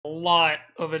lot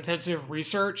of intensive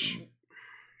research.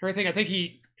 Everything. I think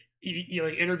he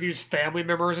like interviews family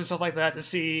members and stuff like that to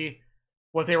see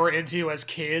what they were into as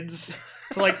kids.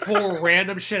 To like pull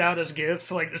random shit out as gifts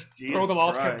to like just throw them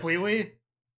off completely.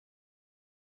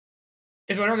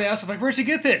 And whenever they ask him, like, where'd you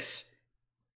get this?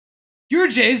 You're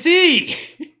Jay-Z!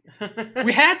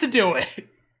 We had to do it!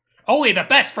 Only the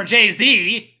best for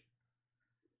Jay-Z!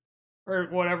 Or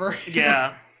whatever.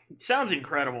 Yeah. It sounds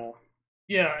incredible.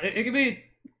 Yeah, it could be an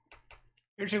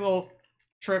interesting little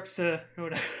trip to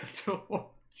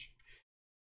watch.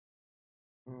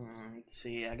 Let's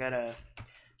see, I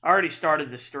already started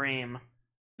the stream.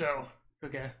 No.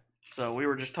 Okay. So we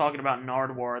were just talking about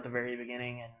Nardwar at the very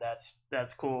beginning, and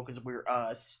that's cool because we're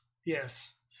us.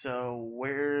 Yes. So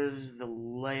where's the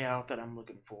layout that I'm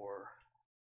looking for?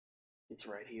 It's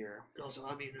right here. Also,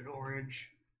 I'm eating an orange.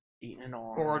 Eating an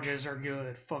orange. Oranges are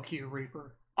good. Fuck you,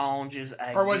 Reaper. Oranges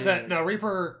are Or was good. that... No,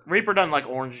 Reaper... Reaper doesn't like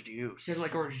orange juice. He doesn't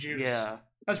like orange juice. Yeah.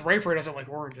 That's Reaper doesn't like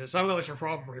oranges. I don't know what's your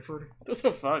problem, Reaper. What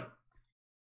the fuck?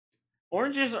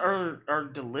 Oranges are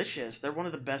delicious. They're one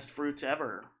of the best fruits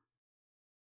ever.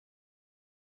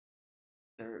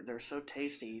 They're so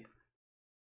tasty.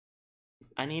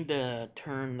 I need to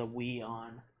turn the Wii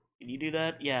on. Can you do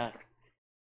that? Yeah.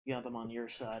 You got them on your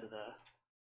side of the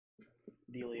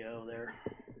dealio there.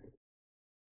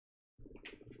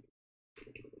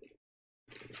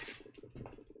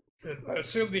 And I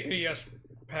assume the NES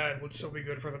pad would still be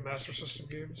good for the Master System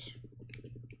games.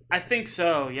 I think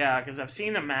so, yeah, because I've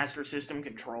seen the Master System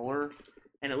controller,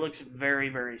 and it looks very,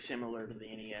 very similar to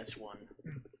the NES one.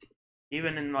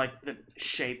 Even in, like, the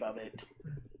shape of it.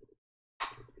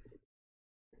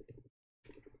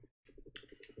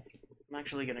 I'm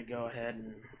actually going to go ahead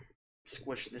and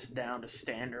squish this down to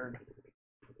standard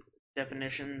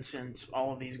definition, since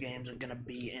all of these games are going to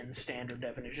be in standard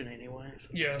definition anyways.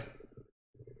 Yeah.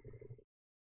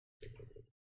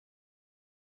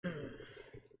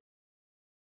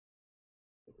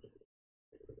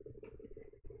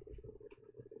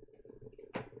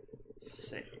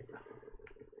 Save.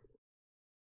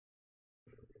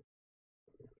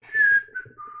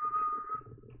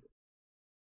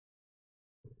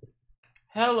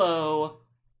 Hello,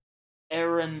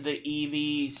 Aaron the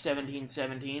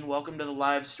EV1717. Welcome to the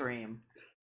live stream.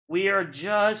 We are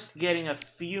just getting a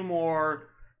few more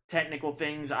technical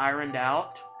things ironed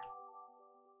out.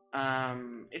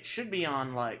 It should be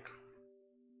on, like,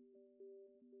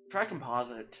 try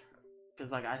composite.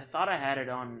 Because, like, I thought I had it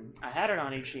on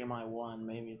HDMI 1.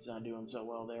 Maybe it's not doing so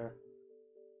well there.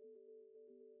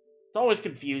 It's always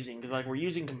confusing, because, like, we're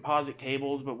using composite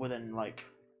cables, but within, like...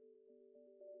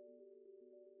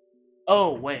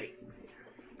 Oh, wait.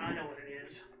 I know what it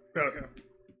is. Okay.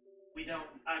 We don't,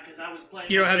 because I was playing...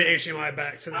 You don't have the HDMI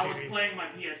back to the TV. I was playing my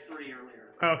PS3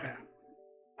 earlier. Okay.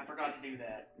 I forgot to do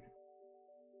that.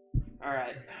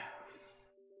 Alright.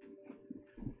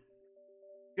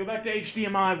 Go back to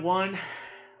HDMI 1.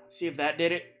 See if that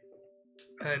did it.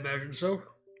 I imagine so.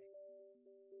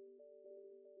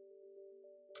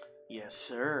 Yes,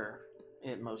 sir.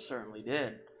 It most certainly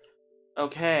did.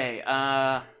 Okay,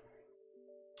 I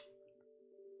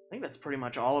think that's pretty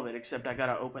much all of it, except I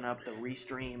gotta open up the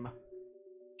Restream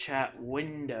chat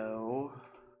window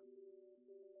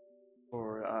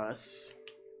for us.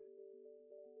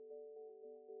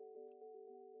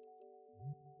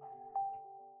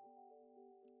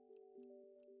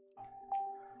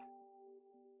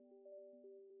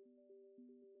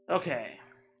 Okay.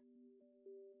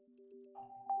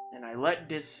 And I let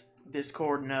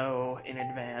Discord know in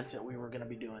advance that we were going to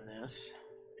be doing this.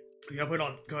 Yeah, go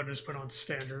ahead and just put on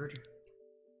standard.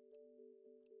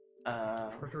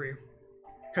 For 3.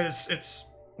 Because it's,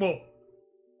 well,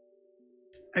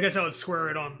 I guess I would square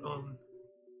it on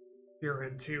your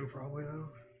end too, probably, though.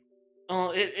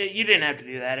 Well, you didn't have to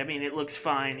do that. I mean, it looks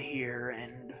fine here,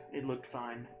 and it looked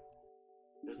fine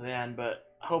just then, but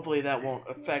hopefully that won't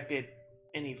affect it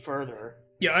any further.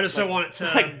 Yeah, I just don't want it to...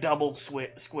 Like, double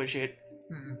squish it,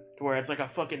 to where it's like a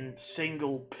fucking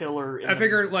single pillar. I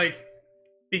figured, like,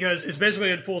 because it's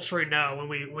basically in full screen now when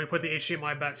we put the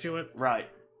HDMI back to it. Right.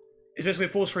 It's basically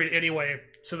full screen anyway,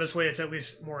 so this way it's at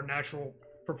least more natural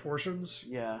proportions.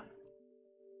 Yeah.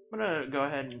 I'm gonna go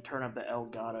ahead and turn up the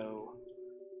Elgato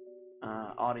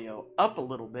audio up a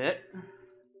little bit.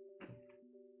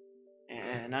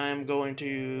 And I'm going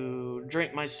to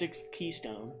drink my 6th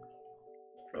Keystone.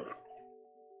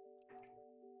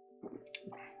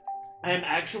 I am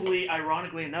actually,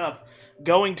 ironically enough,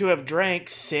 going to have drank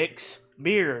 6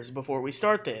 beers before we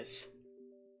start this.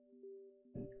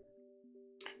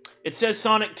 It says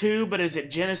Sonic 2, but is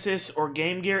it Genesis or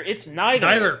Game Gear? It's neither.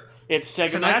 Neither. It's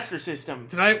Sega Master System.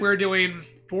 Tonight we're doing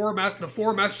the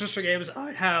four Master System games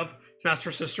I have.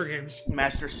 Master Sister games.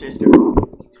 Master Sister.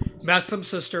 Mastem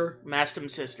Sister.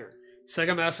 Mastem Sister.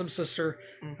 Sega Mastem Sister.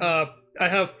 Mm-hmm. I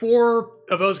have 4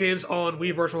 of those games on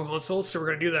Wii Virtual Console, so we're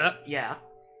going to do that. Yeah.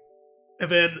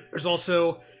 And then there's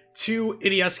also 2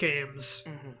 NES games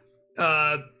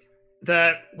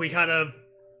that we kind of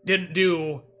didn't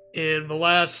do in the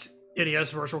last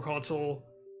NES Virtual Console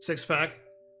 6-pack.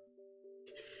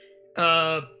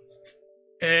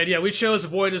 And yeah, we chose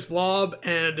Boy and His Blob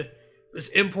and this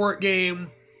import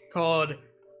game called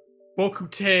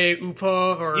Bokutte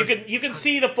Upa. Or you can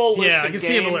see the full list. Yeah, of you can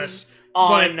see the list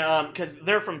on because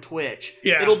they're from Twitch.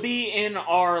 Yeah, it'll be in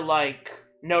our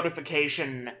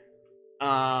notification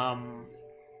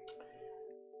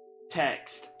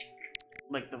text,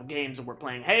 like the games that we're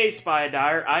playing. Hey,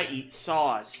 Spydire, I eat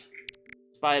sauce.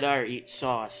 Spydire eats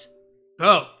sauce.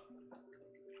 Oh.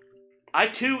 I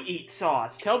too eat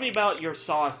sauce. Tell me about your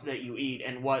sauce that you eat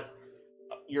and what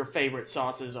your favorite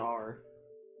sauces are.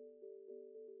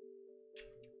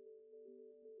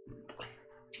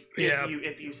 Yeah.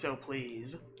 If you so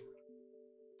please. Of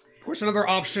course, another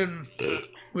option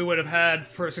we would have had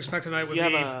for a 6-pack tonight would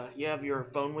be... You have your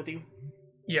phone with you?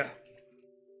 Yeah.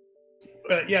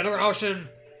 Yeah, another option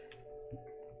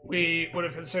we would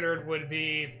have considered would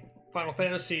be Final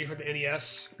Fantasy for the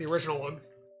NES, the original one.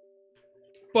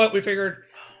 But we figured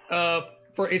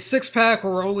for a 6-pack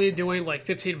where we're only doing like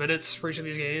 15 minutes for each of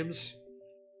these games,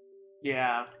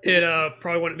 yeah, it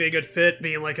probably wouldn't be a good fit,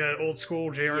 being like an old school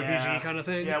JRPG kind of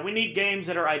thing. Yeah, we need games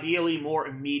that are ideally more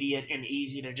immediate and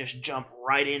easy to just jump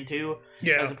right into.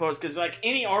 Yeah. As opposed, because like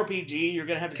any RPG, you're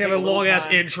gonna have to take have a long ass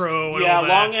time. intro. And yeah, all that.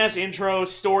 long ass intro,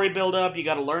 story build up. You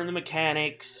got to learn the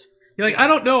mechanics. You're like, I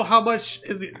don't know how much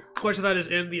of that is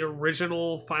in the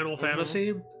original Final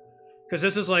Fantasy, because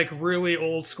this is like really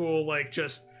old school, like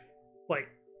just like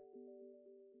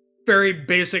very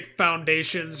basic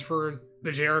foundations for the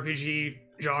JRPG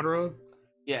genre.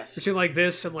 Yes. Between like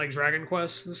this and like Dragon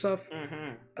Quest and stuff.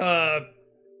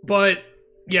 But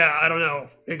yeah, I don't know.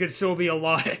 It could still be a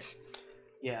lot.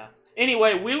 Yeah.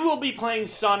 Anyway, we will be playing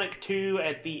Sonic 2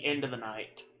 at the end of the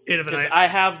night. Because I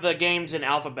have the games in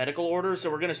alphabetical order,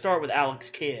 so we're going to start with Alex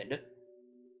Kidd.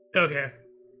 Okay.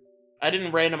 I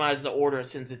didn't randomize the order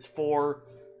since it's 4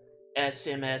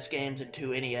 SMS games and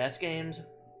 2 NES games.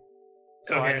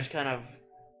 So I just kind of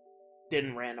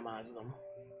didn't randomize them.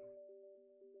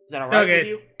 Is that alright with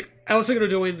you? I was thinking of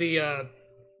doing the,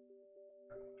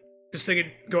 just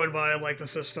thinking, going by, like, the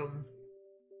system.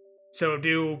 So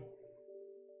do,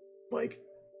 like,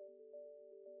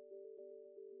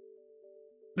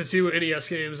 the 2 NES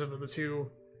games and then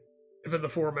the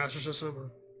 4 Master System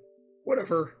or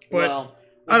whatever. But, well,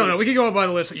 I don't know, we can go by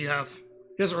the list that you have.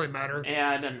 It doesn't really matter.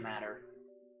 Yeah, it doesn't matter.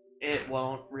 It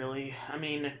won't really. I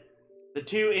mean, the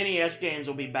 2 NES games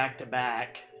will be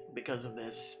back-to-back because of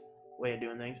this way of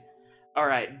doing things.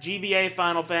 Alright, GBA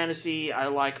Final Fantasy I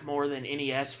like more than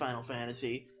NES Final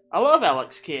Fantasy. I love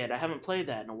Alex Kidd. I haven't played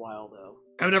that in a while, though.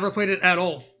 I've never played it at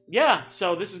all. Yeah,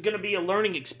 so this is going to be a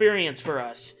learning experience for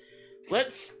us.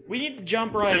 We need to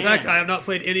jump right in. In fact, I have not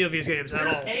played any of these games at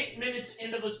all. 8 minutes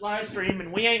into this live stream,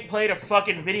 and we ain't played a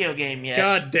fucking video game yet.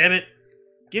 God damn it.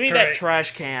 Give me that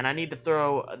trash can. I need to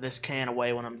throw this can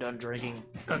away when I'm done drinking.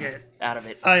 Okay. Out of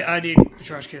it. I need the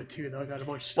trash can too, though. I got a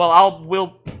bunch of stuff.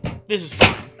 Well, this is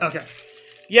fine. Okay.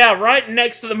 Yeah, right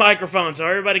next to the microphone, so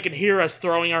everybody can hear us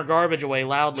throwing our garbage away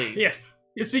loudly. Yes.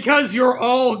 It's because you're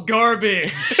all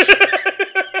garbage.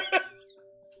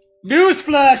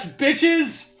 Newsflash,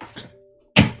 bitches!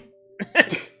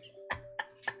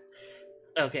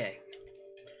 Okay.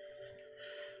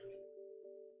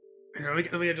 Here,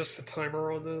 let me adjust the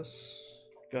timer on this.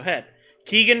 Go ahead.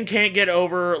 Keegan can't get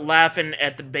over laughing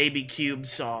at the baby cube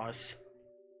sauce.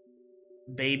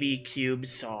 Baby cube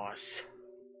sauce.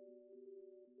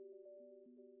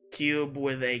 Cube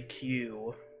with a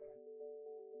Q.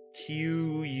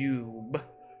 Cube.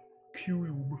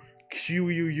 Cube.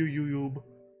 Cube.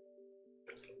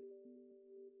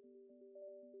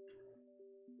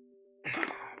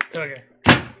 Okay.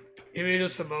 Give me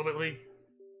just a moment, Lee.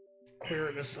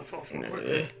 Clearing this stuff off real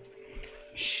quick.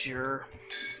 Sure.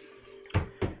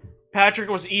 Patrick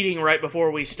was eating right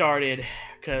before we started,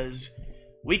 because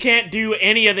we can't do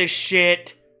any of this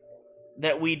shit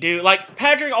that we do. Like,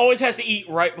 Patrick always has to eat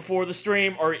right before the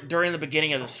stream or during the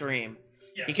beginning of the stream.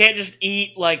 Yeah. He can't just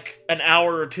eat, like, an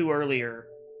hour or 2 earlier.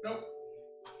 Nope.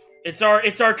 It's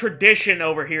our tradition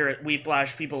over here at We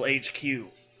Flash People HQ. Yes.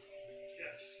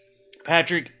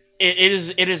 Patrick, it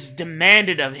is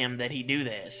demanded of him that he do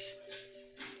this.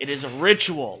 It is a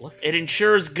ritual. It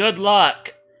ensures good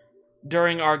luck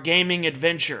during our gaming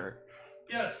adventure.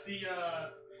 Yes,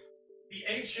 The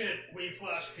ancient Wii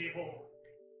Flash people,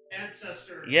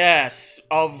 ancestors. Yes,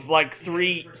 of like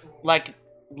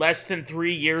less than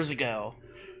 3 years ago.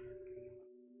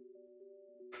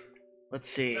 Let's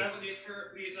see. Back when these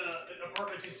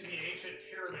apartments used to be ancient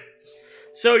pyramids.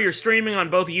 So you're streaming on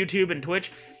both YouTube and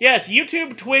Twitch? Yes,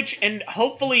 YouTube, Twitch, and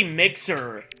hopefully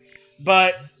Mixer.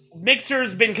 But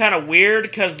Mixer's been kind of weird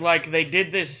because like they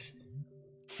did this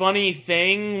funny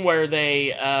thing where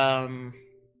they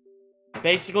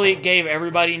basically gave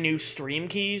everybody new stream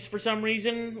keys for some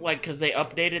reason, like because they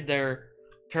updated their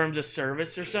terms of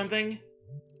service or something.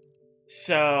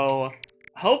 So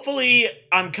hopefully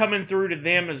I'm coming through to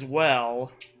them as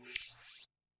well.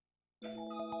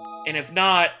 And if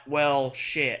not, well,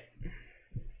 shit.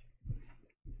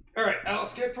 Alright,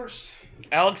 Alex Kidd first.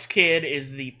 Alex Kidd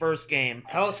is the first game.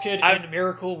 Alex Kidd in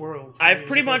Miracle World. I've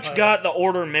pretty much got the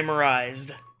order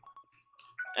memorized.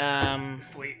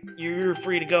 You're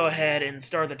free to go ahead and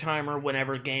start the timer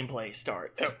whenever gameplay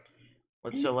starts.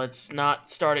 Yep. So let's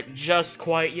not start it just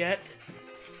quite yet.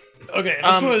 Okay,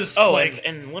 this was like...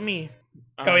 and let me...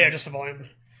 oh yeah, just the volume.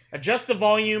 Adjust the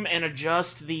volume and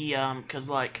adjust the, cause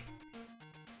like...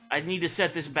 I need to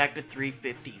set this back to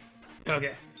 350.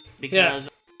 Okay. Because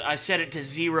I set it to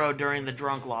 0 during the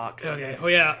drunk lock. Okay, well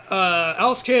yeah,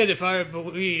 Alex Kidd, if I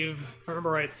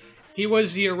remember right, he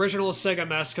was the original Sega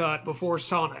mascot before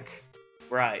Sonic.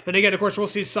 Right. Then again, of course, we'll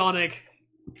see Sonic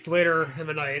later in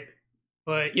the night.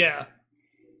 But yeah.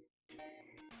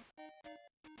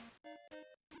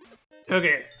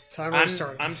 Okay, timer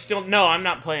started. I'm still... No, I'm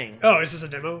not playing. Oh, is this a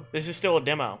demo? This is still a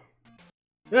demo.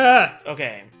 Ah!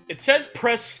 Okay. It says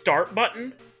press start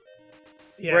button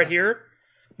right here,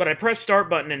 but I press start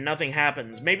button and nothing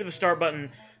happens. Maybe the start button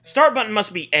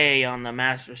must be A on the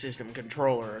Master System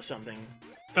controller or something.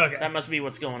 Okay. That must be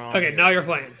what's going on. Okay, here. now you're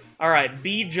playing. Alright,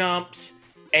 B jumps,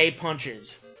 A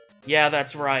punches. Yeah,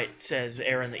 that's right, says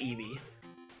Aaron the Eevee.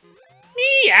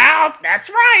 Meow, that's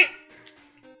right!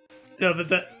 No,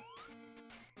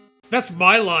 that's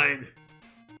my line.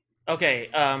 Okay,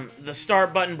 the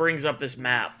start button brings up this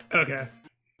map. Okay.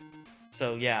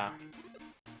 So, yeah.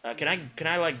 Can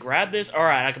I, like, grab this?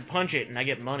 Alright, I can punch it, and I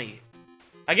get money.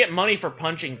 I get money for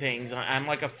punching things. I'm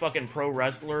like a fucking pro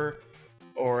wrestler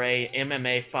or a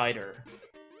MMA fighter.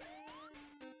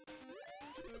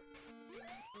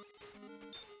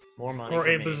 More money or for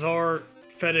a me. bizarre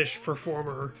fetish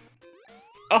performer.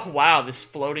 Oh, wow, this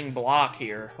floating block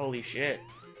here. Holy shit.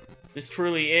 This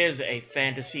truly is a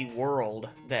fantasy world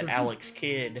that Alex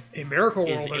Kidd A miracle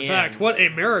is world, in in. fact. What a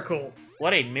miracle.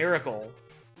 What a miracle.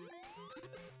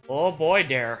 Oh boy,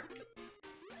 dare.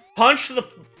 Punch the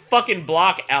fucking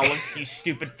block, Alex, you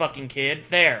stupid fucking kid.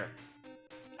 There.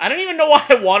 I don't even know why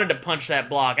I wanted to punch that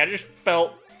block. I just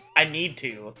felt I need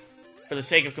to. For the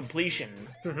sake of completion.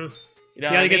 Mm-hmm. You know You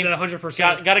gotta what I get mean? that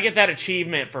 100%. Gotta get that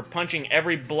achievement for punching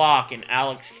every block in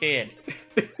Alex Kidd.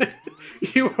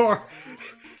 You are...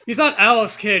 He's not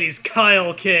Alex Kidd, he's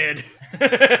Kyle Kidd.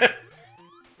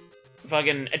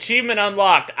 Fucking achievement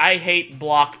unlocked. I hate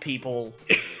block people.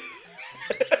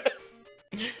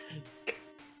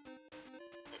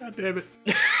 God damn it.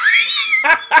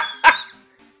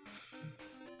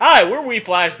 Hi, we're Wii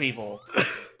Flash people.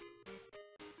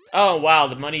 Oh wow,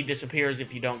 the money disappears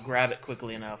if you don't grab it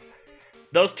quickly enough.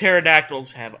 Those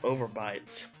pterodactyls have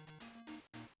overbites.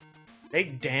 They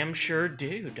damn sure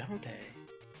do, don't they?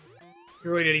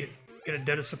 You're ready to get a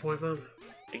dentist appointment?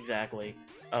 Exactly.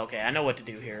 Okay, I know what to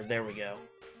do here. There we go.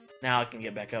 Now I can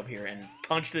get back up here and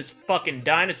punch this fucking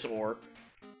dinosaur.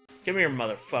 Come here,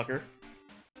 motherfucker.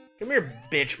 Come here,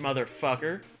 bitch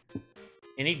motherfucker.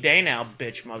 Any day now,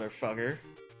 bitch motherfucker.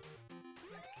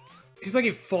 He's like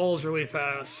he falls really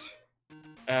fast.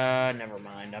 Never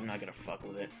mind. I'm not gonna fuck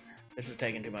with it. This is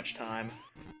taking too much time.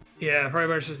 Yeah, probably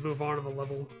better just move on to the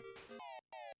level.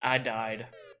 I died.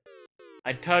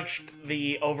 I touched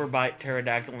the overbite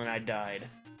pterodactyl and I died.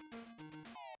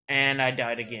 And I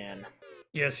died again.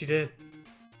 Yes, you did.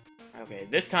 Okay,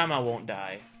 this time I won't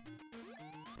die.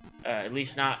 At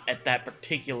least not at that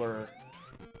particular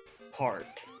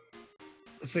part.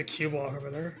 It's a cube block over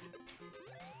there.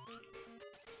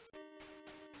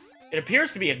 It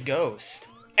appears to be a ghost.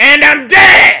 And I'm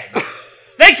dead!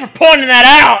 Thanks for pointing that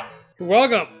out! You're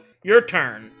welcome. Your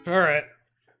turn. Alright.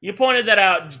 You pointed that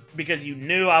out because you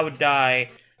knew I would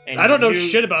die. And I don't know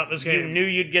shit about this game. You knew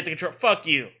you'd get the control. Fuck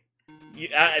you.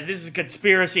 This is a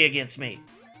conspiracy against me.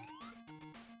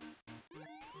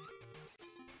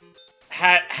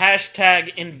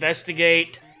 Hashtag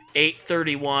investigate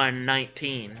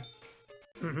 83119.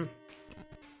 Mm-hmm.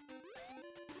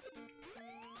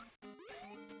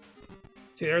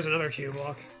 See, there's another cube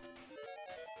block.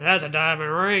 That's a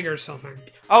diamond ring or something.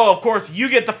 Oh, of course, you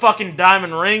get the fucking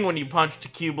diamond ring when you punch the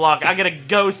Q block. I get a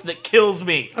ghost that kills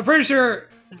me. I'm pretty sure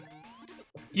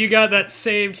you got that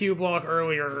same Q block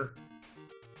earlier.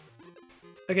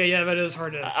 Okay, yeah, but it is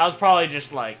hard to... I was probably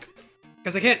just, like...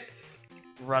 Because I can't...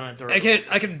 running through. I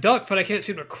can duck, but I can't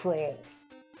seem to crawl.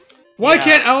 Why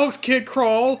can't Alex Kidd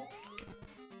crawl?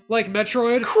 Like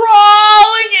Metroid?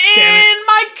 Crawling in,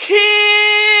 my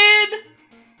kid!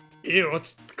 Ew,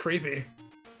 that's creepy.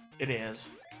 It is.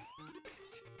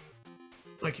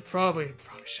 Like, you probably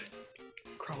should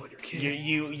crawl with your kid.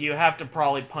 You have to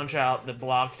probably punch out the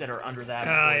blocks that are under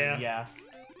that. Yeah.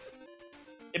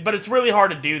 But it's really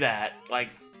hard to do that. Like,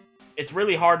 it's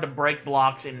really hard to break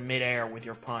blocks in midair with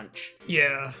your punch.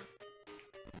 Yeah.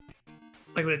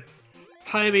 Like, the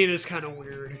timing is kind of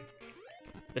weird.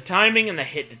 The timing and the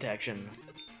hit detection.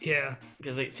 Yeah.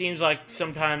 Because it seems like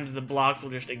sometimes the blocks will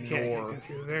just ignore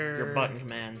your button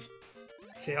commands.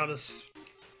 See, I'll just...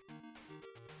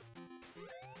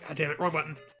 God damn it, wrong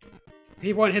button.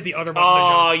 He won't hit the other button.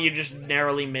 Oh, you just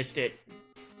narrowly missed it.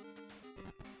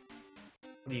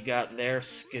 What do you got there,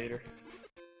 Scooter?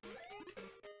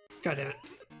 God damn it.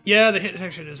 Yeah, the hit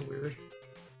detection is weird.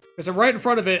 Because I'm right in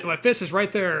front of it, and my fist is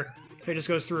right there. It just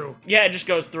goes through. Yeah, it just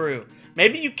goes through.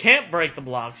 Maybe you can't break the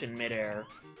blocks in midair.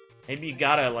 Maybe you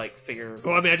gotta, like, figure...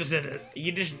 Oh, I mean, I just did it.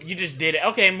 You just did it.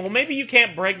 Okay, well, maybe you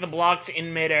can't break the blocks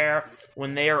in midair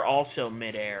when they are also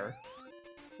midair.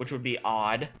 Which would be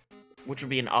odd. Which would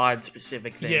be an odd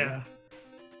specific thing. Yeah.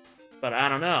 But I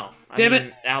don't know. Damn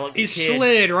it! Alex he Kidd,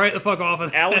 slid right the fuck off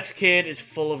of that. Alex Kidd is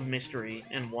full of mystery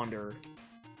and wonder.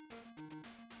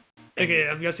 Okay,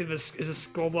 I'm guessing is this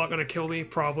skull block gonna kill me?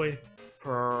 Probably.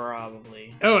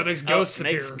 Probably. Oh, it makes ghosts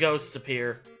appear. It makes ghosts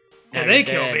appear. And they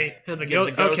kill me. And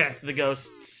the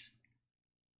ghosts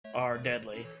are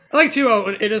deadly. I like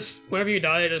too. It just whenever you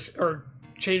die, or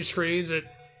change screens, it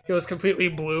goes completely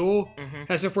blue,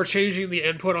 as if we're changing the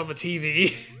input on the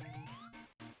TV.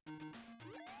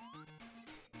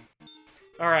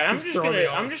 All right, I'm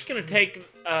just gonna take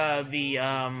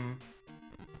the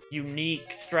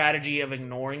unique strategy of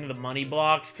ignoring the money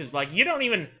blocks, because like you don't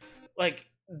even like.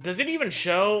 Does it even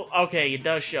show? Okay, it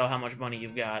does show how much money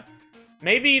you've got.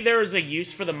 Maybe there's a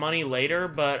use for the money later,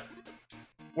 but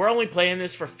we're only playing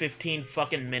this for 15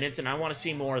 fucking minutes, and I want to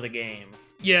see more of the game.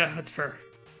 Yeah, that's fair.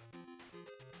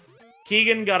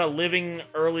 Keegan got a living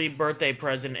early birthday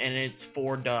present, and it's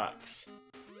 4 ducks.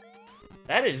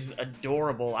 That is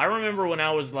adorable. I remember when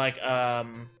I was like a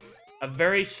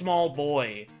very small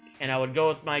boy, and I would go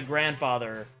with my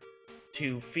grandfather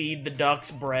to feed the ducks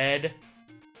bread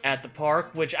at the park,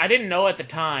 which I didn't know at the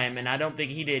time, and I don't think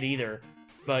he did either.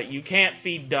 But you can't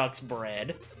feed ducks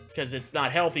bread, because it's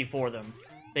not healthy for them.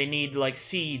 They need, like,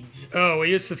 seeds. Oh, we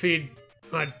used to feed...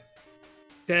 My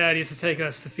dad used to take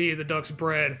us to feed the ducks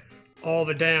bread all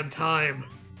the damn time.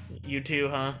 You too,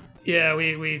 huh? Yeah,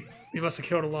 we must have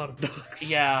killed a lot of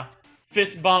ducks. Yeah.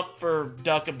 Fist bump for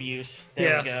duck abuse.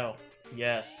 There we go.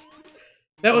 Yes.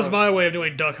 That was my way of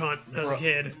doing duck hunt as a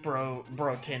kid. Bro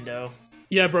Tendo.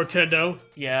 Yeah, bro Tendo.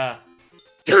 Yeah.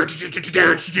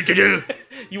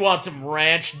 You want some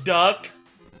ranch duck?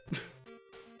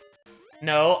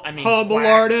 No, I mean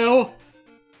Pomelardo.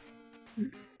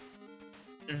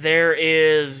 There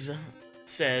is,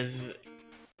 says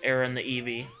Aaron the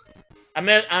Eevee.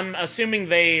 I'm assuming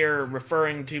they are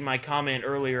referring to my comment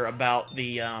earlier about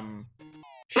the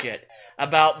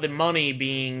about the money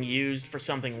being used for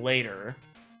something later.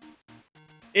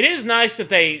 It is nice that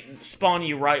they spawn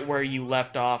you right where you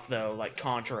left off, though, like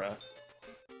Contra.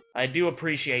 I do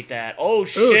appreciate that. Oh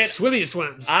shit! Ooh, swimmy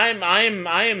swims. I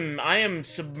am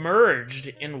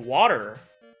submerged in water.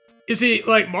 You see,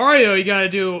 like Mario, you gotta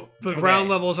do the ground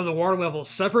levels and the water levels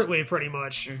separately, pretty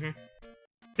much.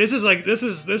 This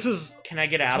is. Can I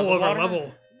get out of the water?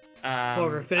 Level. Whole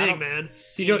other thing, man.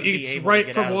 It's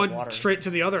right from one straight to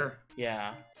the other.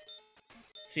 Yeah.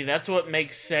 See, that's what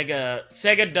makes Sega...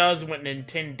 Sega does what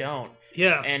Nintendo don't.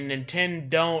 Yeah. And Nintendo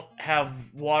don't have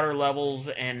water levels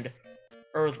and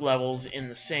earth levels in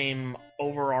the same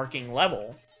overarching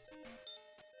level.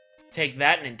 Take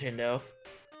that, Nintendo.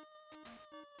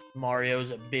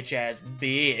 Mario's a bitch-ass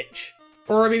bitch.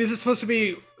 Or, I mean, is it supposed to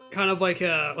be kind of like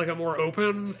a more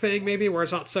open thing, maybe, where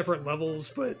it's not separate levels,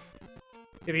 but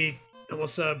maybe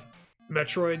almost a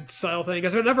Metroid-style thing?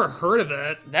 Because I've never heard of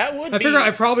that. That would be... I figure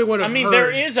I probably would have heard... I mean, there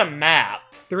is a map.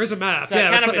 There is a map, So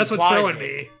yeah, that's what's throwing it.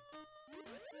 me.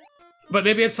 But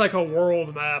maybe it's like a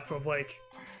world map of, like,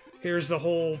 here's the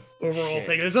whole overall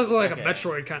thing. It doesn't look like a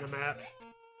Metroid kind of map.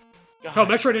 God. Hell,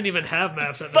 Metroid didn't even have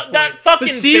maps at this point. That fucking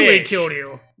the seaweed fish. killed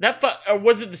you. Or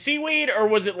was it the seaweed, or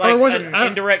was it like an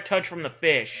indirect touch from the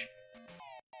fish?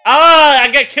 Ah,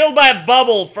 I got killed by a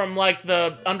bubble from, like,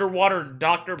 the underwater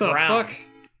Dr. Brown. Fuck?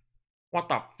 What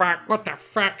the fuck? What the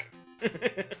fuck?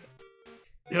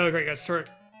 Oh, great, got start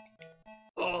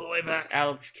all the way back.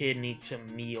 Alex Kidd needs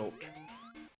some milk.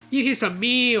 You get some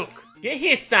milk. Get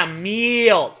here some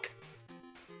milk!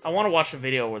 I want to watch the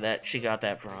video where she got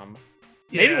that from.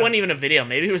 Maybe it wasn't even a video.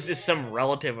 Maybe it was just some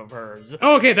relative of hers.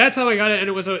 Oh, okay, that's how I got it, and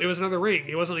it was another ring.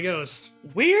 It wasn't a ghost.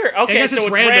 Weird. Okay, so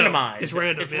it's random. randomized. It's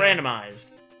random. It's randomized.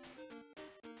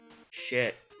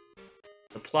 Shit.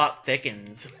 The plot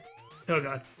thickens. Oh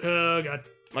god. Oh god.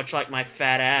 Much like my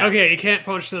fat ass. Okay, you can't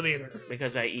punch them either.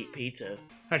 Because I eat pizza.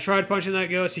 I tried punching that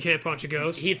ghost. You can't punch a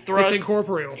ghost. It's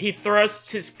incorporeal. He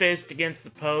thrusts his fist against the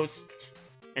post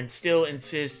and still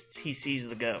insists he sees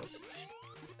the ghosts.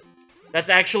 That's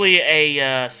actually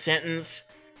a sentence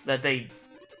that they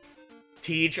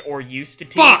teach or used to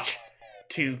teach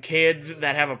to kids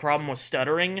that have a problem with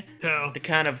stuttering to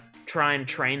kind of try and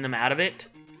train them out of it.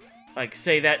 Like,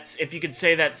 if you could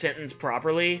say that sentence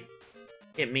properly,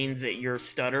 it means that your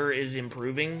stutter is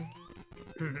improving.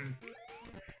 Mm-hmm.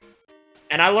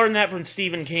 And I learned that from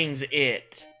Stephen King's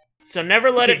It. So never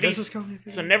let it be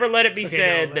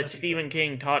said that Stephen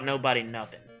King taught nobody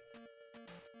nothing.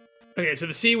 Okay, so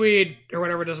the seaweed or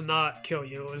whatever does not kill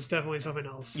you. It was definitely something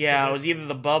else. Yeah, it was either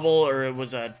the bubble or it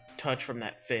was a touch from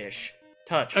that fish.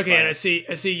 Okay, and I see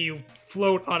you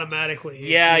float automatically.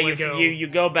 Yeah, you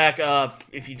go back up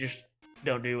if you just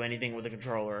don't do anything with the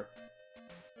controller.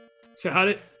 So how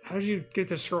did you get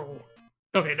to scroll?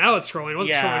 Okay, now it's scrolling. It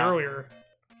wasn't scrolling earlier.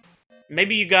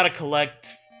 Maybe you gotta collect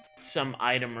some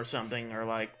item or something, or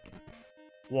like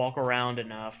walk around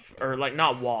enough, or like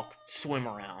not walk, swim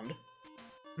around.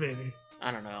 Maybe.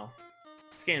 I don't know.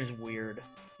 This game's weird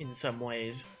in some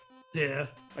ways. Yeah.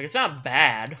 Like, it's not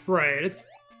bad. Right.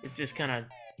 It's just kind of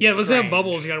yeah, let's have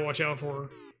bubbles you gotta watch out for.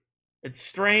 It's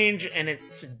strange, and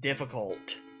it's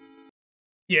difficult.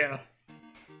 Yeah.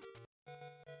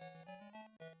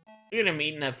 Look at him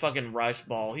eating that fucking rice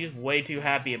ball. He's way too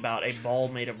happy about a ball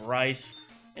made of rice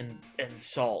and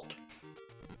salt.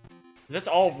 That's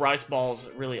all rice balls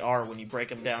really are when you break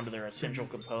them down to their essential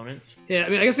components. Yeah, I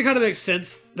mean, I guess it kind of makes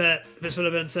sense that this would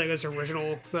have been Sega's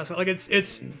original mascot. Like,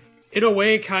 it's in a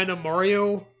way kind of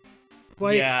Mario.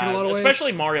 Like, yeah, in a lot of ways.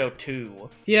 Especially Mario 2.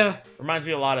 Yeah. Reminds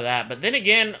me a lot of that. But then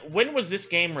again, when was this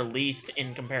game released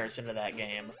in comparison to that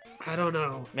game? I don't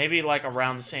know. Maybe, like,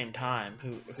 around the same time.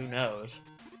 Who knows?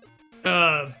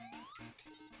 But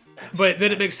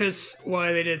then it makes sense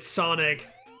why they did Sonic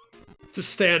to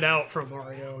stand out from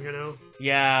Mario, you know?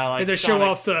 Yeah, like, and to show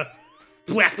off the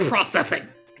breath processing.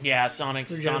 Yeah,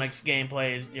 Sonic's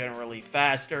gameplay is generally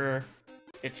faster.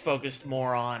 It's focused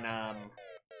more on,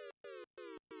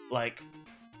 like,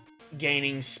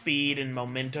 gaining speed and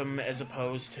momentum as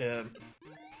opposed to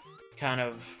kind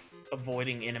of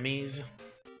avoiding enemies.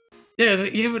 Yeah,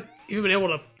 we haven't been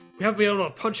able to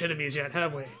punch enemies yet,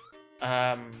 have we? We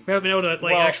haven't been able to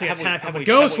actually attack them. The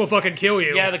ghost will fucking kill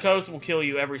you. Yeah, the ghost will kill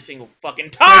you every single fucking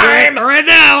time! Right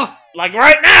now! Like,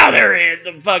 right now they're in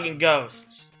the fucking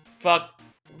ghosts. Fuck.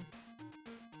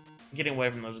 Getting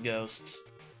away from those ghosts.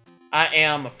 I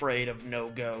am afraid of no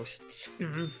ghosts.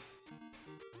 Mm-hmm.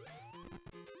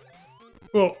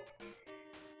 Well,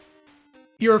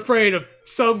 you're afraid of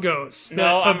some ghosts.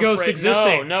 Ghosts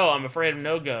existing. No, I'm afraid of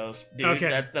no ghosts, dude. Okay.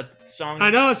 That's the song. I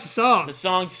know it's a song. The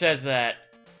song says that.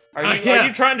 Are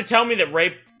you trying to tell me that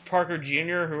Ray Parker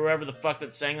Jr., whoever the fuck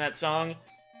that sang that song,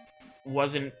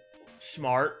 wasn't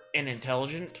smart and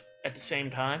intelligent at the same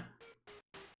time?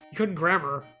 He couldn't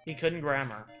grammar. He couldn't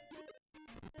grammar.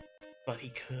 But he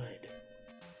could.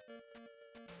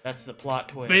 That's the plot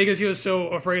twist. Maybe because he was so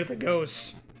afraid of the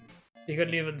ghosts, he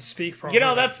couldn't even speak properly. You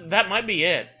know, that might be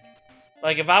it.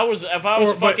 Like, if I was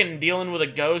fucking dealing with a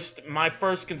ghost, my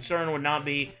first concern would not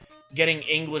be getting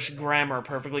English grammar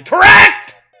perfectly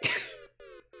correct!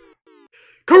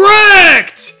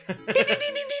 Correct!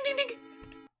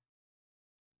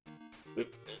 We've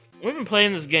been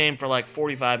playing this game for like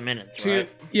 45 minutes, right?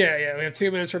 Yeah, we have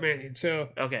 2 minutes remaining, so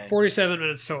okay. 47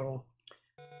 minutes total.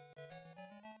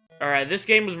 Alright, this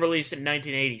game was released in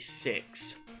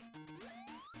 1986.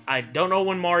 I don't know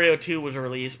when Mario 2 was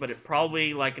released, but it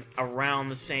probably like around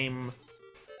the same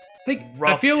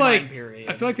I feel like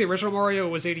the original Mario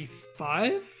was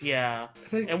 85? Yeah. I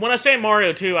think. And when I say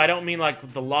Mario 2, I don't mean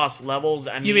like the lost levels.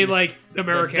 I mean you mean like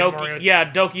American Mario?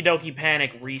 Yeah, Doki Doki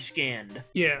Panic reskinned.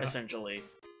 Yeah. Essentially.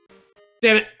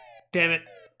 Damn it.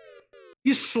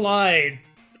 You slide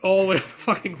all the way up the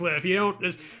fucking cliff. You don't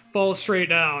just fall straight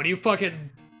down. You fucking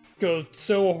go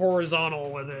so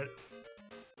horizontal with it.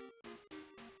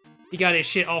 he got his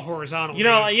shit all horizontal. You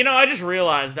know, I just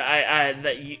realized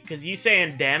because you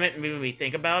saying "damn it" made me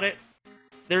think about it.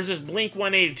 There's this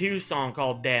Blink-182 song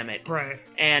called "Damn It," right?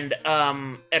 And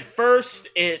at first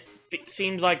it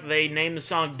seems like they named the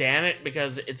song "Damn It"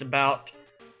 because it's about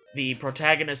the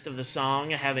protagonist of the song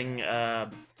having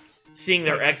seeing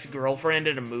their ex-girlfriend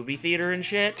at a movie theater and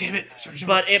shit. Damn it!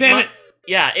 But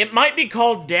it might be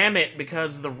called "Damn It"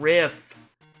 because the riff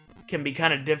can be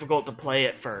kind of difficult to play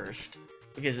at first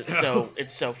because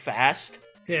it's so fast.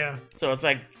 Yeah. So it's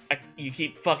like you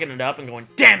keep fucking it up and going,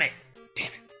 "Damn it! Damn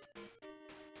it!"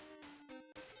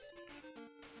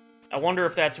 I wonder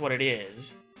if that's what it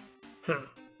is. Huh.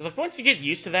 Like once you get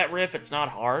used to that riff, it's not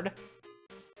hard.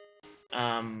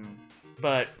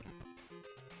 But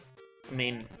I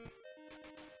mean,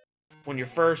 when you're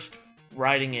first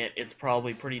writing it, it's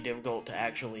probably pretty difficult to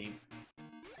actually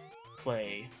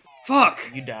play. Fuck!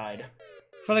 You died.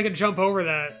 I thought I could jump over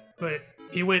that, but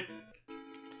he went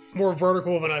more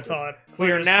vertical than I thought.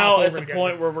 We are now at the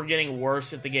point where we're getting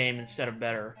worse at the game instead of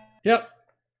better. Yep.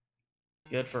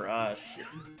 Good for us.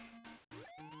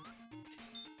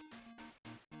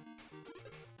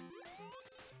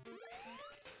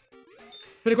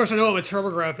 But of course, I know with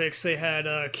TurboGrafx, they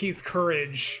had Keith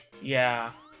Courage.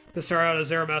 Yeah. To start out as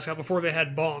their mascot before they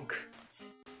had Bonk.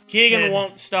 Keegan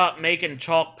won't stop making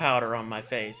chalk powder on my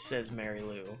face, says Mary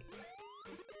Lou.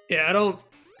 Yeah, I don't...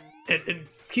 And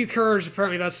Keith Courage,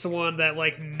 apparently that's the one that,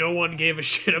 like, no one gave a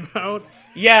shit about.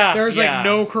 Yeah, There's, like,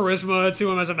 no charisma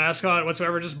to him as a mascot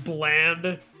whatsoever, just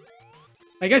bland.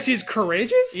 I guess he's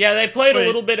courageous? Yeah, they played a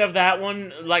little bit of that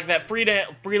one, like that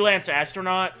Freelance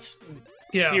Astronauts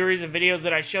series of videos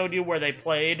that I showed you where they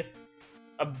played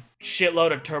a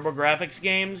shitload of TurboGrafx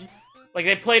games. Like,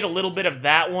 they played a little bit of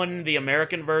that one, the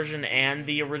American version, and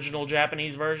the original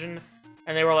Japanese version.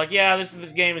 And they were like, yeah,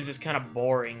 this game is just kind of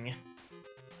boring.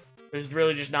 There's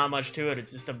really just not much to it.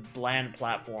 It's just a bland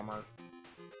platformer.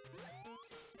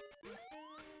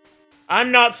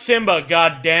 I'm not Simba,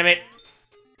 god damn it.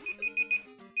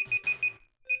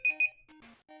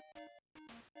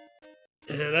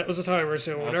 Yeah, that was a timer,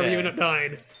 so whenever you end up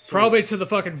dying, probably to the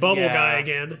fucking bubble guy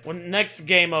again. When next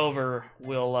game over,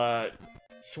 we'll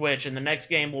switch, and the next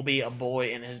game will be A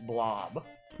Boy and His Blob.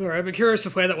 Alright, I've been curious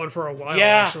to play that one for a while,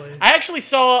 actually. I actually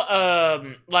saw,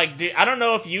 I don't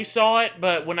know if you saw it,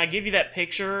 but when I give you that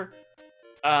picture,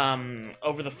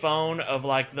 over the phone of,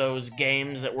 like, those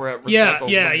games that were at Recycle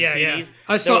CDs.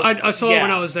 I saw it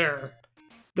when I was there.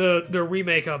 The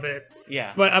remake of it.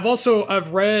 Yeah. But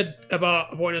I've read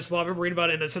about Boy and His Blob. I remember reading about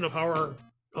it in Nintendo Power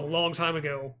a long time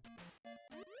ago.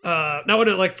 Not when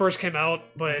it, like, first came out,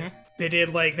 but they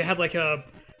had, like, a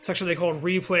section they called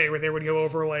Replay, where they would go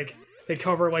over, like, they'd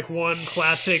cover, like, one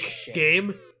classic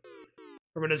game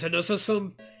from a Nintendo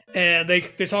system, and they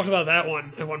talked about that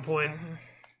one at one point.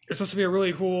 It's supposed to be a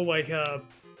really cool, like,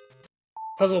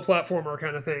 puzzle platformer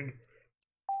kind of thing.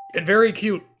 And very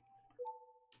cute.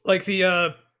 Like,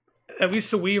 at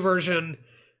least the Wii version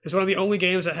is one of the only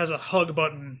games that has a hug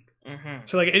button.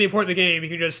 So, like, at any point in the game, you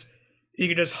can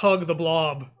just hug the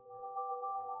blob.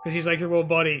 Because he's, like, your little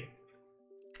buddy.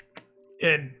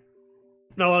 And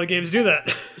not a lot of games do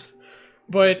that.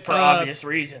 But for obvious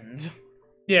reasons.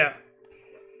 Yeah.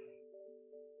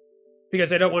 Because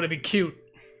they don't want to be cute.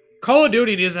 Call of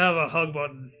Duty needs to have a hug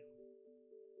button.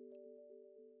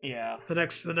 Yeah. The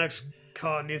next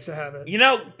COD needs to have it. You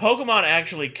know, Pokemon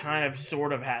actually kind of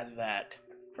sort of has that.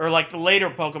 Or like the later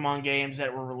Pokemon games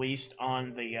that were released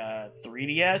on the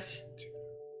 3DS,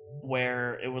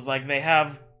 where it was like they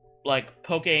have like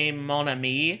Pokémon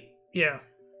Ami. Yeah.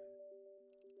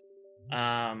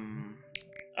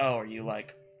 Oh, are you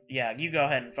like... Yeah, you go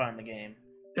ahead and find the game.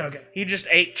 Okay. He just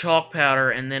ate chalk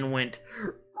powder and then went...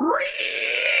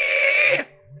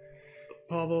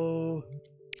 Bubble...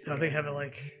 I think I have it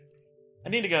like... I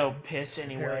need to go piss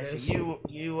anyway, so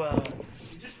you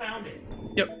just found it.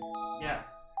 Yep. Yeah.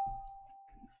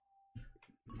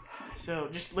 So,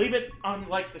 just leave it on,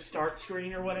 like, the start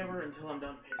screen or whatever until I'm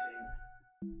done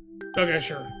pissing. Okay,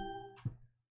 sure.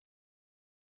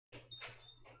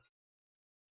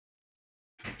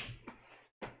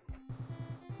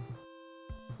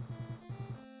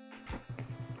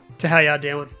 So how y'all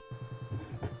doing?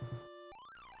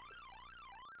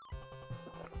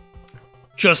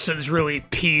 Justin's really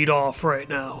peed off right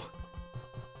now.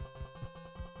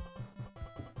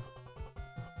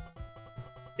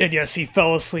 And yes, he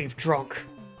fell asleep drunk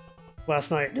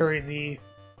last night during the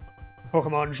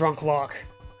Pokemon Drunk Lock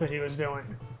that he was doing.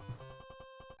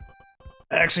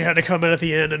 I actually had to come in at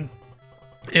the end and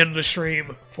end the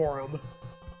stream for him.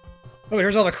 Oh,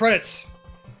 here's all the credits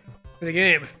for the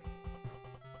game.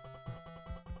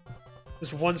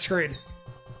 Just one screen.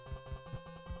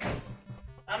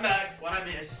 I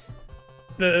miss?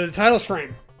 The title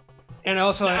screen. And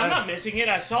also, No, I'm not missing it.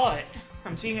 I saw it.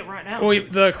 I'm seeing it right now. oh,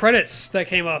 the credits that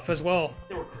came up as well.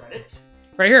 There were credits?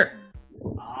 Right here.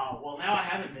 Oh, well, now I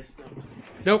haven't missed them.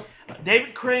 Nope.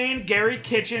 David Crane, Gary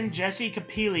Kitchen, Jesse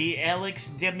Capelli,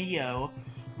 Alex DeMio,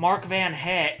 Mark Van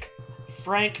Heck,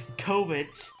 Frank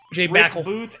Kovitz, Jay Rick Backle.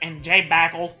 Booth, and Jay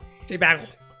Backle. Jay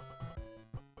Backle.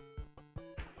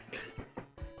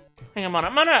 Hang on,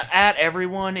 I'm gonna add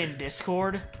everyone in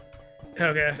Discord.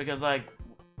 Okay. Because, like,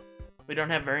 we don't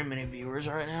have very many viewers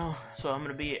right now, so I'm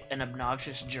gonna be an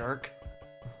obnoxious jerk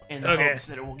in the hopes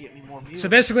that it will get me more views. So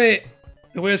basically,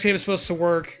 the way this game is supposed to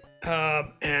work,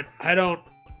 and I don't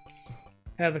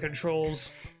have the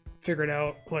controls figured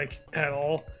out, like, at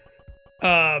all.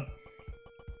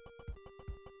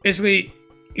 Basically,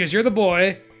 because you're the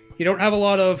boy, you don't have a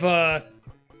lot of,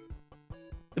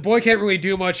 the boy can't really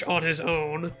do much on his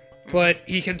own, but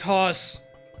he can toss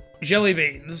jelly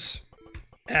beans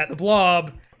at the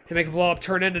blob to make the blob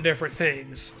turn into different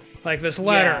things. Like this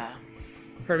ladder,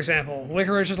 for example.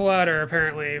 Licorice is a ladder,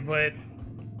 apparently, but...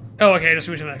 Oh, okay, just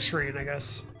move to the next screen, I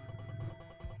guess.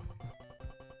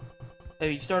 Oh,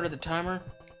 you started the timer?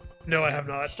 No, I have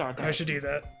not. Start that. I should do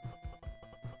that.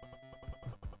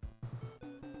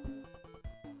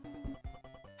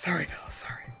 Sorry, Philip,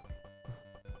 sorry.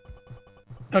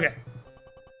 Okay.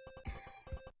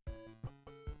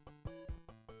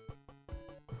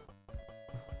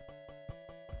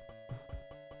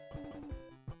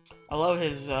 I love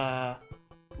his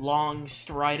long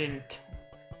strident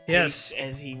Yes. pace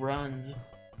as he runs.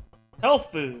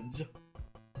 Health foods.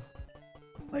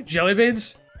 Like jelly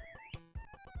beans?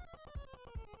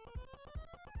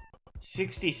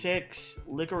 66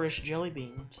 licorice jelly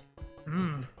beans.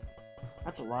 Mmm.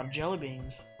 That's a lot of jelly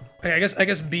beans. Okay, I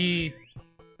guess B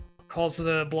calls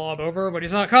the blob over, but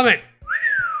he's not coming.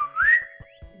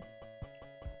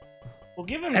 Well,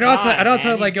 give him I don't time, have to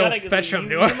man. like He's go gotta- fetch him, you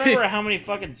do I? remember how many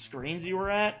fucking screens you were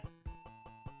at?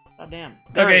 God damn.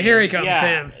 Okay, here he is. comes, yeah,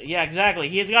 Sam. Yeah, exactly.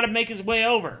 He's got to make his way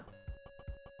over.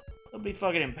 Don't be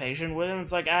fucking impatient with him.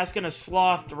 It's like asking a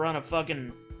sloth to run a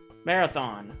fucking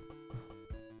marathon.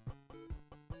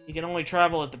 He can only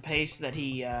travel at the pace that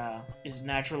he is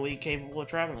naturally capable of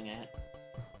traveling at.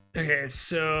 Okay,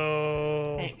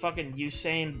 so... Ain't fucking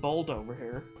Usain Bolt over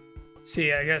here.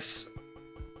 See, I guess...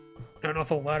 I don't know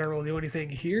if a ladder will do anything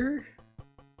here.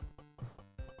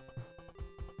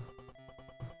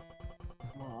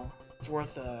 Well, it's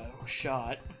worth a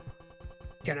shot.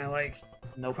 Can I, like,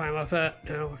 Nope. climb up that?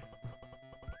 No.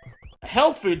 A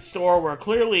health food store where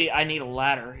clearly I need a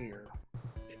ladder here.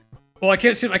 Well, I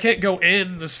can't go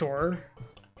in the store.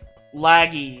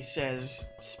 Laggy, says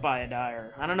Spy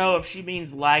Dyer. I don't know if she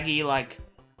means laggy like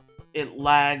it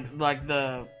lagged, like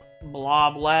the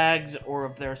blob lags, or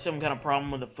if there's some kind of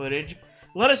problem with the footage.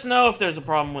 Let us know if there's a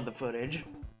problem with the footage.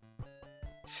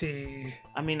 Let's see.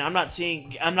 I mean, I'm not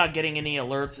getting any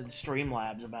alerts in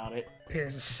Streamlabs about it.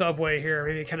 There's a subway here.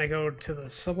 Maybe can I go to the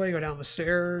subway, go down the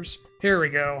stairs? Here we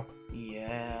go.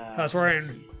 Yeah. I was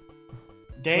wearing...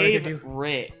 Dave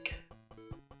Rick.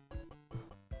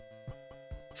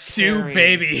 Sue Harry.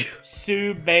 baby.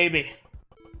 Sue baby.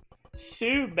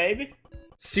 Sue baby.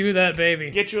 Sue that baby.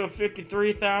 Get you a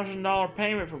 $53,000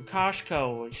 payment from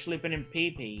Costco and sleeping in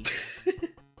pee-pee.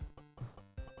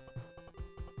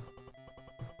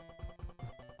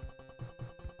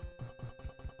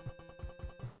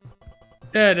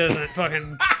 That doesn't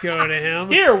fucking go to him.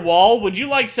 Here, Wall, would you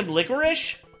like some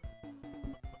licorice?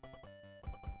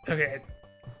 Okay,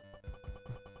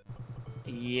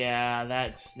 Yeah,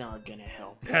 that's not gonna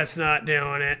help. that's not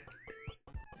doing it.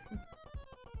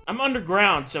 I'm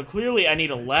underground, so clearly I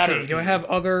need a ladder. See, do I have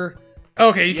other...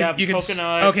 Okay, you have can...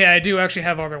 coconut, Okay, I do actually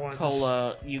have other ones.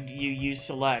 cola? You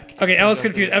select. Okay, I was Go through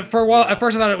confused. them. For a while, at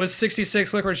first I thought it was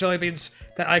 66 licorice jelly beans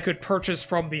that I could purchase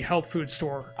from the health food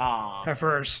store. Ah. At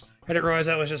first. I didn't realize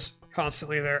that was just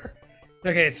constantly there.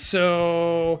 Okay,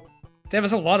 so... Damn,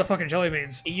 that's a lot of fucking jelly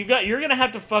beans. You're gonna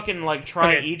have to fucking like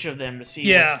try Okay. each of them to see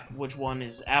Yeah. which one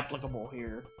is applicable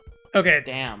here. Okay,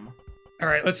 Damn.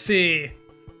 alright, let's see.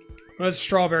 What does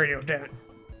strawberry do? Damn it.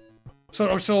 So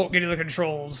I'm still getting the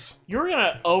controls. You're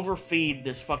gonna overfeed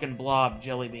this fucking blob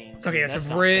jelly beans. Okay, dude. it's That's a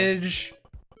not bridge.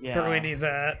 good. Yeah. Don't really need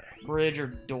that. Bridge or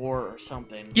door or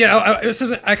something. Yeah,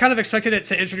 I kind of expected it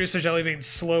to introduce the jelly beans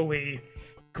slowly,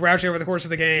 gradually over the course of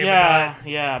the game. Yeah,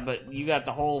 yeah, but you got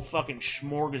the whole fucking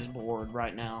smorgasbord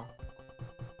right now.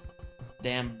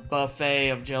 Damn buffet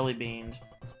of jelly beans.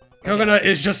 Coconut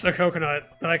is just a coconut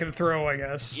that I can throw, I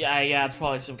guess. Yeah, it's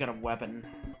probably some kind of weapon.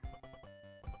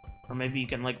 Or maybe you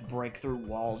can, like, break through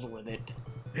walls with it.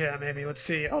 Yeah, maybe. Let's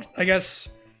see. I guess...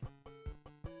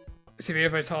 See, maybe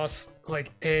if I toss,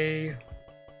 like, A,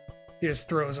 he just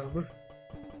throws them.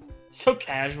 So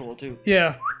casual, too.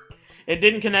 Yeah. It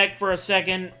didn't connect for a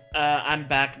second. I'm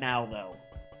back now, though.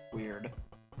 Weird.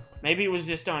 Maybe it was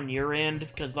just on your end,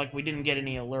 because, like, we didn't get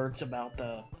any alerts about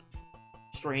the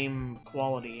stream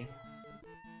quality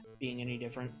being any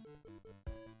different.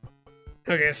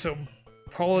 Okay, so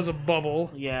Paul is a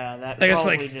bubble. Yeah, that I guess,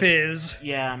 like, just, fizz.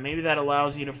 Yeah, maybe that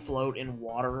allows you to float in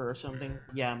water or something.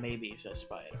 Yeah, maybe, says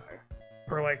Spider.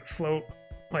 Or, like, float,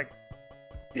 like,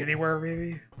 anywhere,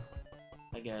 maybe?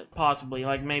 I guess, possibly.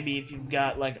 Like, maybe if you've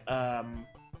got, like,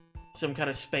 some kind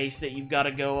of space that you've got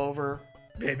to go over.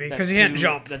 Maybe, because he can't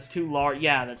jump. That's too large.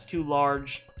 Yeah, that's too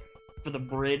large for the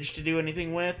bridge to do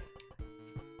anything with.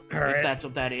 Alright. If that's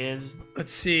what that is.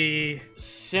 Let's see.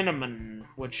 Cinnamon,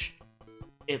 which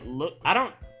it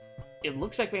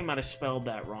looks like they might have spelled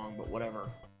that wrong, but whatever.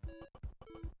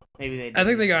 Maybe they did. I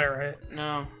think they got it right.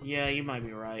 No, yeah, you might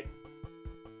be right.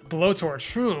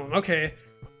 Blowtorch. Okay.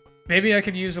 Maybe I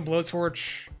can use a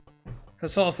blowtorch. I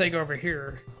saw a thing over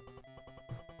here.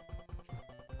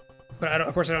 But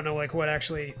of course I don't know, like, what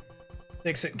actually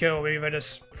makes it go. Maybe if I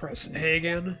just press A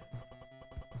again.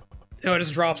 Oh, it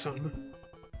just drops them.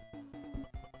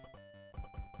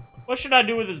 What should I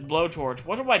do with this blowtorch?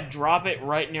 What if I drop it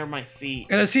right near my feet?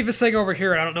 And let's see if this thing over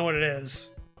here, I don't know what it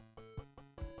is.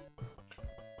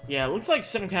 Yeah, it looks like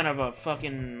some kind of a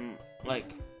fucking,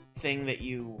 like, thing that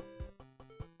you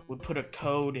would put a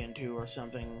code into or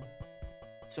something.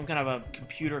 Some kind of a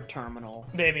computer terminal.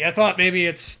 Maybe. I thought maybe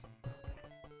it's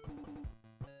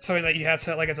something that you have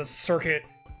to, like, it's a circuit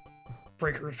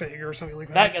breaker thing or something like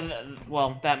that.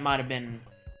 Well, that might have been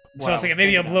what so I was thinking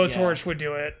maybe a blowtorch yeah. would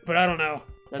do it, but I don't know.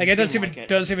 Like, it doesn't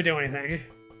seem to do anything.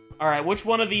 Alright, which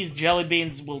one of these jelly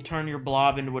beans will turn your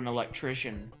blob into an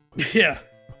electrician? Yeah.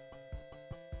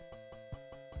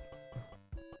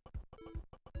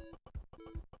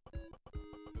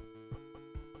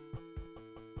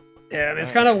 Yeah, I mean,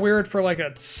 it's kind of weird for, like,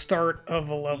 a start of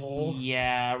a level.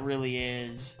 Yeah, it really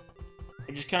is.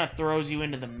 It just kind of throws you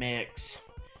into the mix.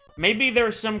 Maybe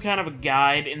there's some kind of a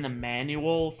guide in the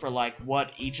manual for, like,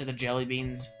 what each of the jelly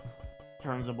beans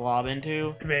turns a blob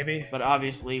into. Maybe. But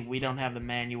obviously, we don't have the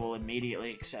manual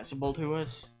immediately accessible to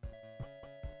us.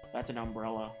 That's an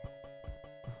umbrella.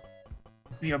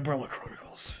 The Umbrella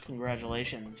Chronicles.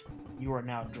 Congratulations. You are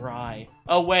now dry.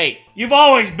 Oh, wait. You've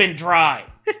always been dry!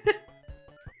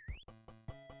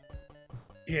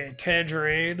 Yeah,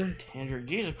 Tangerine. Tangerine.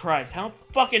 Jesus Christ, how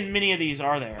fucking many of these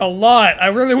are there? A lot. I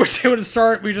really wish they would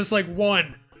start me just, like,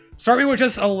 one. Start me with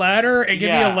just a ladder and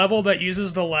give me a level that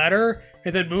uses the ladder,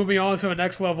 and then move me on to the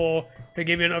next level and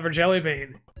give me another jelly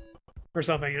bean. Or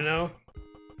something, you know?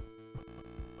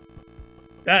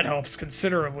 That helps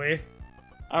considerably.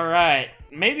 Alright.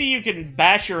 Maybe you can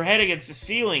bash your head against the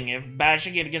ceiling if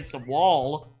bashing it against the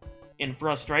wall in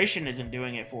frustration isn't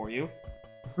doing it for you.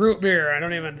 Root beer. I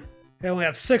only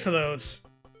have 6 of those.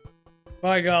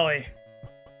 By golly.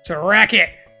 It's a racket!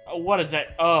 What is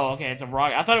that? Oh, okay, it's a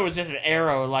rock. I thought it was just an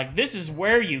arrow, like, this is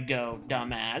where you go,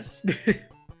 dumbass.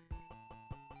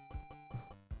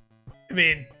 I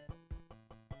mean...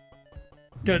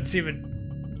 Doesn't seem to...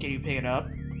 Can you pick it up?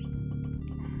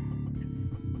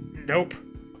 Nope.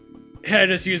 I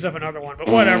just used up another one, but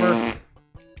whatever.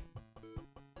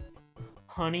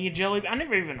 Honey jelly... I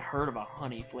never even heard of a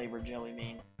honey-flavored jelly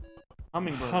bean.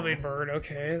 Hummingbird. Hummingbird,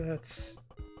 okay, that's...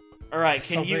 Alright,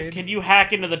 can you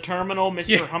hack into the terminal,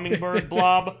 Mr. Hummingbird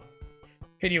Blob?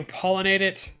 Can you pollinate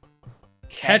it?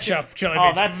 Ketchup jelly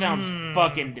beans. Oh, that sounds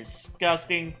fucking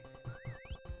disgusting.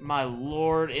 My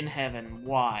lord in heaven,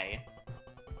 why?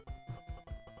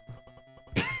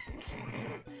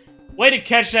 Way to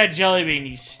catch that jelly bean,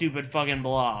 you stupid fucking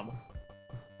blob.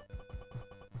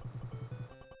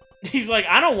 He's like,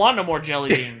 I don't want no more jelly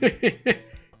beans.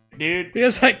 Dude.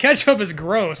 Because, like, ketchup is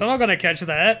gross. I'm not gonna catch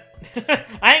that.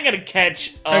 I ain't gonna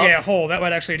catch up. Okay, a hole. That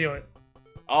might actually do it.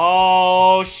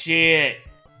 Oh, shit.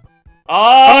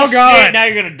 Oh, God. Shit. Now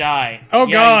you're gonna die. Oh,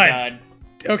 yeah, God. You died.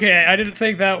 Okay, I didn't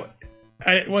think that...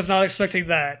 I was not expecting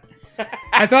that.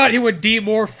 I thought he would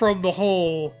demorph from the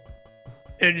hole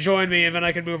and join me, and then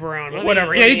I could move around. But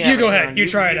whatever. Yeah, you go ahead. You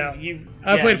try it out.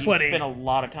 I played plenty. You've spent a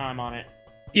lot of time on it.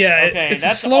 Yeah, okay, it's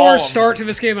a slower start to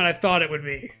this game than I thought it would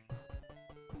be.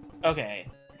 Okay,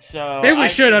 so... Maybe we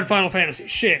should on Final Fantasy.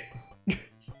 Shit.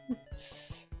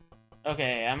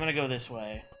 Okay, I'm gonna go this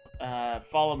way.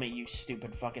 Follow me, you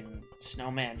stupid fucking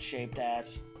snowman-shaped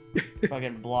ass.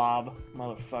 Fucking blob,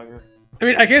 motherfucker. I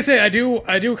mean, I can say I do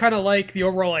kind of like the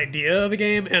overall idea of the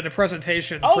game and the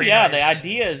presentation. Oh yeah, nice. the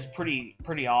idea is pretty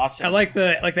awesome. I like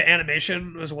the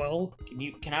animation as well.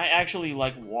 Can I actually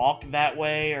like walk that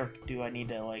way, or do I need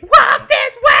to like walk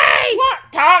this way?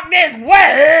 Talk this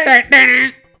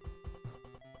way?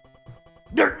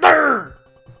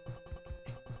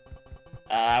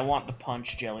 I want the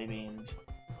punch jelly beans.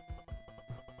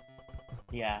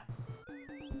 Yeah.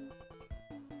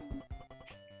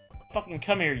 Fucking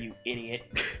come here, you idiot.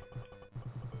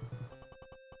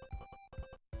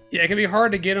 Yeah, it can be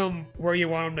hard to get them where you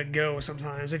want them to go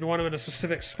sometimes. If you want them in a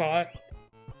specific spot,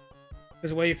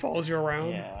 there's a way he follows you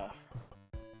around. Yeah.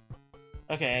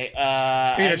 Okay,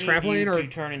 I need a trampoline or to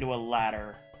turn into a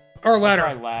ladder. Or a ladder.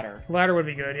 I'll try ladder. Ladder would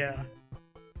be good, yeah.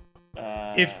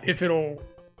 If it'll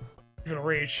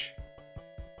reach.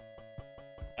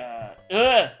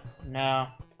 No.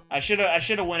 I should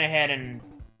have went ahead and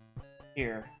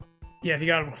here. Yeah, if you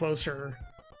got him closer.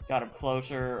 Got him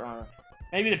closer, or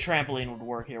maybe the trampoline would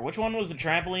work here. Which one was the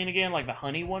trampoline again? Like the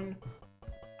honey one?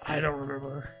 I don't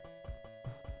remember. I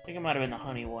think it might have been the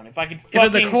honey one. If I could fucking... Yeah,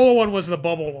 the cola one was the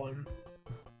bubble one.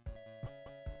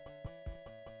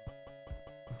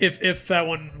 If that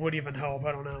one would even help,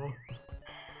 I don't know.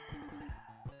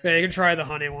 Yeah, you can try the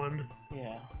honey one.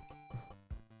 Yeah.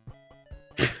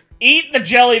 Eat the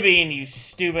jelly bean, you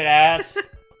stupid ass!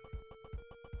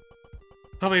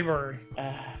 Hummingbird.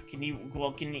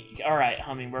 Alright,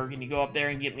 Hummingbird, can you go up there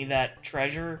and get me that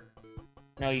treasure?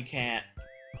 No, you can't.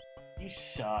 You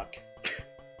suck.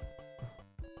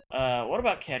 What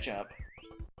about ketchup?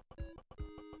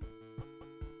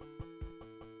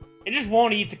 It just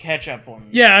won't eat the ketchup one.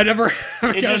 Yeah, I never...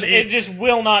 it just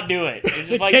will not do it. It's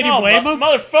just like, can you blame him?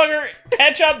 Motherfucker,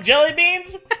 ketchup jelly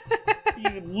beans?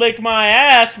 You lick my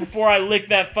ass before I lick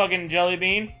that fucking jelly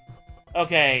bean.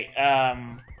 Okay,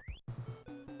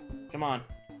 come on.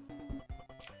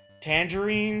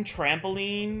 Tangerine,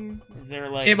 trampoline, is there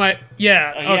like... It might...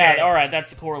 Yeah, okay. Yeah, alright, that's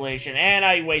the correlation. And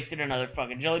I wasted another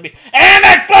fucking jelly bean. And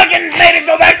I fucking made it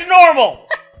go back to normal!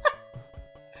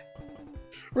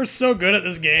 We're so good at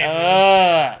this game.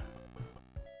 Alright,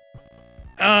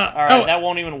 oh, that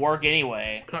won't even work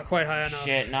anyway. not quite high enough.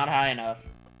 Shit, not high enough.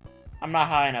 I'm not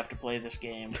high enough to play this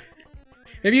game.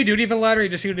 Maybe you do need the ladder, you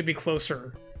just need to be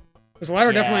closer. Because the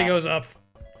ladder definitely goes up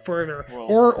further.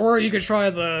 Well, or you could try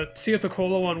see if the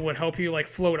cola one would help you, like,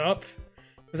 float up.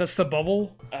 Because that's the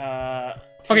bubble.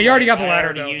 Okay, you already got the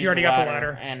ladder, though. You already got the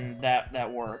ladder. And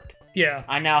that worked. Yeah.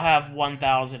 I now have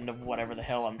 1,000 of whatever the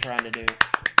hell I'm trying to do.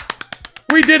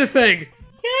 We did a thing!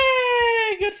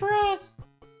 Yay! Good for us!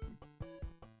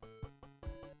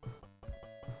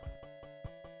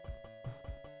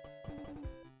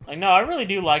 Like, no, I really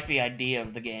do like the idea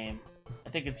of the game. I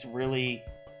think it's really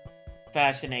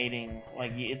fascinating.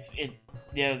 Like,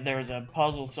 there's a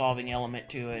puzzle-solving element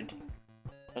to it,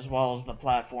 as well as the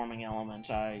platforming elements.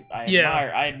 I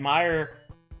admire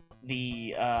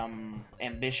the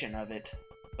ambition of it,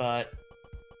 but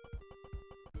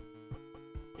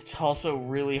it's also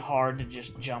really hard to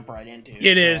just jump right into.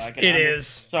 It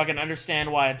is. So I can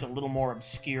understand why it's a little more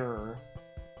obscure.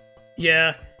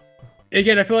 Yeah.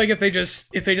 Again, I feel like if they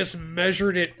just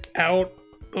measured it out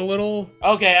a little.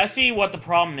 Okay, I see what the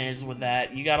problem is with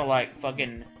that. You gotta, like,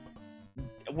 fucking...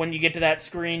 When you get to that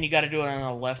screen, you gotta do it on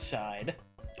the left side.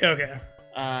 Okay.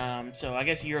 So I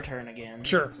guess your turn again.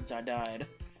 Sure. Since I died.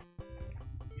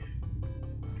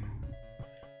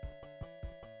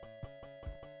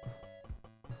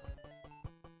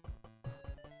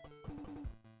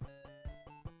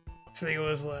 So I think it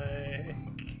was like...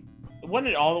 Wasn't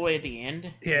it all the way at the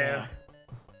end? Yeah.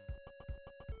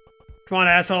 Come on,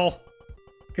 asshole.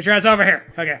 Get your ass over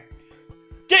here. Okay.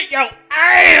 Get your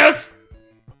ass!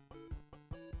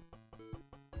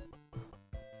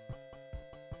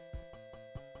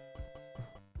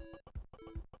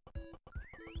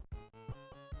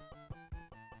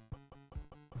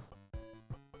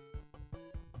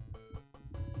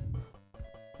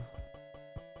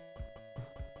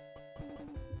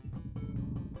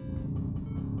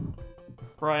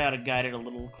 Probably ought to guide it a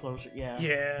little closer. Yeah.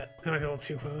 Yeah, that might be a little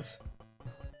too close.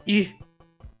 If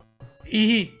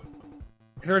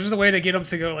there's just a way to get them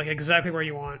to go like exactly where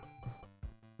you want.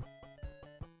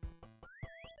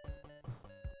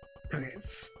 Okay,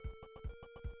 let's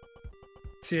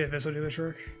see if this will do the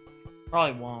trick.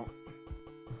 Probably won't.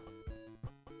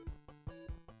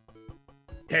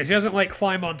 Yeah, so he doesn't like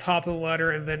climb on top of the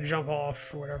ladder and then jump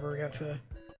off or whatever. You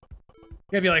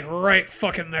gotta be like right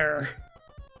fucking there.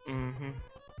 Mm-hmm.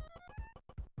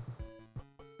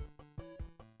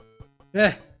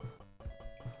 Yeah.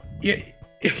 You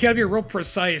gotta be real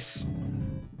precise.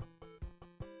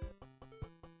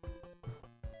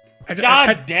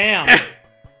 God damn!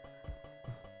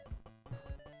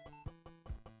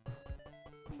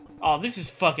 Oh, this is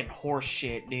fucking horse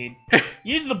shit, dude.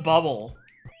 Use the bubble.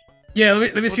 Yeah,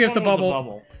 let me see if Which the one was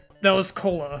bubble. That was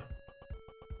cola.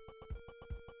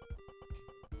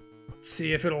 Let's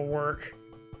see if it'll work.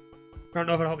 I don't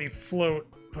know if it'll help me float,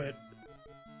 but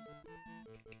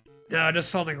no,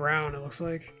 just on the ground. It looks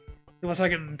like, unless I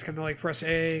can kind of like press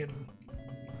A and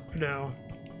no.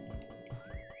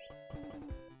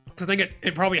 So I think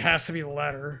it probably has to be the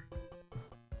ladder.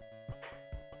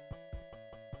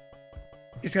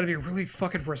 It's gotta be really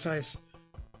fucking precise.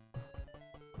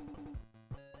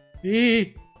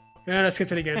 And I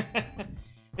skipped it again.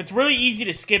 It's really easy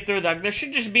to skip through that. There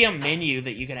should just be a menu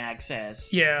that you can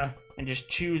access. Yeah. And just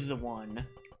choose the one.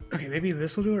 Okay, maybe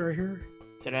this will do it right here.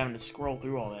 Instead of having to scroll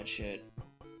through all that shit.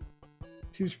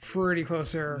 Seems pretty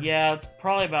close there. Yeah, it's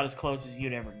probably about as close as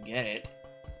you'd ever get it.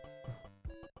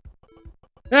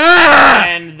 Ah!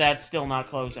 And that's still not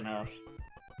close enough.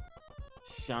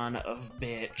 Son of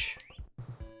bitch.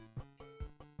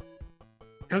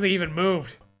 I don't think he even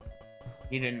moved.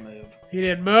 He didn't move. He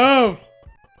didn't move!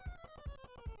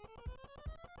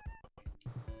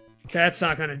 That's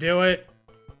not gonna do it.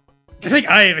 I think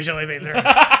I have a jelly bean there.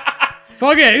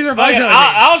 Fuck it, these are my jelly beans.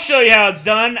 I'll show you how it's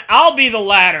done. I'll be the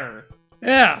ladder.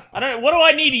 Yeah. What do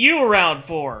I need you around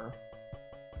for?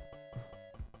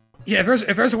 Yeah,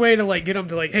 if there's a way to like get them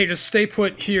to like, hey, just stay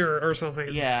put here or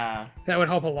something. Yeah. That would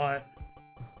help a lot.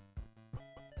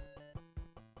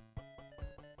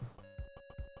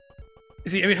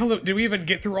 Is he? I mean, hello. Did we even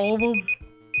get through all of them?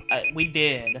 We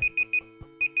did.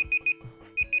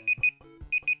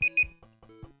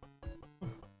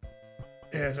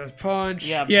 Yeah, so it's punch.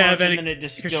 Yeah, yeah, punch, then and then it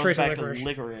just goes back to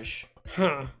licorice.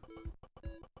 Huh.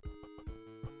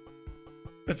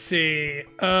 Let's see.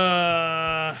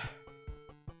 I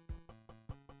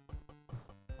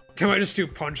might just do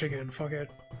punch again. Fuck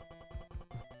it.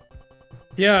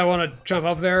 Yeah, I want to jump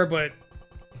up there, but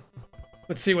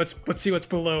let's see what's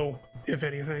below, if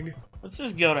anything. Let's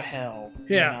just go to hell.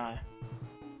 Yeah.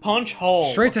 Punch hole.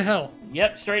 Straight to hell.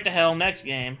 Yep, straight to hell. Next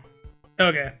game.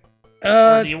 Okay.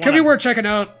 Could be worth checking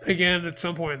out again at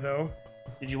some point, though.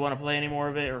 Did you want to play any more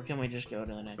of it, or can we just go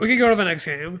to the next? We can go to the next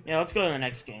game. Yeah, let's go to the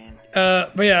next game.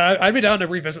 But yeah, I'd be down to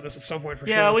revisit this at some point for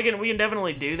sure. Yeah, we can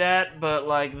definitely do that, but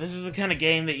like this is the kind of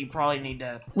game that you probably need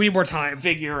to. We need more time.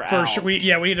 Figure for out. Sure. We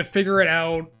need to figure it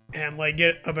out and like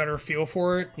get a better feel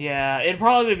for it. Yeah, it'd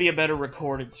probably be a better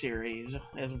recorded series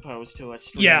as opposed to a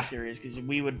stream series, because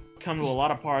we would come to a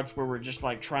lot of parts where we're just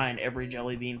like trying every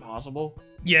jelly bean possible.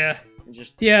 Yeah. And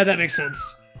just that makes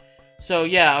sense. So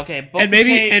yeah, okay. And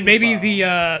maybe the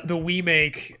Wii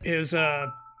make is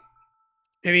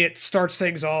maybe it starts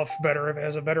things off better if it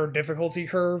has a better difficulty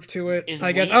curve to it.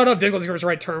 I guess I don't know if difficulty curve is the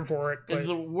right term for it. Is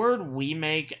the word Wii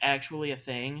make actually a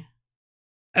thing?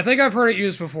 I think I've heard it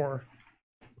used before,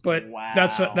 but wow.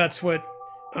 that's what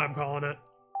I'm calling it.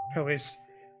 At least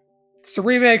it's a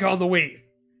remake on the Wii.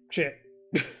 Shit.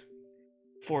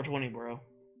 420, bro.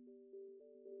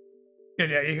 And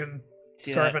yeah, you can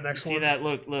start the next one. See that?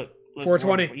 Look.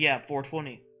 420. Yeah,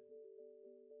 420.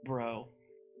 Bro.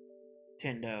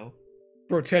 Tendo.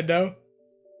 Bro, Tendo.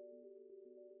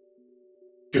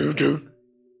 Dude.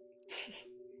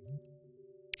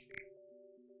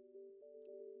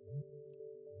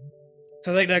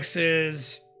 So I think next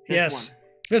is...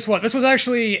 This one. This was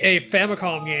actually a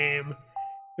Famicom game.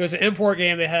 It was an import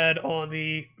game they had on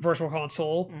the Virtual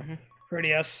Console for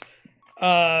NES.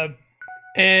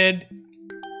 And...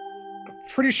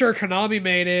 pretty sure Konami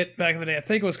made it back in the day. I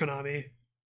think it was Konami.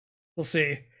 We'll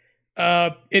see.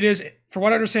 It is, from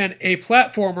what I understand, a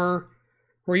platformer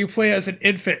where you play as an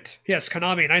infant. Yes,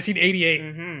 Konami,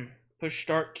 1988. Push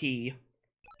start key.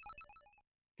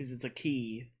 Because it's a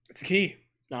key. It's a key.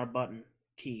 Not a button.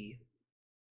 Key.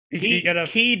 You gotta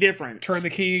key difference. Turn the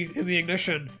key in the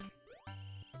ignition.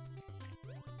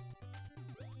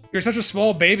 You're such a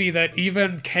small baby that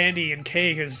even candy and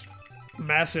cake is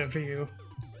massive to you.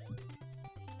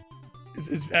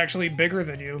 Is actually bigger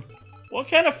than you. What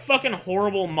kind of fucking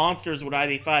horrible monsters would I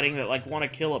be fighting that, like, want to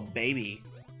kill a baby?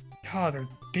 God, they're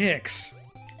dicks.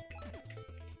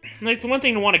 It's one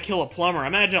thing to want to kill a plumber. I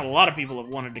imagine a lot of people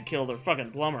have wanted to kill their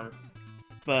fucking plumber.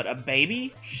 But a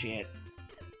baby? Shit.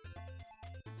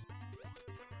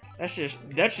 That's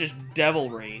just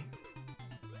devilry.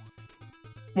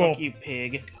 Well, fuck you,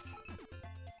 pig.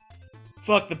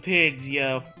 Fuck the pigs,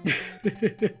 yo.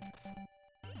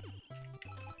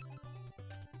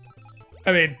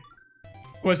 I mean,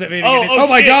 was that maybe? Oh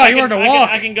my shit, god, you learned to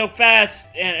walk! I can go fast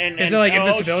and Is it like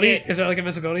invincibility? Shit. Is that like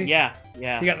invincibility? Yeah.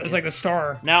 You got it's like the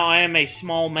star. Now I am a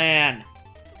small man.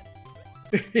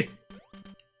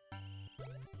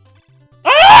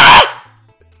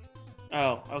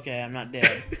 Okay, I'm not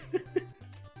dead.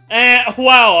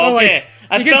 Wow, okay.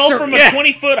 I fell from a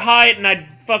 20-foot height and I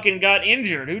fucking got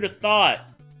injured. Who'd have thought?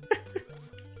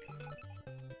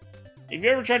 Have you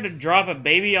ever tried to drop a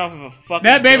baby off of a fucking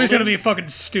That baby's building? gonna be fucking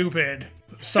stupid.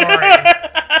 I'm sorry.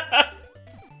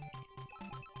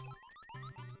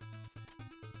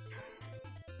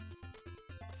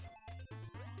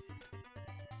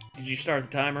 Did you start the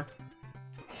timer?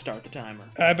 Start the timer.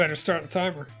 I better start the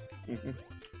timer.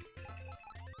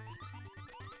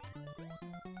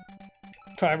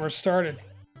 Timer started.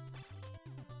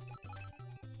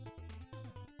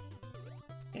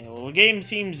 Yeah, well, the game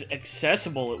seems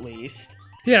accessible at least.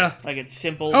 Yeah. Like it's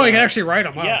simple. Oh, you can actually write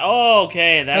them. Wow. Yeah. Oh,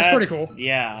 okay. That's pretty cool.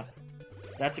 Yeah.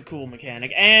 That's a cool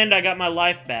mechanic. And I got my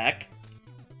life back.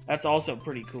 That's also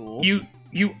pretty cool. You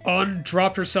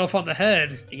undropped yourself on the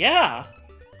head. Yeah.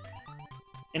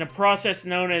 In a process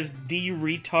known as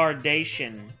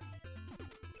de-retardation.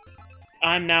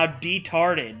 I'm now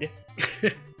detarded.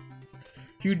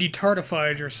 You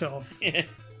detardified yourself.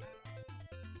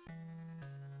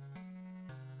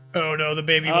 Oh no, the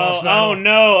baby lost battle. Oh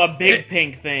no, a big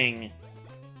pink thing.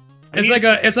 It's like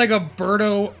a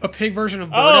Birdo, a pig version of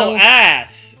Birdo. Oh,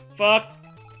 ass! Fuck.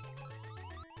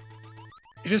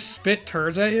 It just spit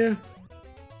turds at you?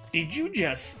 Did you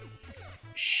just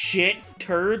shit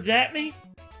turds at me?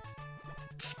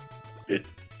 It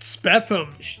spat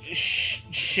them.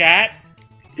 Shat?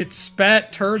 It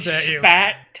spat turds at you.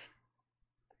 Spat?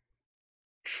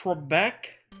 Trebek?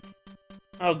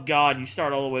 Oh god, you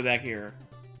start all the way back here.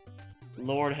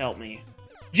 Lord help me.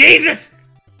 Jesus!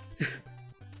 Why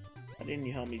didn't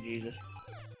you help me, Jesus?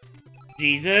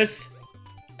 Jesus?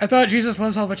 I thought Jesus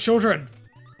loves all the children.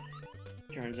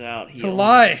 Turns out it's a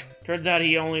lie. Turns out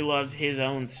he only loves his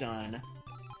own son.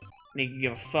 And he can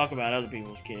give a fuck about other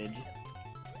people's kids.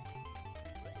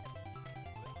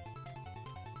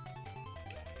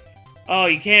 Oh,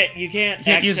 you can't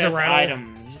access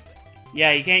items.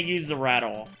 Yeah, you can't use the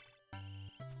rattle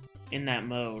in that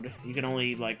mode. You can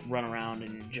only, like, run around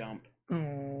and jump.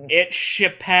 Oh. It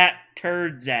shipat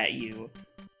turds at you.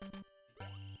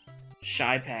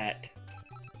 Shypat.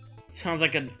 Sounds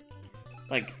like a,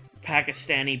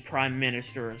 Pakistani prime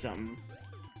minister or something.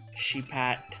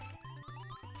 Shipat.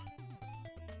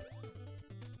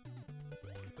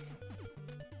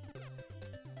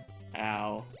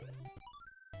 Ow.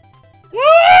 Woo!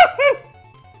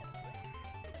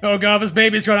 Oh god, this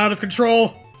baby's gone out of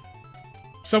control.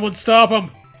 Someone stop him.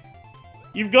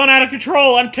 You've gone out of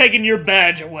control. I'm taking your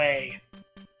badge away.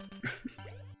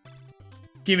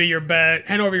 Give me your badge.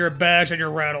 Hand over your badge and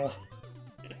your rattle.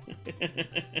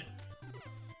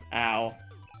 Ow.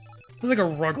 It's like a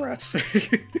Rugrats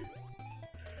thing.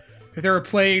 If they were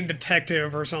playing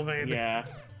detective or something. Yeah.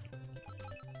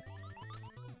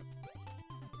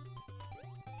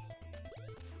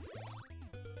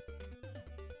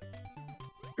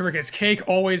 Remember, kids, cake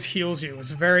always heals you. It's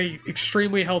very,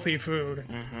 extremely healthy food.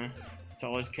 Mm-hmm. It's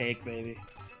always cake, baby.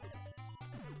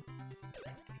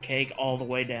 Cake all the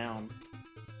way down.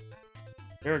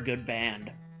 They're a good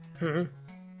band. Hmm.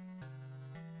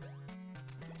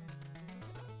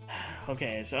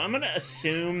 Okay, so I'm gonna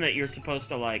assume that you're supposed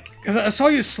to, like... Because I saw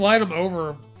you slide them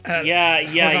over at... Yeah,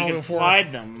 you can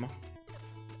slide them.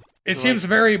 It seems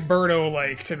very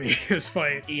Birdo-like to me, this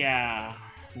fight. Yeah,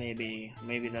 maybe.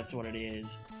 Maybe that's what it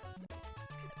is.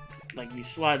 Like, you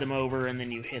slide them over and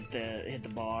then you hit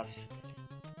the boss.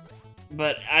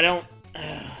 But I don't...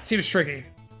 Seems tricky.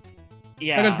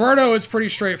 Yeah. Because Birdo, it's pretty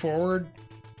straightforward.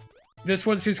 This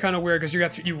one seems kind of weird because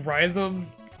you ride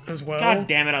them as well. God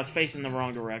damn it, I was facing the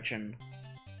wrong direction.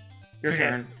 Your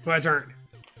turn. My turn.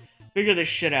 Figure this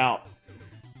shit out.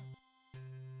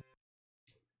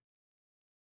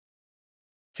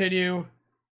 Continue.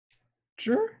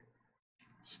 Sure.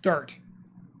 Start.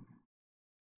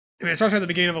 I mean, it starts at the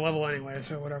beginning of a level anyway,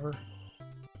 so whatever.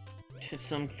 To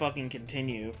some fucking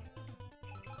continue.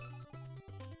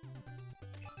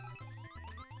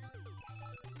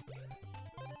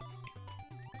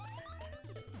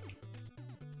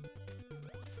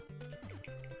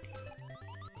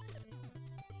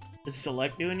 Does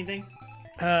select do anything?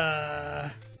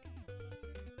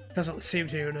 Doesn't seem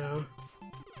to, no.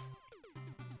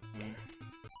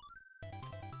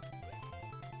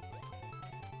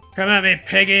 Come at me,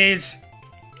 piggies!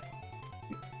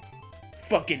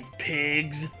 Fucking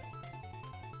pigs.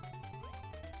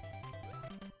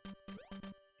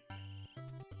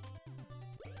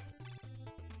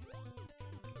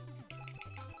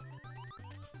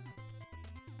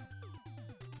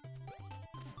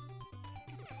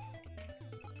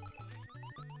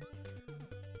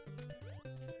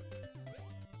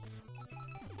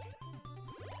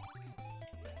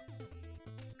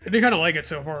 I do kind of like it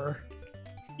so far.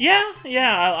 Yeah,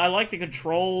 I like the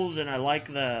controls, and I like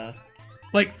the...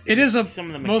 Like, it is a some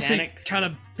of the mostly mechanics. kind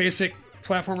of basic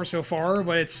platformer so far,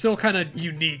 but it's still kind of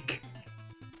unique.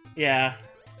 Yeah.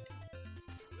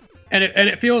 And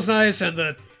it feels nice, and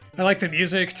I like the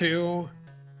music, too.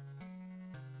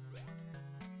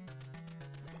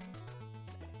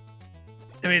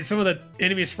 I mean, some of the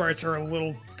enemy sprites are a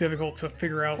little difficult to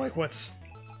figure out, like, what's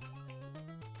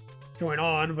going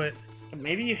on, but...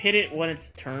 Maybe you hit it when it's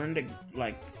turned to,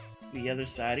 like, the other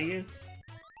side of you?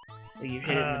 Like you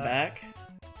hit it in the back?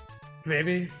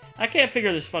 Maybe. I can't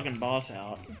figure this fucking boss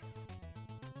out.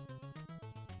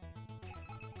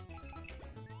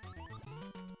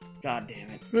 God damn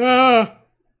it. Ah!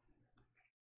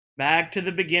 Back to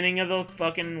the beginning of the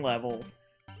fucking level.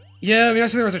 Yeah, I mean,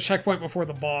 actually there was a checkpoint before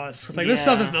the boss. It's like, this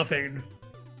stuff is nothing.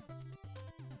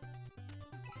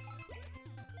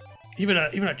 Even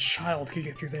a child could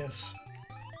get through this.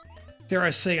 Dare I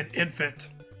say, an infant.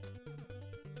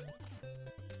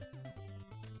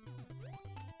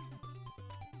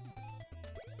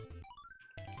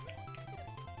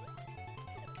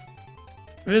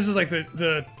 This is like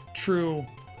the true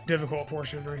difficult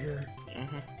portion right here.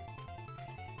 Mm-hmm.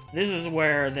 This is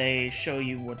where they show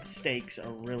you what the stakes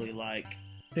are really like.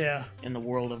 Yeah. In the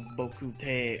world of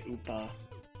Bokutte Upa.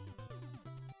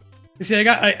 You see,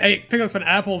 I picked up an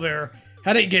apple there.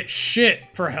 I didn't get shit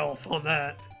for health on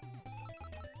that.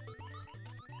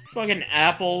 Fucking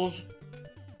apples.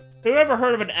 Who ever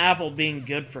heard of an apple being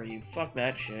good for you? Fuck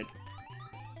that shit.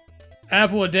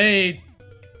 Apple a day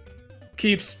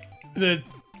keeps the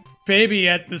baby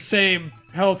at the same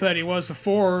health that he was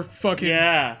before. Fucking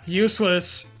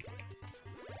useless.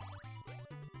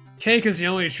 Cake is the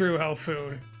only true health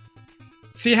food.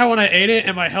 See how when I ate it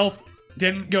and my health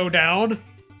didn't go down?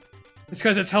 It's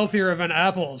because it's healthier than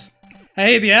apples. I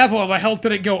ate the apple and my health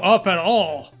didn't go up at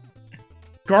all.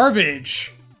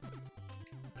 Garbage.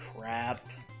 Crap.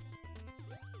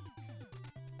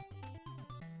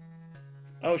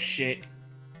 Oh shit.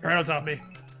 Right on top of me.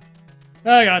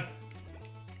 Oh god.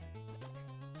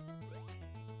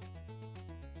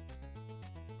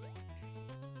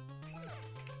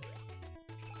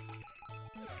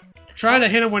 Trying to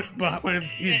hit him when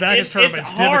he's back his turn, but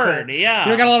it's hard, difficult. Yeah. You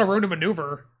don't got a lot of room to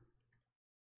maneuver.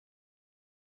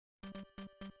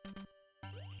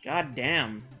 God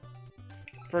damn.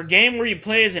 For a game where you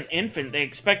play as an infant, they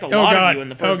expect a lot of you in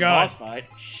the first boss fight.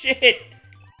 Shit!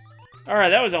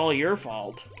 Alright, that was all your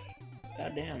fault.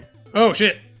 God damn. Oh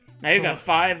shit. Now you've got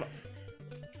 5.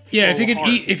 Yeah, if you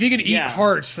can eat hearts.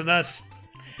 hearts, then that's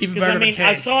even better than cake.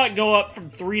 I saw it go up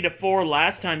from 3 to 4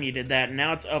 last time you did that, and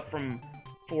now it's up from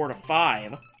 4 to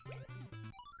 5.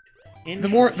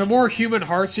 The more human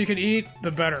hearts you can eat,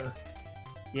 the better.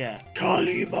 Yeah.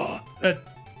 Kalima.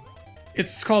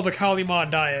 It's called the Kalima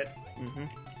diet. Mm-hmm.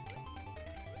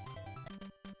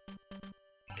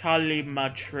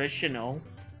 Kalimatritional.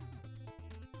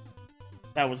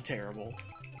 That was terrible.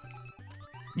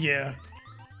 Yeah.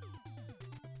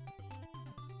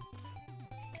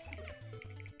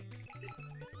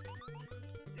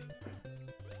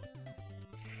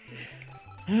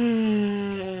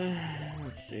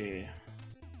 Let's see.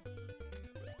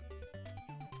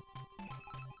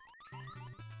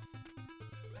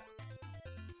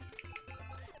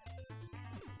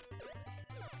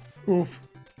 Oof.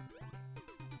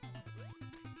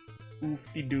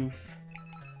 Oof-de-doof.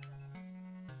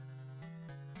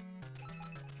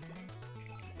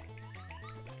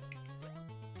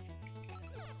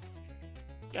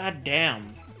 God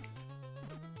damn.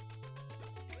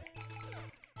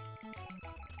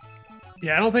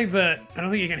 Yeah, I don't think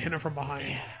you can hit him from behind.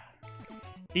 Yeah.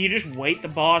 Do you just wait the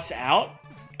boss out?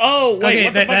 Oh, wait, okay,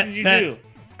 what the fuck did you do?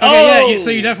 Okay, yeah, so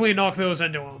you definitely knock those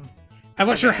into him. I'm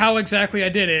not sure how exactly I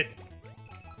did it,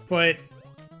 but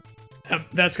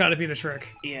that's got to be the trick.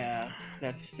 Yeah,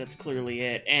 that's clearly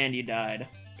it. And you died.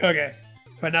 Okay,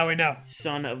 but now we know.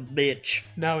 Son of bitch.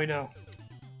 Now we know.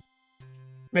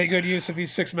 Make good use of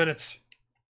these 6 minutes.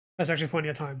 That's actually plenty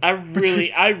of time. I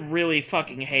really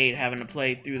fucking hate having to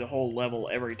play through the whole level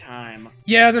every time.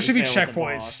 Yeah, there should be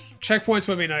checkpoints. Checkpoints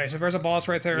would be nice. If there's a boss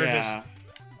right there, yeah. just...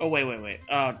 Oh, wait.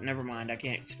 Oh, never mind. I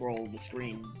can't scroll the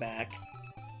screen back.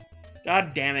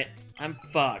 God damn it. I'm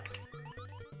fucked.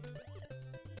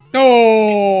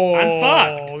 No! I'm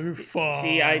fucked! You're fucked.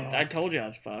 See, I told you I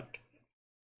was fucked.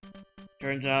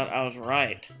 Turns out I was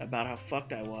right about how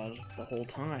fucked I was the whole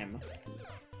time.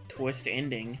 Twist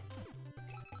ending.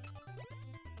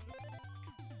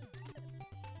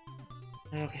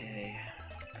 Okay.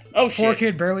 Oh shit! Poor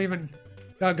kid barely even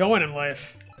got going in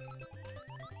life.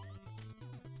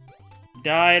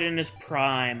 Died in his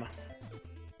prime.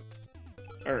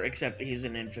 Or except he's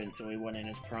an infant, so he went in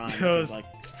his prime. Those Like,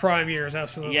 it's prime years,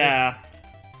 absolutely. yeah.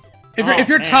 If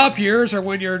your man. top years are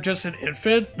when you're just an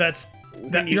infant,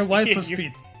 your life must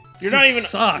be. You're not even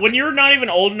suck. when you're not even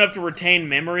old enough to retain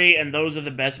memory, and those are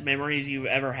the best memories you've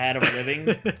ever had of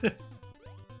living.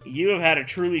 You have had a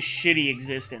truly shitty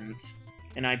existence,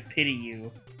 and I pity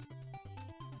you.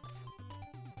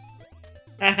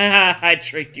 I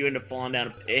tricked you into falling down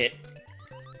a pit.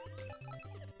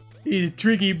 You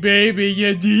tricky baby,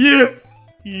 yeah, do you?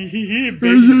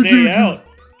 Baby, stay out.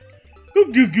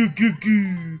 Goo goo goo goo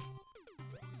goo.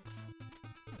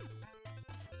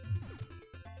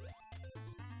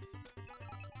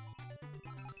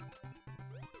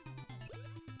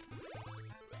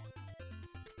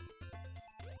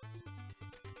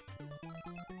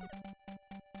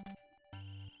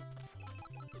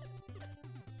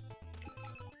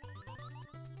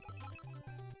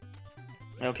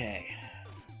 Okay.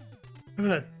 I'm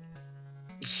in a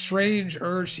strange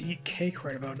urge to eat cake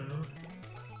right about now.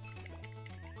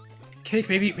 Cake,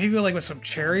 maybe like with some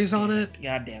cherries on it,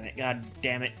 God damn it. God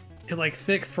damn it. and like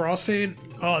thick frosting.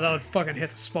 Oh, that would fucking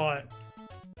hit the spot.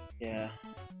 Yeah.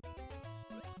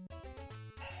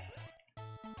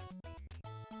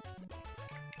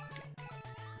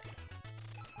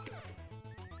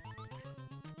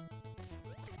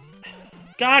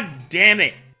 God damn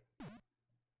it!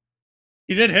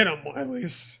 You did hit him at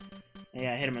least.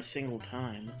 Yeah, I hit him a single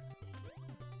time.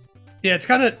 Yeah, it's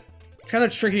kind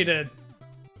of tricky to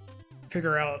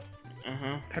figure out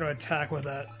Uh-huh. how to attack with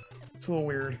that. It's a little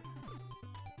weird.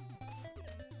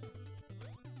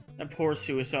 That poor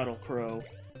suicidal crow.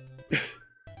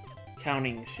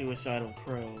 Counting suicidal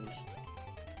crows.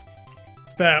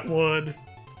 That one.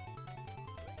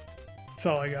 That's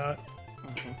all I got.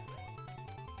 Uh-huh.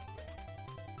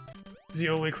 It's the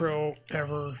only crow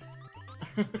ever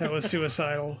that was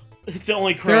suicidal. It's the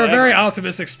only crow They're a ever. very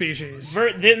optimistic species.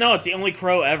 No, it's the only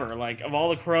crow ever. Like, of all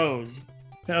the crows.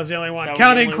 That was the only one. That was the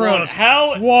Counting only crows.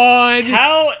 one. One.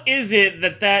 How is it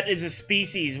that that is a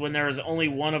species when there is only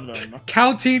one of them?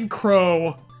 Counting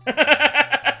crow.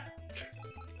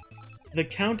 The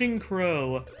Counting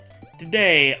Crow.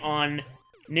 Today on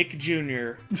Nick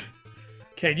Jr.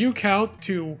 Can you count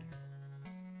to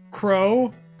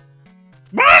crow?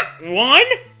 One?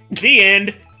 The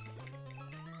end.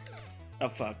 Oh,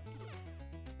 fuck.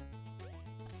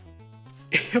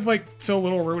 You have like so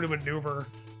little room to maneuver.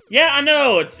 Yeah, I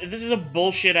know. This is a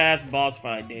bullshit ass boss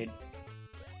fight, dude.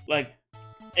 Like,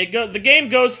 the game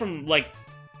goes from like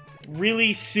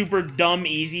really super dumb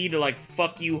easy to like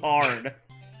fuck you hard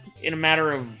in a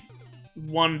matter of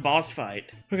one boss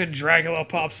fight. Fucking Dracula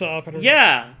pops up. And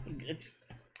Yeah, it's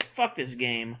fuck this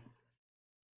game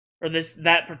or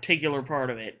that particular part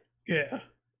of it. Yeah.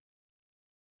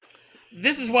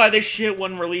 This is why this shit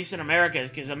wasn't released in America, is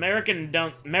because Americans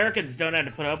don't have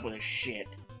to put up with this shit.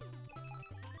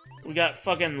 We got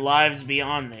fucking lives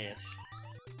beyond this.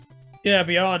 Yeah,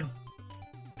 beyond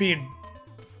being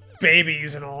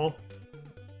babies and all.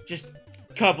 Just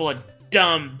a couple of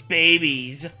dumb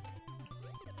babies.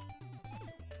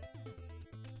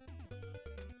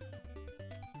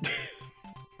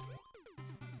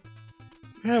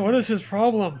 Yeah, what is his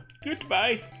problem?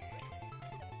 Goodbye.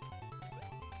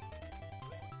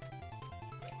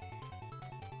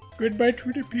 Goodbye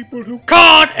to the people who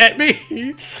caught at me!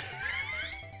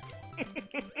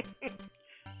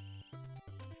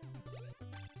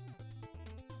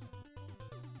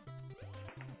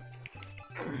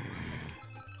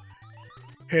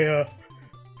 Hey,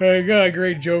 I got a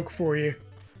great joke for you.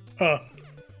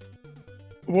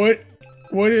 What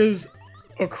is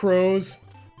a crow's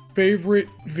favorite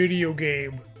video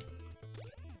game?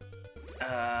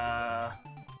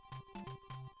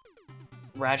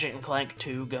 Ratchet and Clank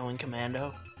 2 Going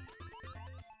Commando.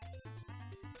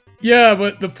 Yeah,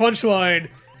 but the punchline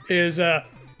is, COD!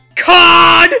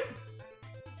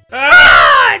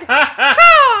 COD!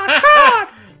 COD!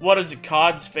 What is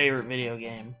COD's favorite video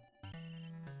game?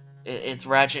 It's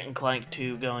Ratchet and Clank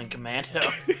 2 Going Commando.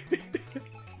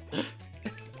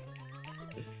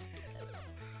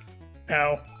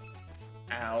 Ow.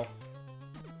 Ow.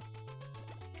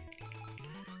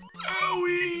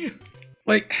 Owie!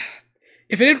 Like,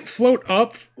 if it didn't float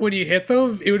up when you hit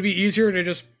them, it would be easier to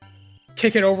just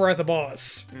kick it over at the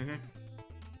boss. Mm-hmm.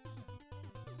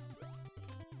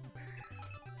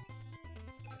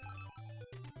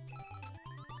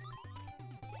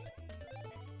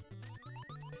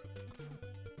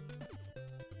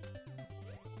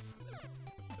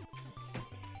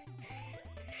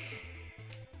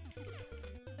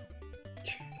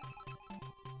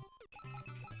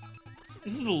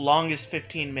 This is the longest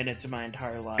 15 minutes of my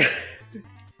entire life.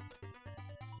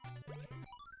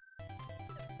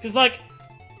 Because, like,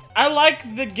 I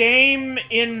like the game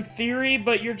in theory,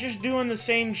 but you're just doing the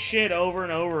same shit over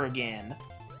and over again.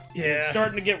 Yeah. And it's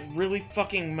starting to get really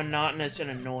fucking monotonous and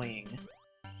annoying.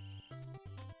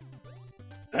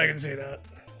 I can see that.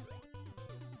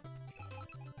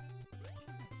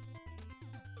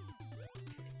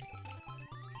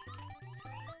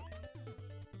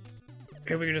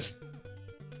 Okay, we can just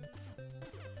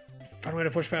find a way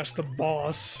to push past the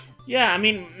boss. Yeah, I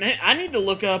mean, I need to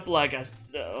look up, like,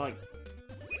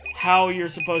 how you're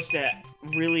supposed to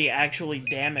really actually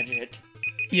damage it.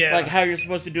 Yeah. Like, how you're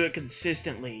supposed to do it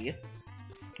consistently.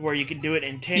 Where you can do it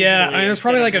intentionally. Yeah, I mean, there's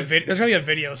probably like there's gotta be a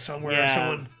video somewhere. Yeah,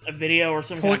 someone a video or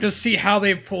some pull, kind of... just see how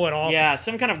they pull it off. Yeah,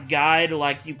 some kind of guide,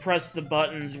 like, you press the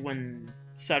buttons when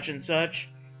such and such.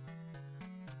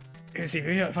 Let me see,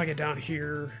 maybe if I get down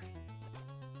here.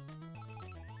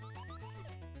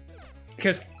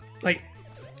 Because, like...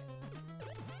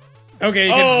 Okay,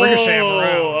 you can ricochet them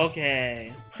around. Oh,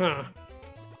 okay. Huh.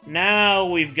 Now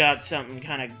we've got something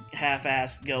kind of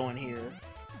half-assed going here.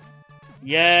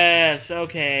 Yes,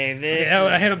 okay, this Okay,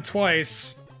 I is... hit him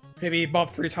twice. Maybe bump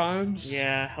 3 times?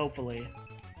 Yeah, hopefully.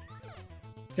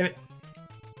 Damn it.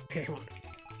 Okay, come on.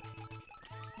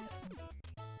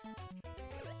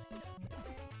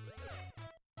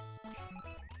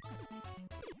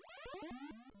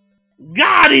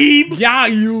 Got him! Yeah,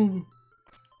 you!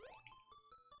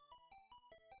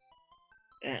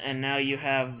 And now you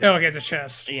have... Oh, okay, it's a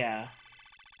chest. Yeah.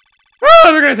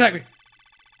 Oh, they're gonna attack me!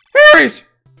 Fairies!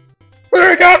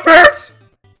 Where are got bears?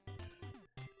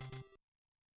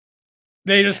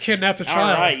 They just kidnapped a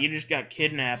child. Alright, you just got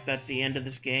kidnapped. That's the end of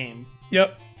this game.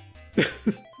 Yep.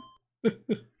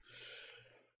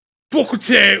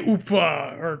 Bokutte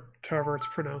Upa, or however it's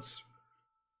pronounced.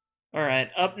 Alright,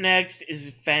 up next is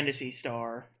Phantasy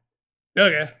Star.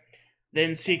 Okay.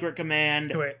 Then Secret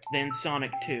Command. Wait. Then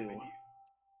Sonic 2.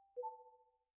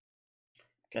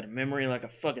 Got a memory like a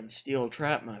fucking steel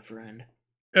trap, my friend.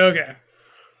 Okay.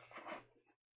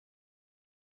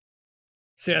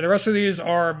 So yeah, the rest of these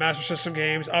are Master System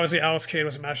games. Obviously, Alice Kid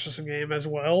was a Master System game as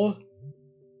well.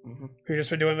 We've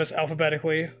just been doing this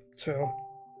alphabetically, so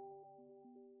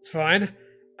it's fine.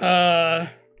 So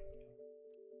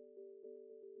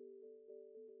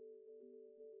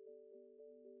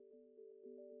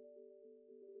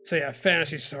yeah,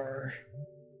 Phantasy Star.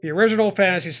 The original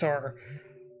Phantasy Star.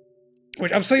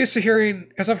 Which I'm so used to hearing,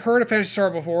 because I've heard of Phantasy Star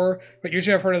before, but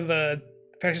usually I've heard of the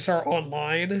Phantasy Star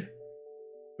Online,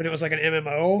 when it was like an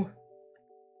MMO.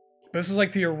 But this is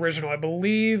like the original. I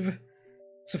believe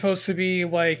it's supposed to be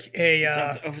like a...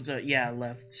 yeah,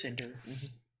 left, center.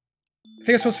 I think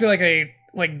it's supposed to be like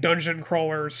a dungeon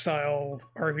crawler style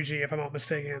RPG, if I'm not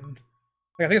mistaken.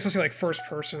 Like, I think it's supposed to be like first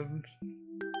person.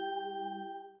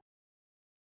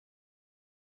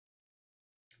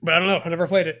 But I don't know. I never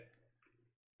played it.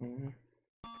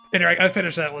 Anyway, I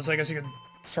finished that one, so I guess you can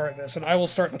start this, and I will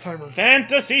start the timer.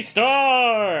 Phantasy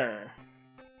Star!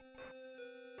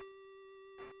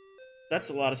 That's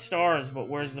a lot of stars, but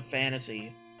where's the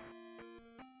fantasy?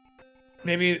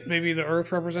 Maybe the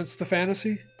Earth represents the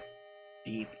fantasy?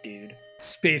 Deep, dude.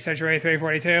 Space Century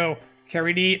 342. Can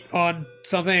we meet on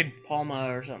something?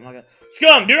 Palma or something like that.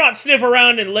 Scum, do not sniff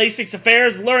around in Lasix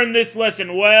affairs. Learn this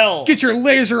lesson well. Get your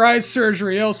laser eye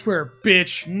surgery elsewhere,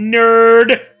 bitch.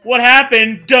 Nerd. What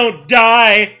happened? Don't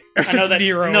die. That's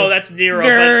Nero. No, that's Nero.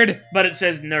 Nerd. But it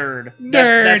says nerd.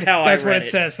 Nerd. That's how that's I read what it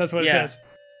says. That's what it says.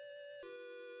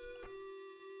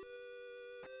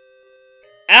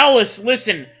 Alice,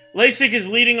 listen. Lasik is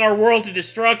leading our world to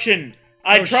destruction.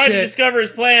 I tried to discover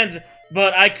his plans,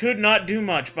 but I could not do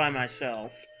much by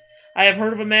myself. I have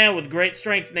heard of a man with great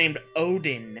strength named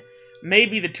Odin.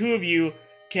 Maybe the two of you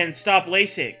can stop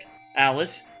Lasik.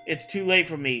 Alice, it's too late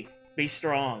for me. Be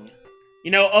strong.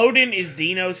 You know, Odin is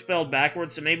Dino spelled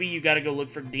backwards, so maybe you gotta go look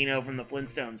for Dino from the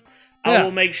Flintstones. Yeah. I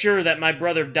will make sure that my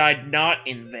brother died not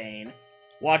in vain.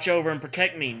 Watch over and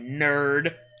protect me,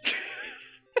 nerd.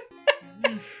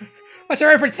 Watch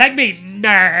over and protect me,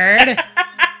 nerd!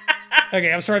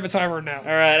 Okay, I'm starting the timer now.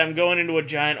 Alright, I'm going into a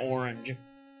giant orange.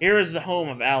 Here is the home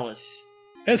of Alice.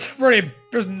 It's pretty...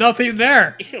 There's nothing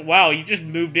there. Wow, you just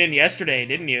moved in yesterday,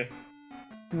 didn't you?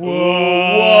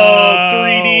 Whoa. Whoa,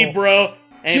 3D, bro.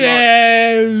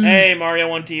 Hey,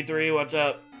 Mario1T3, what's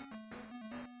up?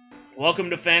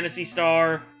 Welcome to Phantasy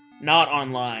Star, not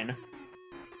online.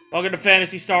 Welcome to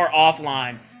Phantasy Star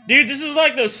offline. Dude, this is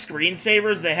like those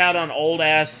screensavers they had on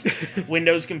old-ass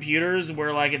Windows computers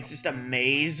where, like, it's just a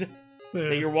maze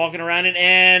that you're walking around in,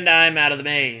 and I'm out of the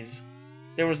maze.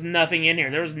 There was nothing in here.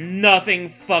 There was nothing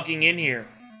fucking in here.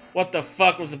 What the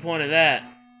fuck was the point of that?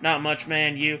 Not much,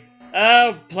 man.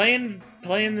 Playing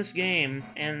this game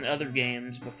and other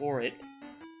games before it.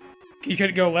 You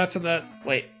couldn't go left in that.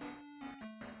 Wait.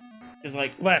 It's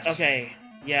like left. Okay,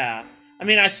 yeah. I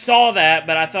mean, I saw that,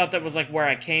 but I thought that was like where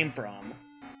I came from.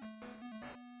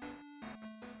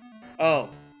 Oh,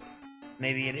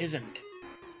 maybe it isn't.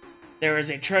 There is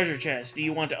a treasure chest. Do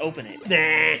you want to open it?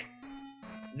 Nah.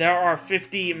 There are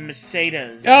 50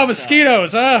 mosquitoes. Oh,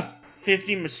 mosquitoes, huh?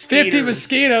 50 mosquitoes. 50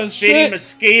 mosquitoes. 50 shit.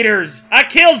 mosquitoes. I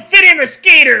killed 50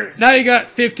 mosquitoes. Now you got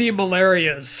 50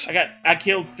 malarias. I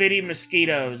killed 50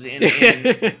 mosquitoes in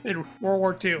in World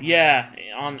War II. Yeah,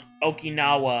 on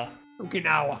Okinawa.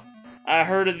 Okinawa. I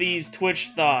heard of these Twitch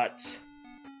thoughts.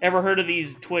 Ever heard of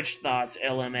these Twitch thoughts,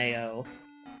 LMAO?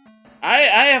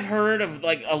 I have heard of,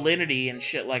 like, Alinity and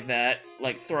shit like that,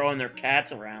 like, throwing their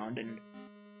cats around and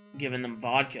giving them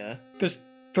vodka. Just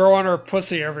throwing her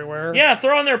pussy everywhere. Yeah,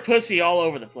 throwing their pussy all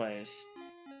over the place.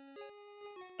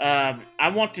 I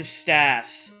want to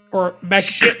stas. Or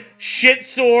shit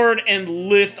sword and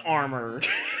lith armor.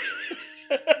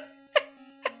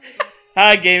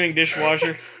 Hi, gaming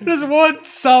dishwasher. There's one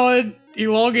solid,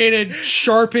 elongated,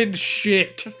 sharpened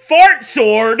shit. Fart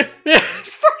sword!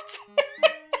 Yes, fart sword.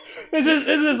 This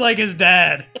is like his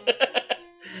dad.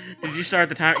 Did you start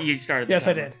the time? You started the Yes,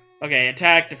 timer. I did. Okay,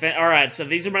 attack, defense. Alright, so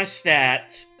these are my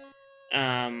stats.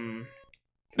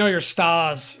 No, your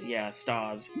stars. Yeah,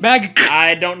 stars. Magic.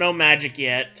 I don't know magic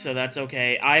yet, so that's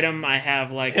okay. Item, I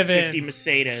have like 50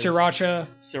 Mercedes. Sriracha.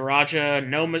 Sriracha,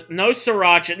 no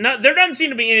sriracha. No, there doesn't seem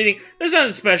to be anything. There's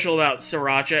nothing special about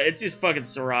sriracha. It's just fucking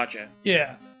sriracha.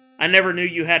 Yeah. I never knew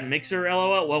you had mixer,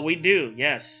 LOL. Well, we do,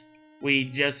 yes.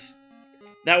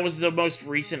 That was the most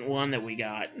recent one that we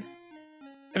got.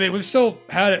 I mean, we've still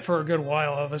had it for a good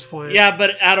while at this point. Yeah,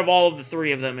 but out of all of the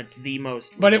three of them, it's the most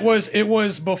recent. But it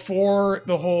was before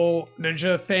the whole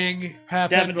ninja thing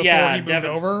happened, before he moved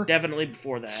over. Definitely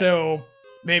before that. So,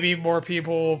 maybe more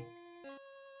people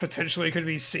potentially could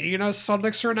be seeing us on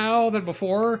Mixer now than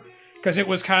before, because it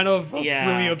was kind of a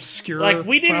really obscure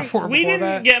platform. We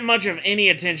didn't get much of any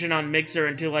attention on Mixer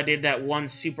until I did that one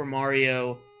Super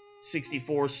Mario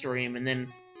 64 stream, and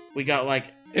then we got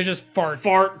like it just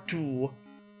fart 2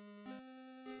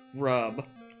 rub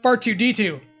fart 2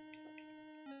 D2.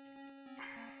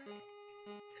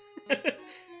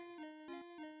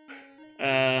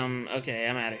 Okay,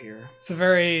 I'm out of here. It's a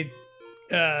very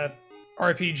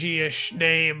RPG-ish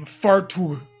name,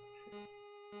 Fartois.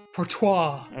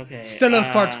 Okay. Stella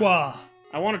Fartois.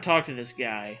 I want to talk to this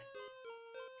guy.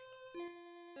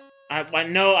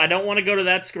 No, I don't want to go to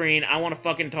that screen. I want to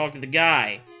fucking talk to the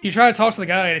guy. You try to talk to the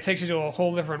guy, and it takes you to a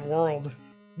whole different world.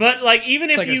 But, like, even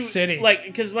it's if like you... a city. Like,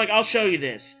 because, like, I'll show you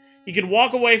this. You can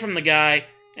walk away from the guy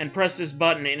and press this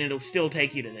button, and it'll still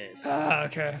take you to this. Ah,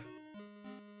 okay.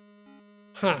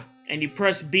 Huh. And you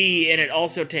press B, and it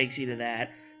also takes you to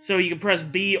that. So you can press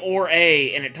B or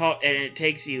A, and it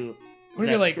takes you to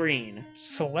that screen.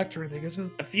 Select or anything, isn't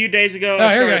it? A few days ago,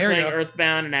 I started playing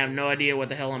Earthbound, and I have no idea what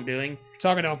the hell I'm doing.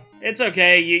 Talking to him. It's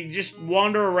okay. You just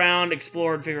wander around,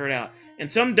 explore, and figure it out. In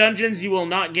some dungeons, you will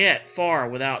not get far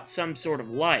without some sort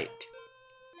of light.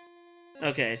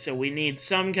 Okay, so we need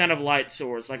some kind of light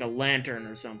source, like a lantern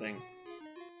or something.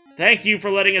 Thank you for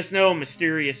letting us know,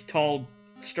 mysterious tall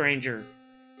stranger.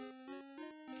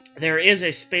 There is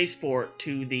a spaceport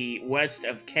to the west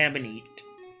of Cabinet.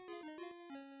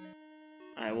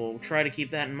 I will try to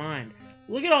keep that in mind.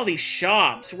 Look at all these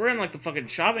shops. We're in, like, the fucking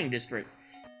shopping district.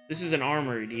 This is an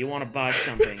armory. Do you want to buy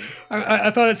something? I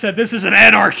thought it said, this is an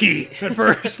anarchy at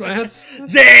first, Lance.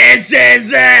 This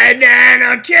is an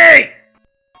anarchy!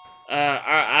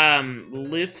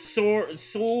 Lith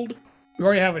sold? You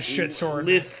already have a shit sword.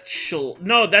 Lith shield.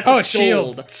 No, that's a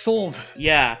shield. Sold.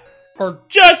 Yeah. Or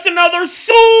just another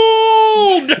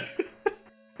sold!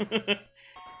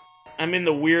 I'm in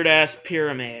the weird-ass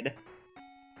pyramid.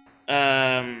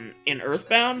 In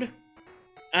Earthbound?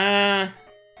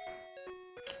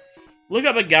 Look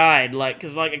up a guide,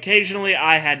 because occasionally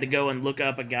I had to go and look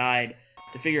up a guide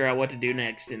to figure out what to do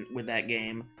next with that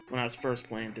game when I was first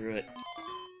playing through it.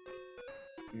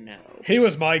 No. He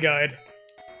was my guide.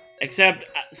 Except,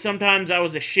 sometimes I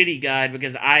was a shitty guide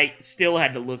because I still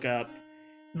had to look up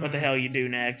what the hell you do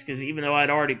next, because even though I'd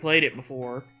already played it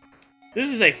before. This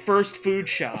is a first food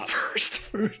shop. First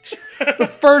food. The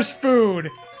first food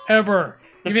ever.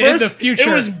 In the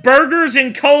future. It was burgers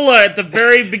and cola at the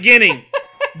very beginning.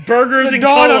 Burgers and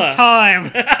cola. The dawn of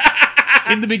time.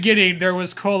 In the beginning, there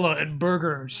was cola and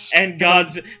burgers. And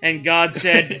God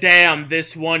said, "Damn,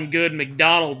 this one good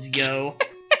McDonald's, yo."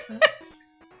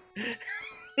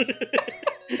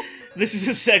 This is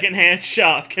a secondhand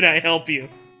shop. Can I help you?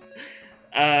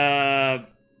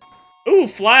 Ooh,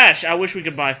 Flash! I wish we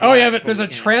could buy Flash. Oh yeah, but there's we a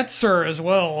can't. Transfer as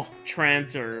well.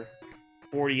 Transfer.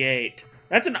 48.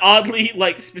 That's an oddly,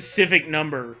 like, specific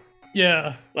number.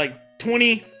 Yeah. Like,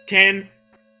 20, 10,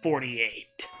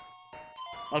 48.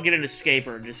 I'll get an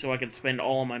escaper just so I can spend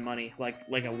all of my money like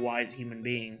a wise human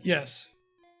being. Yes.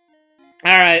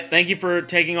 Alright, thank you for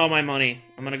taking all my money.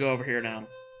 I'm gonna go over here now.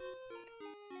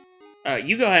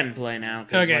 You go ahead and play now,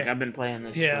 because Okay. like, I've been playing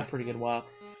this for a pretty good while.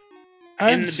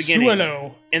 In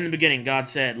the beginning, God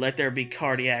said, "Let there be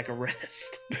cardiac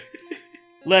arrest.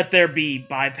 Let there be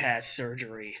bypass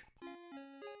surgery."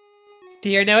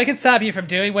 Dear, no one can stop you from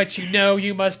doing what you know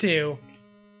you must do.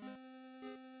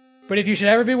 But if you should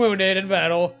ever be wounded in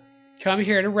battle, come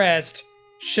here to rest.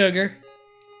 Sugar.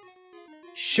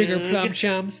 Sugar plum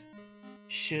chums.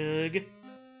 Shug.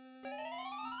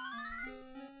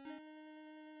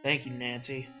 Thank you,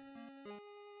 Nancy.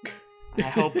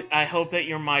 I hope that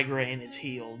your migraine is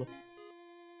healed.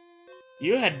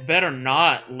 You had better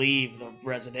not leave the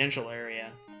residential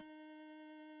area.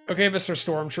 Okay, Mr.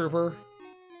 Stormtrooper.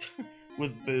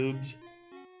 With boobs.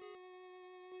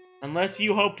 Unless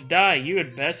you hope to die, you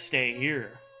had best stay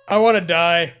here. I want to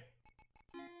die.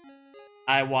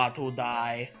 I want to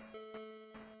die.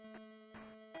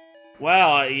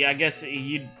 Well, I guess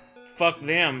you'd fuck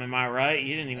them, am I right?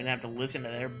 You didn't even have to listen to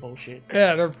their bullshit.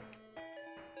 Yeah, they're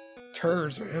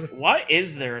turds, man. Why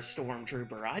is there a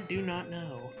stormtrooper? I do not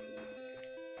know.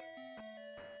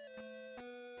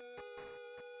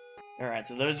 Alright,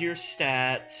 so those are your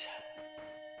stats.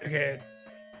 Okay,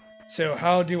 so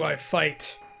how do I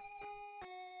fight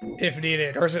if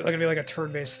needed? Or is it going to be like a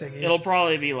turn-based thingy? It'll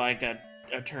probably be like a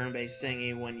turn-based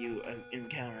thingy when you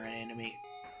encounter an enemy.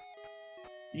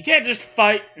 You can't just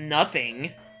fight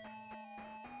nothing.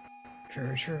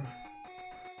 Very true.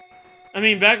 I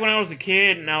mean, back when I was a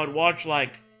kid and I would watch,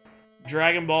 like,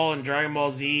 Dragon Ball and Dragon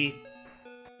Ball Z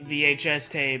VHS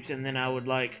tapes, and then I would,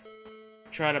 like,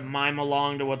 try to mime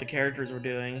along to what the characters were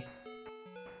doing.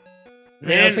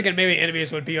 I was thinking maybe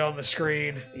enemies would be on the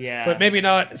screen. Yeah. But maybe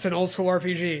not. It's an old school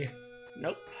RPG.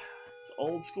 Nope. It's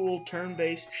old school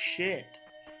turn-based shit.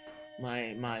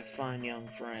 My fine young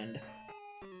friend.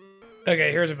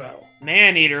 Okay, here's a battle.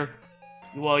 Man-eater.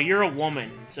 Well, you're a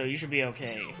woman, so you should be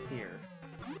okay here.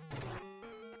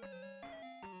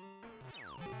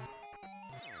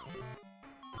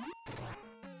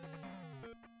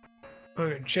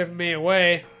 Okay, chipping me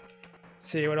away. Let's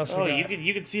see what else we got.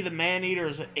 you could see the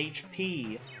man-eater's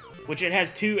HP, which it has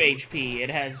 2 HP.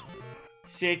 It has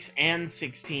 6 and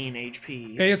 16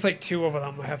 HP. Maybe it's like 2 of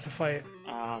them I have to fight.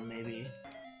 Maybe.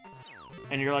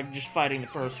 And you're like just fighting the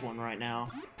first one right now.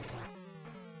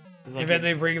 And then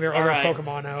they bring their other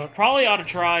Pokemon out. Probably ought to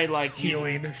try like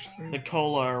healing the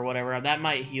cola or whatever. That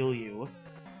might heal you.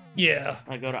 Yeah.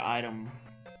 I go to item.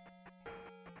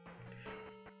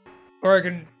 Or I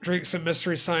can drink some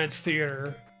Mystery Science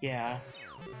Theater. Yeah.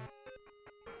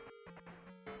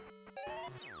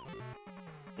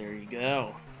 There you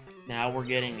go. Now we're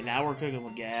cooking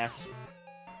with gas.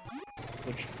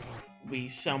 Which we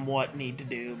somewhat need to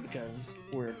do because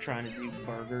we're trying to do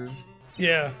burgers.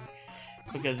 Yeah.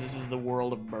 Because this is the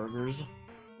world of burgers.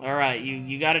 Alright,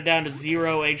 you got it down to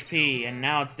 0 HP, and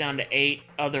now it's down to 8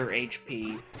 other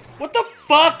HP. What the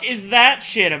fuck is that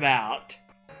shit about?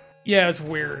 Yeah, it's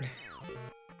weird.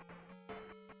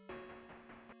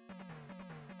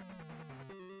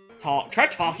 Try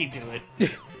talking to it.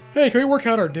 Hey, can we work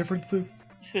out our differences?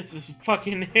 This is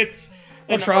fucking, it's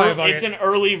an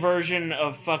early version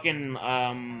of fucking,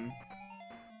 no,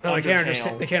 they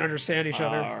can't understand each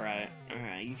other. Alright.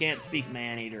 You can't speak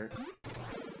man-eater.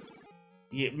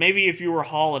 Maybe if you were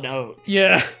Hall & Oates.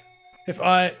 Yeah. If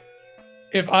I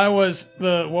was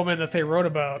the woman that they wrote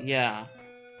about. Yeah.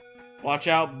 Watch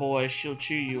out, boy. She'll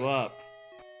chew you up.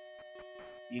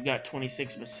 You got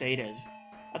 26 Mercedes.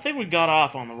 I think we got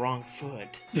off on the wrong foot,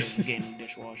 says the gaming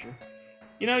dishwasher.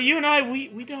 You know, you and I,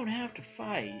 we don't have to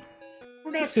fight.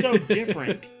 We're not so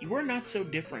different. We're not so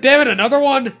different. Damn it, another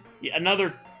one? Yeah,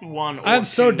 another one or I'm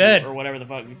so dead. Or whatever the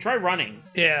fuck. Try running.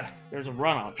 Yeah. There's a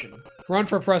run option. Run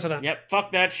for president. Yep,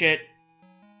 fuck that shit.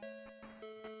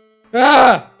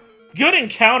 Ah! Good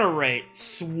encounter rate.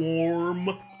 Swarm.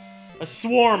 A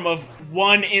swarm of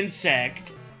one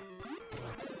insect.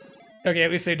 Okay,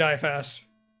 at least they die fast.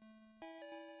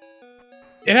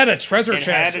 It had a treasure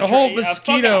chest. A whole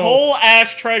mosquito. A whole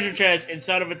ass treasure chest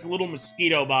inside of its little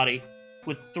mosquito body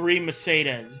with 3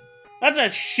 Mercedes. That's a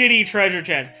shitty treasure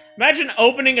chest. Imagine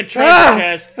opening a treasure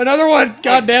chest. Another one!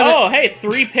 God damn it. Oh, hey,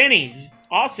 3 pennies.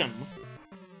 Awesome.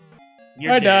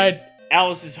 I died.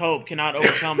 Alice's hope cannot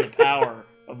overcome the power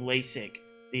of LASIK.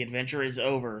 The adventure is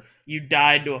over. You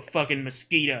died to a fucking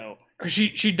mosquito.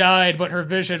 She died, but her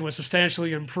vision was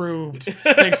substantially improved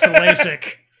thanks to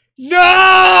LASIK.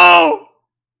 No!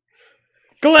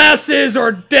 Glasses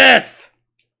or death!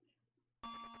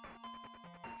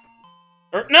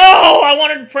 No! I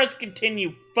wanted to press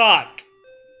continue. Fuck.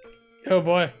 Oh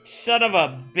boy. Son of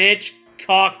a bitch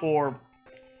cock whore.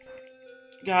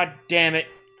 God damn it.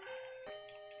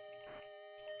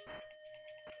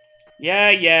 Yeah,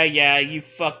 you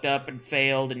fucked up and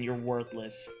failed and you're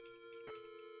worthless.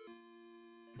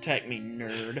 Protect me,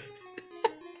 nerd.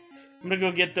 I'm gonna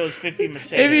go get those 50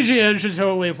 Mercedes. AVGN should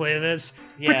totally play this.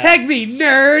 Yeah. Protect me,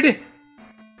 nerd!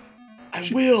 I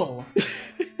will.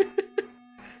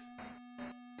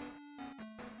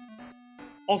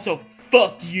 Also,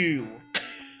 fuck you.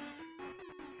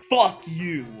 Fuck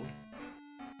you.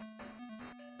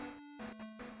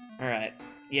 Alright.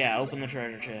 Yeah, open the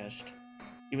treasure chest.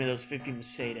 Give me those 50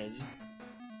 Mercedes.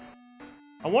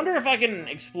 I wonder if I can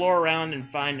explore around and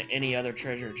find any other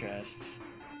treasure chests.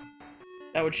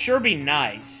 That would sure be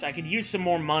nice. I could use some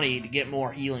more money to get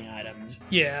more healing items.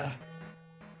 Yeah.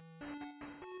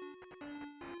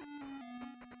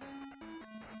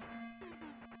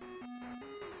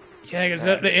 Yeah, because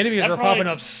the enemies are popping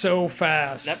up so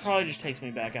fast. That probably just takes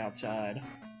me back outside.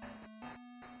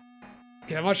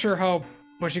 Yeah, I'm not sure how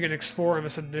much you can explore in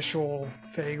this initial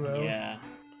thing, though. Yeah.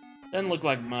 Doesn't look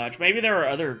like much. Maybe there are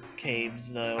other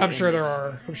caves, though. I'm sure there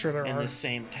are. In the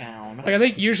same town. Like, I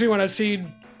think usually when I've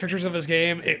seen pictures of this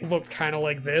game, it looked kind of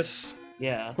like this.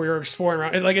 Yeah. Where you're exploring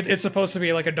around. It's supposed to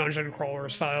be like a dungeon crawler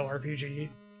style RPG.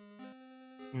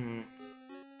 Hmm.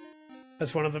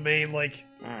 That's one of the main, like,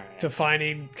 Alright.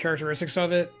 defining characteristics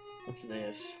of it. What's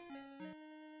this?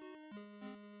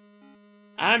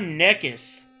 I'm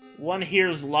Nekis. One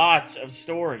hears lots of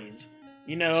stories.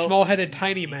 You know... Small-headed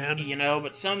tiny man. You know,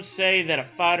 but some say that a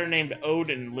fighter named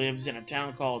Odin lives in a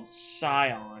town called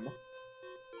Sion.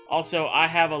 Also, I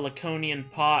have a Laconian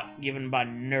pot given by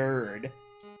Nerd.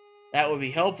 That would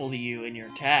be helpful to you in your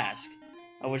task.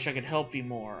 I wish I could help you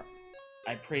more.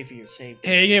 I pray for your safety.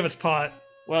 Hey, he gave us pot.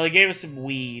 Well, he gave us some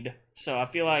weed, so I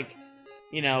feel like,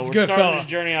 you know, He's we're starting fella. this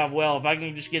journey off well. If I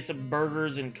can just get some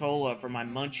burgers and cola for my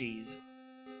munchies,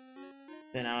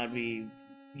 then I would be...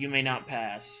 You may not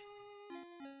pass.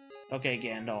 Okay,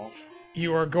 Gandalf.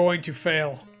 You are going to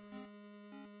fail.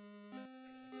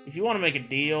 If you want to make a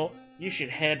deal, you should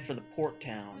head for the port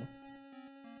town.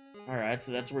 Alright,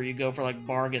 so that's where you go for, like,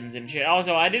 bargains and shit.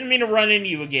 Also, I didn't mean to run into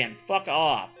you again. Fuck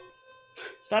off.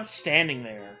 Stop standing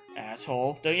there,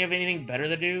 asshole. Don't you have anything better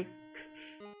to do?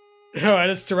 No, I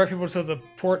just direct people to the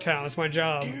port town. It's my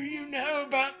job. Do you know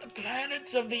about the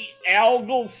planets of the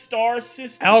Algal star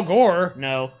system? Al Gore?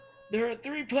 No. There are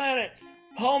 3 planets.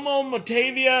 Palma,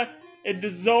 Motavia, and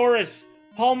Dezorus.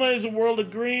 Palma is a world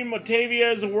of green,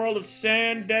 Motavia is a world of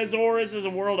sand, Dezorus is a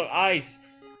world of ice.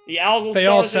 The Algal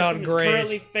star system is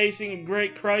currently facing a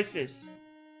great crisis.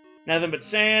 Nothing but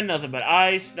sand, nothing but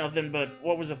ice, nothing but...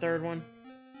 What was the third one?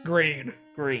 Green.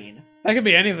 Green. That could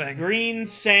be anything. Green,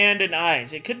 sand, and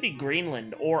ice. It could be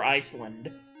Greenland or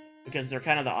Iceland. Because they're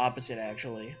kind of the opposite,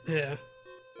 actually. Yeah.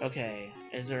 Okay,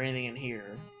 is there anything in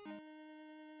here?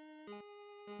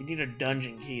 You need a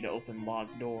dungeon key to open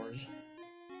locked doors.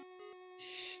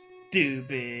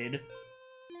 Stupid.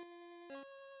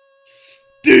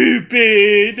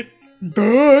 Stupid!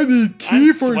 The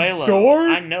key for Suelo. door?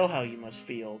 I know how you must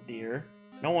feel, dear.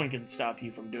 No one can stop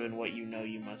you from doing what you know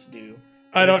you must do.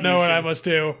 I don't know what I must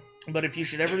do. But if you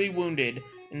should ever be wounded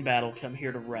in battle, come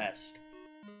here to rest.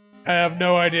 I have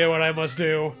no idea what I must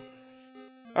do.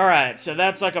 Alright, so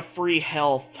that's like a free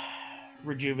health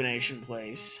rejuvenation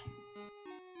place.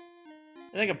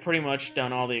 I think I've pretty much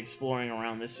done all the exploring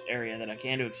around this area that I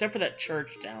can do, except for that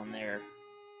church down there.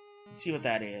 Let's see what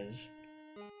that is.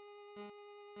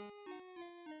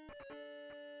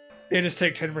 They just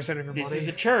take 10% of your money. This is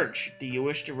a church. Do you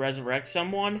wish to resurrect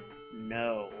someone?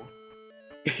 No.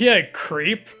 Yeah,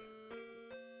 creep.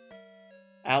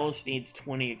 Alice needs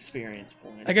 20 experience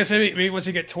points. I guess maybe once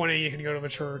you get 20, you can go to the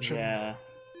church Yeah. and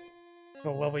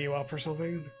they'll level you up or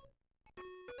something.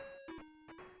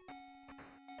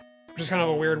 Which is kind of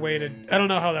a weird way to... I don't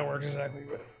know how that works exactly,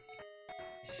 but...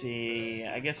 Let's see,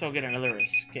 I guess I'll get another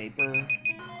escaper.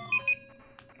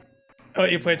 I'll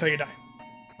let you play until you die.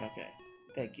 Okay,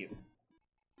 thank you.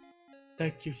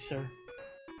 Thank you, sir.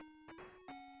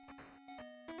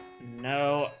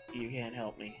 No, you can't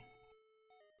help me.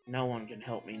 No one can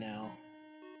help me now.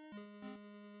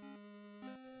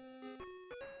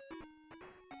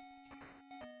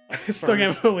 I still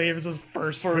can't believe this is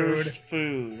first food. First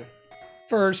food.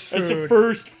 First food. That's a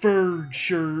first food,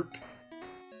 chirp.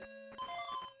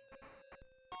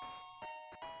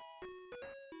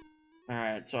 Alright,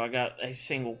 Alright, so I got a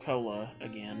single cola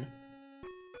again.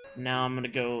 Now I'm gonna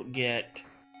go get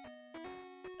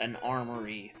an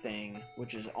armory thing,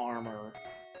 which is armor.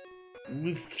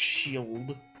 Luth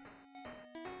shield.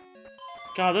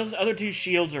 God, those other two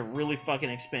shields are really fucking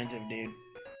expensive, dude.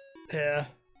 Yeah.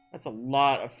 That's a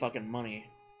lot of fucking money.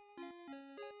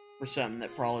 For something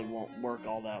that probably won't work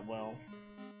all that well.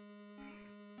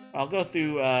 I'll go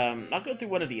through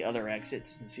one of the other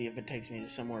exits and see if it takes me to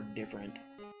somewhere different.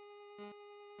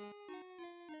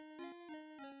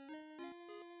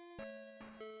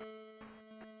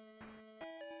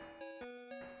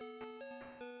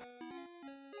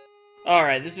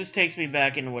 Alright, this just takes me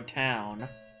back into a town.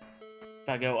 If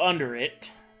I go under it...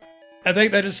 I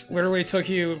think that just literally took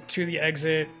you to the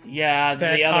exit. Yeah,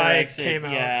 that the other eye exit. came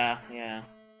out. Yeah.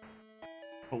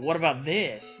 But what about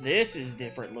this? This is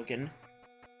different looking.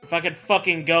 If I could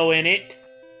fucking go in it...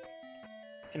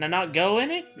 Can I not go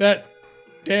in it? That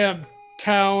damn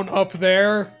town up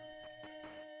there.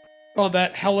 On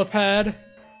that helipad.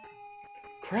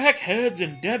 Crackheads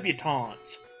and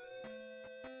debutantes.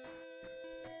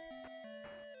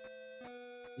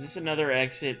 Is this another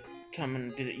exit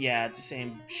coming to the... Yeah, it's the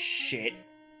same shit.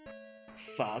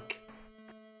 Fuck.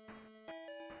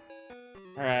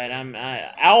 Alright, I'm...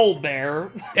 Owlbear.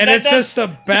 And it's just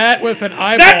a bat with an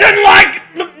eyeball.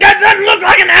 That doesn't look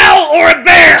like an owl or a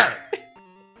bear!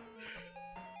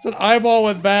 It's an eyeball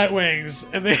with bat wings.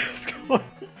 And they just go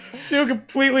two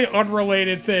completely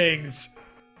unrelated things.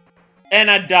 And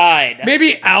I died.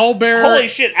 Maybe Owlbear... Holy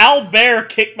shit, Owlbear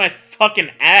kicked my fucking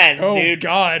ass, dude. Oh,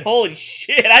 God. Holy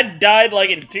shit, I died like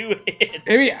in 2 hits.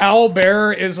 Maybe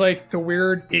Owlbear is like the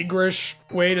weird English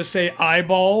way to say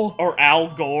eyeball. Or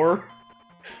Al Gore.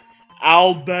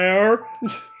 Owlbear.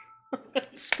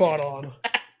 Spot on.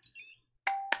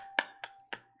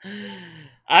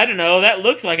 I don't know, that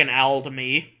looks like an owl to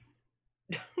me.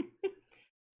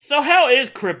 So how is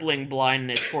crippling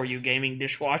blindness for you, gaming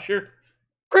dishwasher?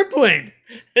 Crippling!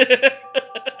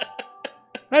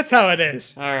 That's how it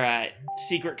is. Alright,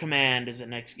 Secret Command is the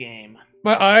next game.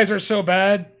 My eyes are so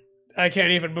bad, I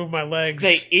can't even move my legs.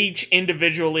 They each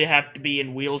individually have to be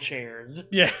in wheelchairs.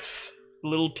 Yes.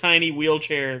 Little tiny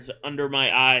wheelchairs under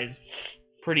my eyes.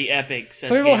 Pretty epic.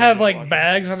 Some people have, like,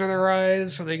 bags under their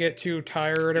eyes when they get too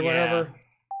tired or whatever.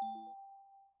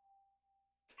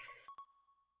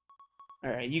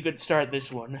 Alright, you could start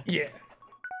this one. Yeah.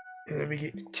 Let me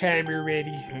get the timer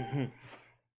ready.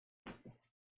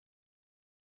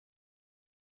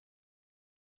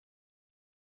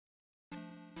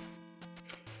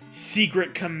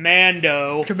 Secret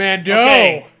Commando. Commando!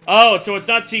 Okay. Oh, so it's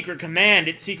not Secret Command,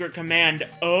 it's Secret Command.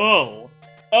 Oh!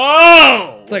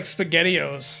 Oh! It's like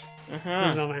SpaghettiOs.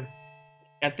 Or something.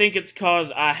 I think it's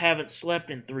cause I haven't slept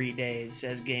in 3 days,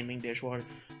 says Gaming Dishwasher.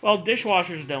 Well,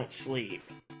 dishwashers don't sleep.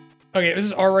 Okay, this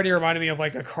is already reminding me of,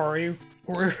 like, Akari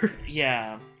words.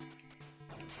 Yeah.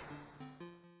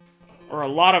 Or a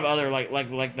lot of other, like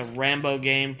the Rambo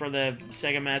game for the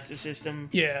Sega Master System.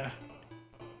 Yeah.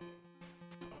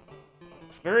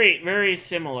 Very, very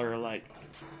similar, like,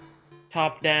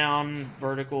 top-down,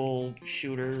 vertical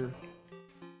shooter.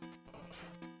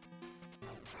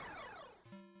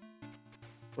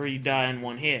 Where you die in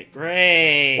 1 hit.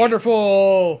 Great!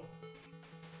 Wonderful!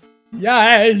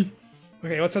 Yay!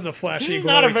 Okay, what's on the flashy? This is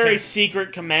not a very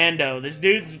secret commando. This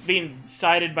dude's being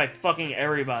cited by fucking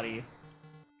everybody.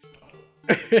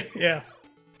 Yeah.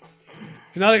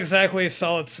 He's not exactly a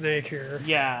Solid Snake here.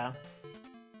 Yeah.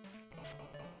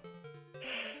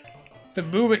 The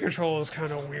movement control is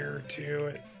kind of weird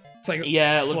too. It's like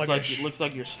yeah, sluggish. it looks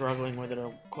like you're struggling with it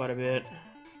quite a bit.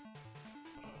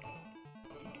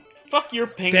 Fuck your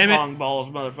ping pong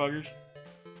balls, motherfuckers.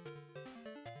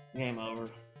 Game over.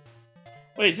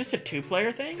 Wait, is this a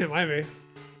 2-player thing? It might be.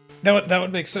 That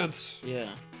would make sense.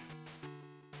 Yeah.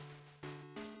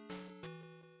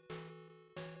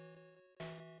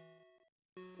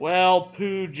 Well,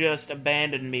 Pooh just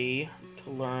abandoned me to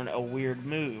learn a weird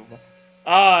move.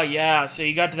 Ah, yeah, so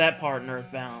you got to that part in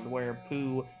Earthbound where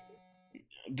Pooh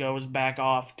goes back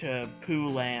off to Pooh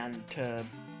Land to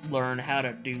learn how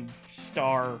to do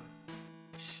Star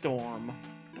Storm,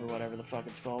 or whatever the fuck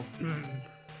it's called.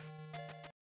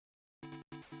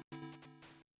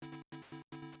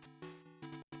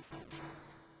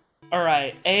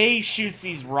 Alright, A shoots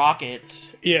these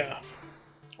rockets. Yeah.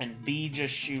 And B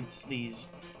just shoots these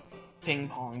ping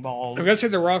pong balls. I'm guessing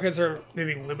the rockets are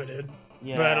maybe limited.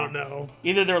 Yeah. But I don't know.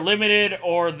 Either they're limited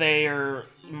or they're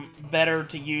better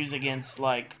to use against,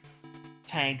 like,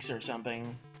 tanks or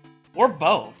something. Or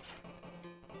both.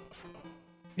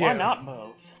 Why not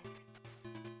both?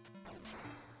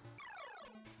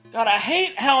 God, I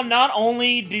hate how not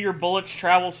only do your bullets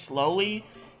travel slowly,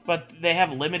 but they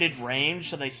have limited range,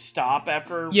 so they stop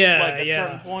after like a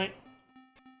certain point.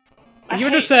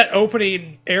 Even just that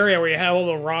opening area where you have all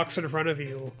the rocks in front of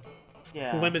you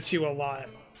limits you a lot.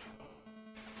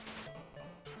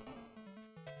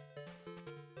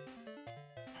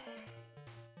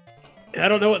 I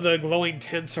don't know what the glowing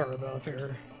tints are about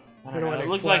there. I don't know. It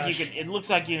looks like you could. It looks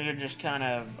like you could just kind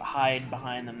of hide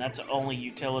behind them. That's the only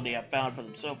utility I've found for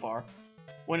them so far.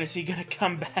 When is he gonna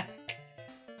come back?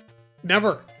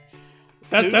 Never.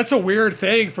 That's a weird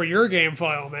thing for your game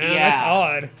file, man. Yeah. That's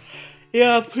odd.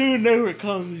 Yeah, Pooh never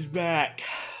comes back.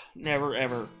 Never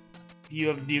ever. You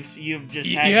have just you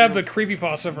have the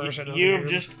creepypasta version. You have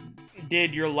just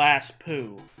did your last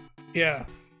Pooh. Yeah.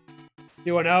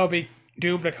 You will now be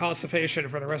doomed to constipation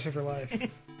for the rest of your life.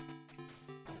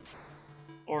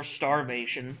 Or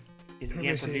starvation, if you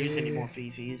can't produce any more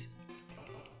feces.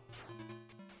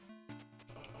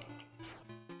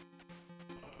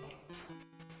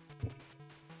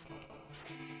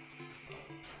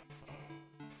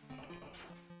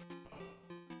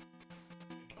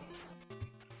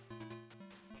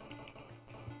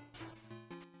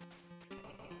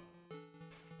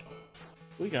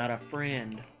 We got a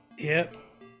friend. Yep.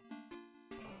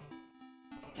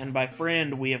 And by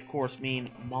friend, we of course mean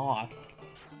moth.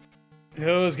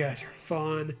 Those guys are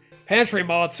fun. Pantry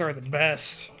moths are the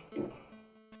best.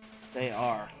 They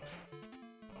are.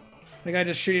 The guy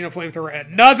just shooting a flamethrower at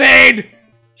nothing!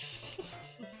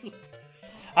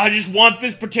 I just want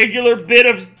this particular bit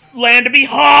of land to be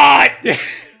hot!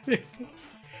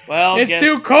 Well, it's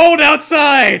too cold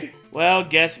outside! Well,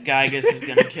 guess Gygus is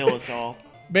gonna kill us all.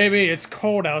 Baby, it's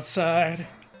cold outside.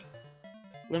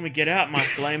 Let me get out my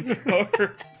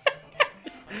flamethrower.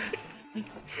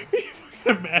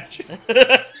 Imagine.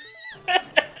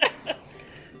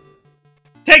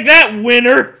 Take that,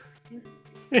 winner!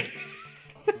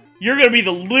 You're gonna be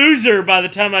the loser by the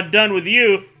time I'm done with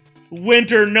you.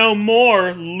 Winter no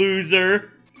more,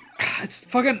 loser. It's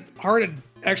fucking hard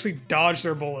to actually dodge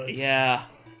their bullets. Yeah.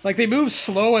 Like, they move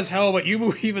slow as hell, but you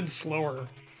move even slower.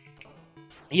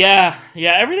 Yeah,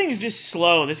 everything's just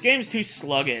slow. This game's too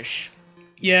sluggish.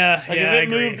 Yeah, like, if it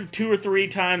moved 2 or 3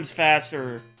 times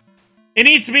faster, it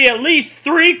needs to be at least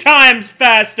 3 times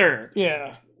faster!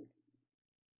 Yeah.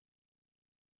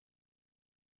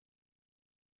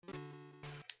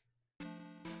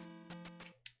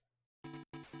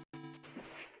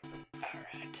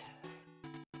 Alright.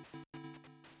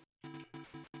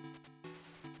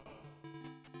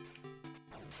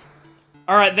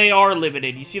 Alright, they are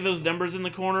limited. You see those numbers in the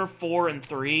corner? 4 and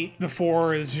 3? The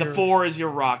 4 is the 4 is your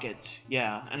rockets,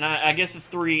 yeah. And I guess the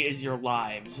 3 is your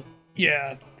lives.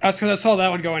 Yeah. That's because I saw that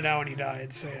one going down when he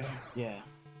died, so yeah.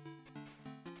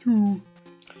 2.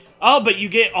 Oh, but you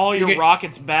get all your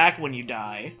rockets back when you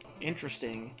die.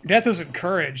 Interesting. Death is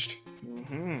encouraged.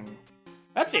 Mm-hmm.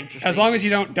 That's interesting. As long as you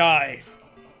don't die,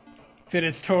 then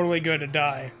it's totally good to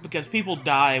die. Because people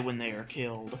die when they are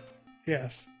killed.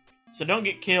 Yes. So don't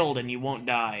get killed and you won't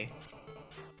die.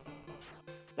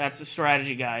 That's the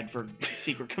strategy guide for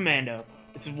Secret Commando.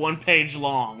 This is 1 page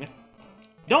long.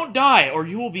 Don't die or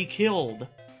you will be killed.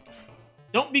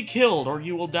 Don't be killed or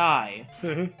you will die.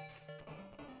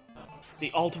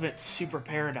 The ultimate super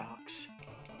paradox.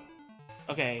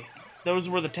 Okay, those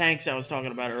were the tanks I was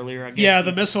talking about earlier, I guess. Yeah,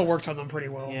 the missile worked on them pretty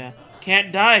well. Yeah.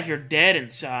 Can't die if you're dead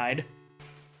inside.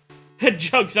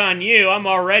 Joke's on you, I'm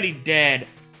already dead.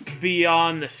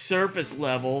 Beyond the surface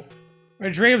level. My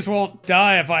dreams won't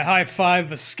die if I high-five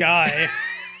the sky.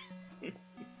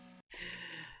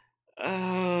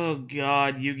 Oh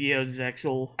god, Yu-Gi-Oh!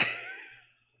 Zexal.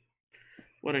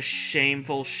 What a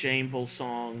shameful, shameful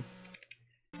song.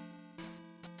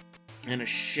 And a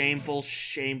shameful,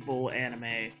 shameful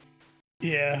anime.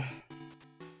 Yeah.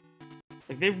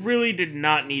 Like, they really did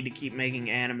not need to keep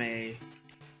making anime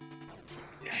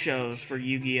shows for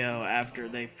Yu-Gi-Oh! After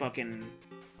they fucking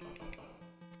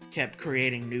kept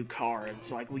creating new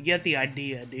cards. Like, we get the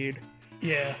idea, dude.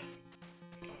 Yeah.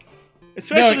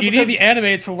 Especially no, you need the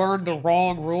anime to learn the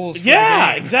wrong rules for yeah,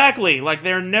 the game. Exactly. Like,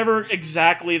 they're never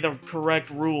exactly the correct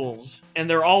rules. And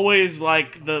they're always,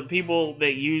 like, the people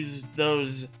that use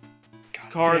those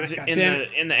cards in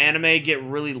the anime get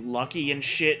really lucky and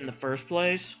shit in the first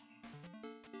place.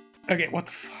 Okay, what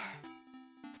the fuck?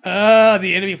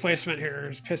 The enemy placement here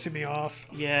is pissing me off.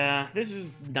 Yeah, this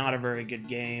is not a very good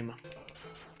game.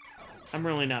 I'm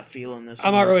really not feeling this.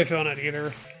 I'm not really feeling it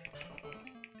either.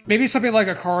 Maybe something like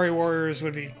Akari Warriors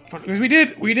would be fun. Because we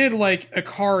did like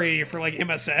Akari for like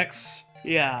MSX.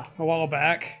 Yeah. A while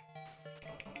back.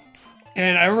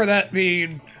 And I remember that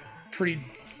being pretty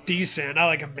decent. Not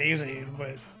like amazing,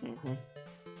 but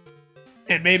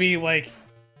and maybe like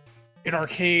an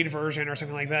arcade version or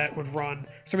something like that would run.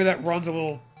 Something that runs a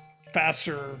little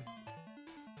faster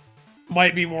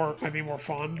might be more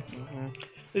fun. Mm-hmm.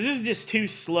 This is just too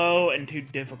slow and too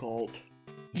difficult.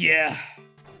 Yeah.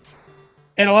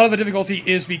 And a lot of the difficulty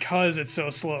is because it's so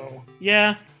slow.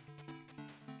 Yeah.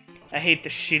 I hate the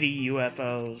shitty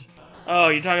UFOs. Oh,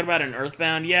 you're talking about an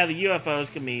Earthbound? Yeah, the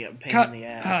UFOs can be a pain in the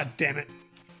ass. God damn it.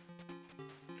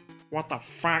 What the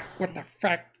fuck? What the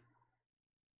fuck?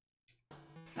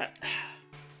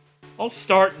 All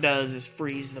start does is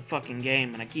freeze the fucking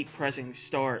game, and I keep pressing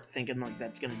start thinking like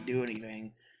that's gonna do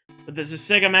anything. But there's a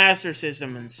Sega Master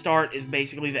System, and start is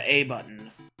basically the A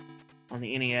button on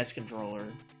the NES controller.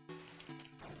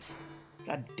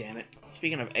 God damn it.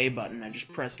 Speaking of A button, I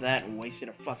just pressed that and wasted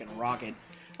a fucking rocket.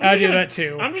 I do that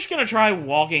too. I'm just gonna try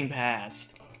walking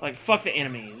past. Like, fuck the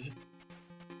enemies.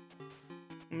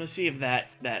 I'm gonna see if that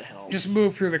helps. Just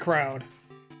move through the crowd.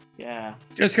 Yeah.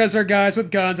 Just because they're guys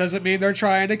with guns doesn't mean they're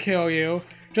trying to kill you.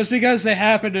 Just because they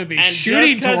happen to be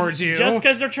shooting towards you. Just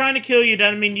because they're trying to kill you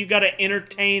doesn't mean you gotta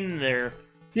entertain their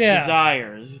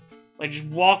desires. Like, just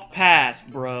walk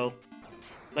past, bro.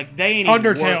 Like, they ain't even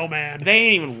Undertale, man. They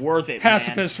ain't even worth it,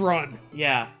 Pacifist run.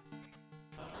 Yeah.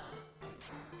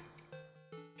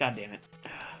 God damn it.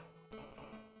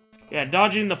 Yeah,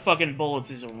 dodging the fucking bullets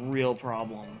is a real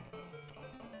problem.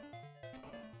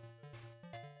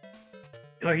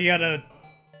 Like, you gotta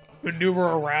maneuver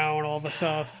around all the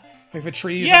stuff. Like the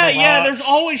trees Yeah, and the yeah, rocks. there's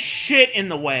always shit in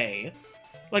the way.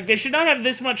 Like, they should not have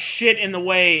this much shit in the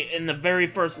way in the very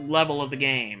first level of the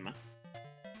game.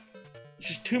 It's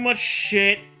just too much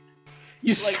shit.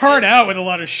 You start out with a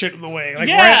lot of shit in the way. Like,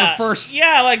 yeah, right in the first...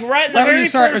 Yeah, like, right in the very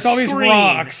first there's all these screen.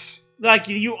 rocks. Like,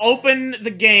 you open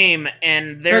the game,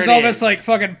 and there's all this, like,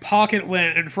 fucking pocket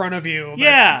lint in front of you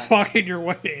that's blocking your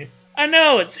way. I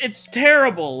know, it's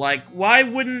terrible. Like, why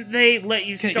wouldn't they let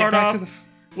you start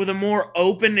off with a more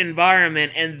open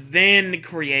environment and then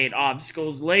create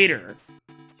obstacles later?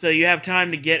 So you have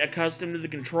time to get accustomed to the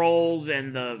controls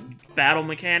and the battle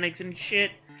mechanics and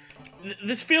shit.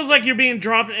 This feels like you're being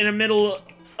dropped in the middle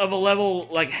of a level,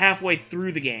 like, halfway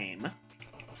through the game.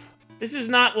 This is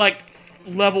not, like,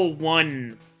 level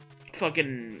 1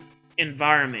 fucking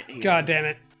environment here. God damn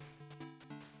it.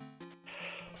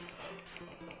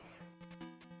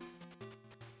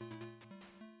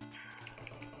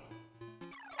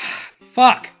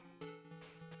 Fuck!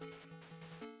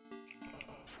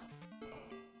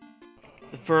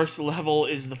 The first level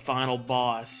is the final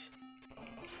boss.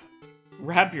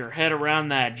 Wrap your head around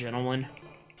that, gentlemen.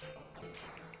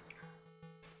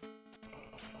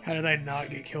 How did I not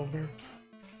get killed there?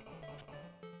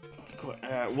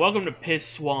 Welcome to Piss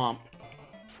Swamp,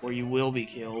 where you will be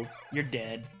killed. You're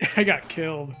dead. I got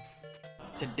killed.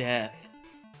 To death.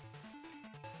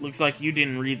 Looks like you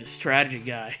didn't read the strategy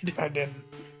guide. I didn't.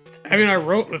 I mean, I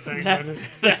wrote the thing.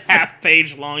 The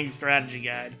half-page long strategy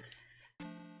guide.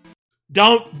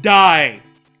 Don't die!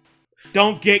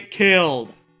 Don't get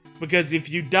killed! Because if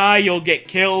you die, you'll get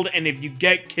killed, and if you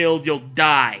get killed, you'll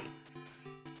die.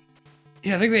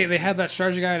 Yeah, I think they had that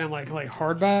strategy guide in, like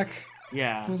hardback.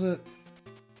 Yeah. What was it?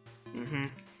 Mm-hmm.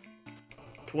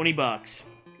 $20.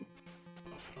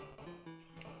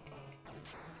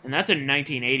 And that's in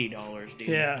 $1980, dude.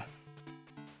 Yeah.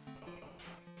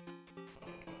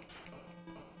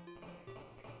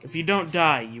 If you don't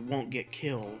die, you won't get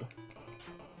killed.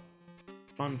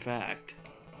 Fun fact.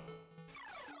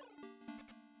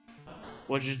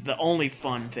 Which is the only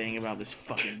fun thing about this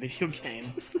fucking video game.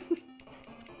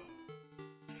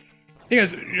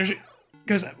 Because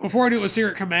before I knew it was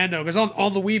Secret Commando, because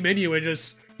on the Wii menu,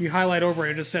 you highlight over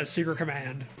it and it just says Secret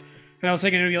Command. And I was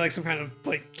thinking it would be like some kind of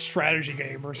like strategy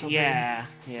game or something. Yeah,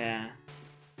 yeah.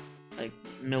 Like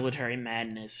Military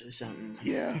Madness or something.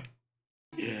 Yeah.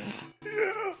 Yeah.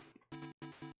 Yeah.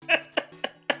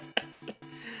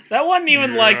 That wasn't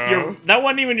even that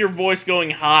wasn't even your voice going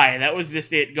high. That was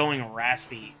just it going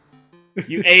raspy.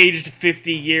 You aged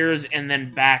 50 years and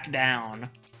then back down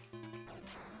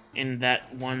in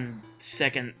that 1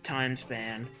 second time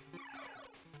span.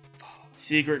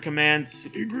 Secret Command.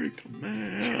 Secret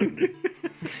Command.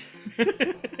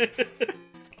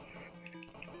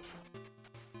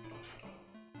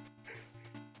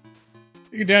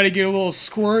 Your daddy get a little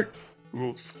squirt? A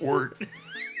little squirt.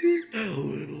 A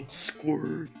little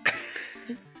squirt.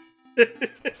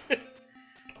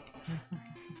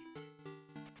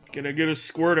 Can I get a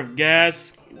squirt of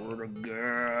gas? Squirt of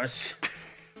gas.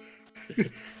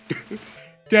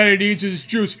 Daddy needs his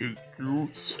juice. His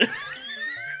juice.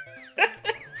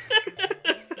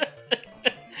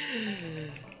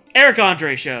 Eric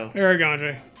Andre Show. Eric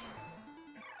Andre.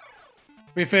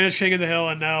 We finished King of the Hill,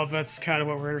 and now that's kind of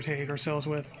what we're entertaining ourselves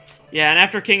with. Yeah, and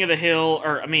after King of the Hill,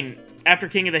 after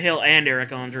King of the Hill and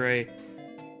Eric Andre,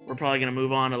 we're probably gonna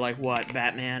move on to, like, what,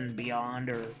 Batman Beyond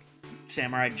or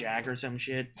Samurai Jack or some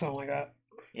shit? Something like that.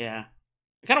 Yeah.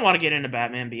 I kind of want to get into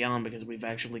Batman Beyond because we've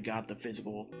actually got the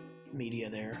physical media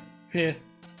there. Yeah.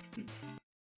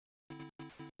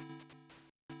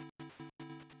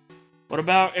 What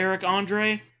about Eric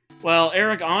Andre? Well,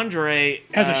 Eric Andre...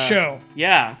 Has a show.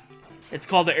 Yeah. It's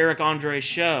called the Eric Andre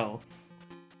Show.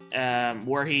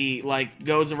 Where he, like,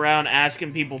 goes around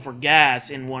asking people for gas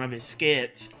in one of his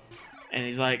skits. And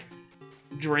he's, like,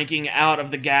 drinking out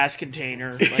of the gas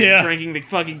container. Like, drinking the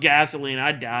fucking gasoline.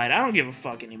 I died. I don't give a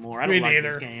fuck anymore. I don't like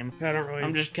this game. I don't really...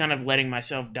 I'm just kind of letting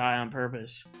myself die on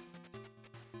purpose.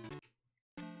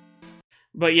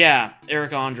 But yeah,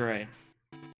 Eric Andre.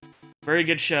 Very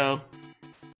good show.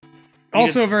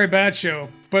 Also a very bad show,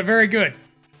 but very good.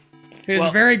 It is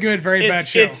a very good, very bad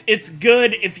show. It's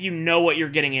good if you know what you're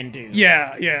getting into.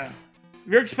 Yeah, yeah.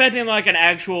 If you're expecting, like, an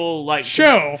actual, like...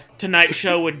 show! Tonight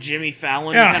Show with Jimmy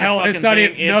Fallon. Yeah, hell, it's not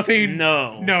even... nothing...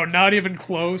 No. No, not even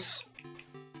close.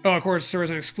 Oh, of course, there was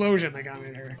an explosion that got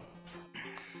me there.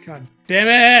 God damn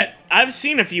it! I've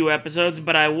seen a few episodes,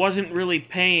 but I wasn't really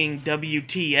paying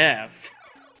WTF.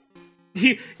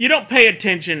 You don't pay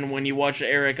attention when you watch the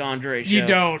Eric Andre show. You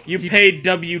don't. You pay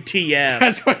WTF.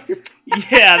 That's what you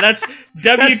Yeah, that's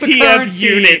WTF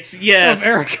units. Yes. Of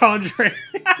Eric Andre.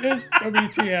 Is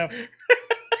WTF.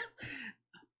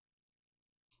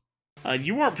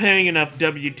 You weren't paying enough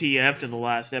WTF to the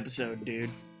last episode, dude.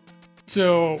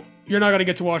 So you're not gonna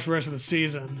get to watch the rest of the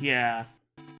season. Yeah.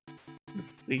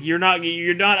 You're not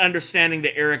understanding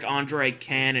the Eric Andre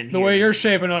canon here. The way you're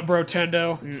shaping up, bro,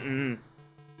 Tendo. Mm-mm.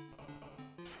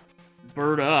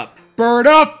 Bird up. Bird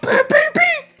up! Beep, beep, beep.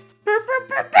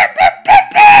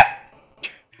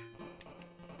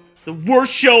 The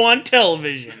worst show on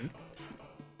television.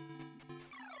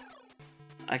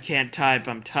 I can't type,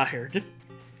 I'm tired.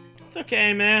 It's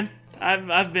okay, man.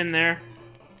 I've been there.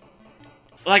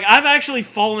 Like, I've actually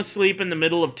fallen asleep in the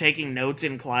middle of taking notes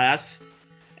in class,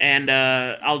 and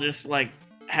I'll just, like,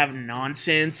 have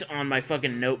nonsense on my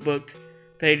fucking notebook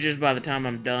pages by the time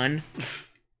I'm done.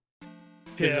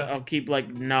 Because I'll keep,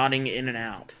 like, nodding in and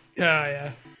out.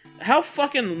 Yeah. How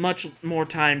fucking much more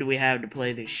time do we have to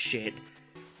play this shit?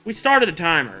 We started the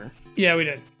timer. Yeah, we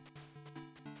did.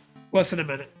 Less than a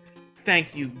minute.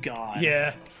 Thank you, God.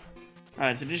 Yeah.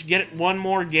 Alright, so just get one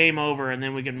more game over, and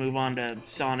then we can move on to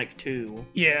Sonic 2.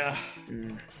 Yeah.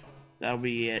 That'll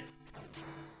be it.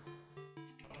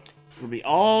 It'll be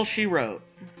all she wrote.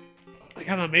 Like,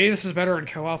 I don't know, maybe this is better in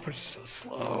co-op, but it's so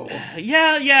slow.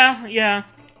 Yeah.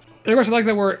 And of course, I like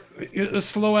that we're a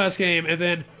slow-ass game, and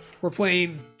then we're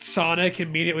playing Sonic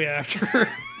immediately after.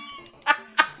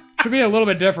 Should be a little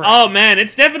bit different. Oh man,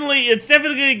 it's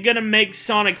definitely gonna make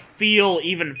Sonic feel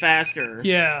even faster.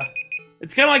 Yeah.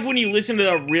 It's kind of like when you listen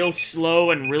to a real slow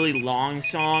and really long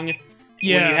song.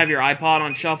 Yeah. When you have your iPod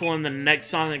on shuffle, and the next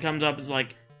song that comes up is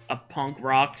like a punk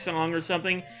rock song or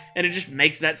something, and it just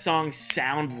makes that song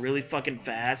sound really fucking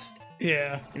fast.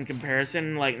 Yeah. In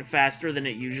comparison, like faster than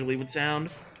it usually would sound.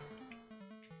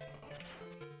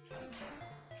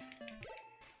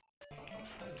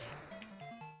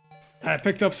 I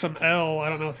picked up some L. I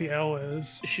don't know what the L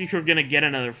is. You're gonna get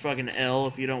another fucking L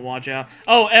if you don't watch out.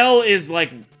 Oh, L is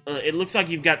like... it looks like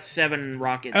you've got 7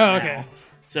 rockets now. Okay.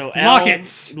 So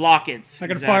Lockets. Lockets. I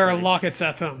can fire lockets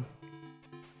at them.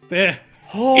 There.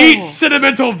 Oh, eat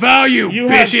sentimental value, you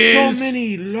bitches! have so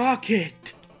many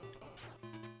locket.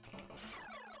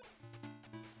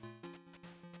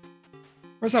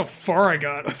 Where's how far I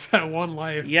got with that one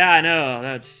life? Yeah, I know.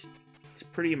 It's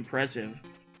pretty impressive.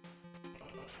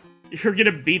 You're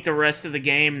gonna beat the rest of the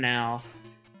game now,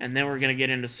 and then we're gonna get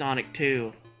into Sonic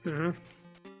 2. Mm-hmm.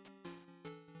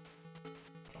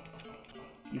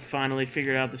 You finally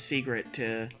figured out the secret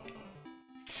to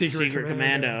Secret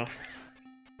Commando.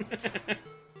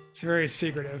 It's very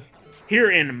secretive.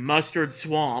 Here in Mustard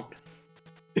Swamp.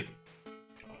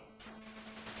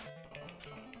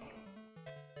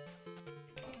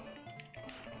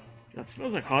 That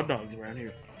smells like hot dogs around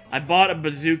here. I bought a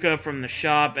bazooka from the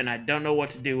shop, and I don't know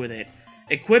what to do with it.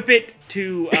 Equip it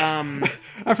to,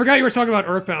 I forgot you were talking about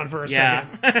Earthbound for a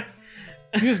second.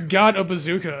 You just got a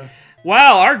bazooka.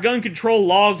 Wow, our gun control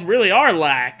laws really are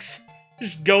lax.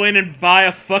 Just go in and buy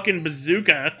a fucking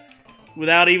bazooka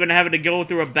without even having to go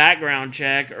through a background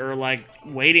check or, like,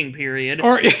 waiting period.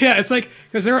 Or, yeah, it's like,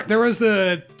 because there was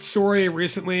the story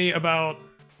recently about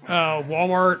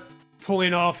Walmart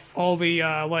pulling off all the,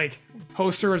 like,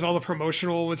 posters, all the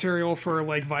promotional material for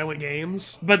like violent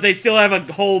games. But they still have a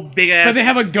whole big ass. But they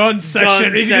have a gun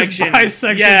section. You can just buy a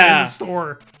section in the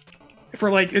store for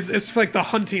like it's like the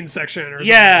hunting section or something.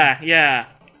 Yeah.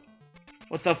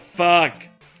 What the fuck?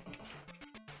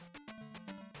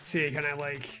 See, can I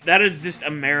like? That is just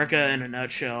America in a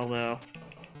nutshell, though.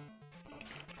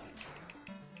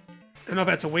 I don't know if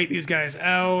I have to wait these guys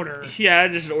out or... Yeah, I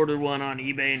just ordered one on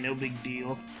eBay, no big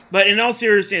deal. But in all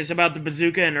seriousness, about the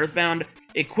bazooka and Earthbound,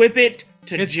 equip it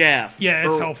to Jeff. Yeah,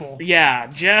 it's helpful. Yeah,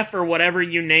 Jeff or whatever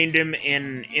you named him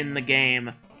in the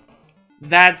game.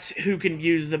 That's who can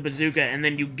use the bazooka, and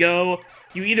then you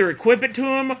either equip it to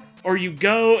him, or you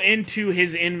go into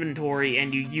his inventory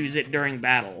and you use it during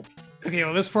battle. Okay,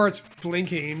 well this part's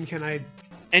blinking, can I...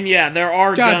 And yeah, there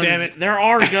are God guns. damn it. There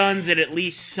are guns at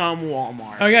least some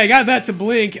Walmarts. Okay, I got that to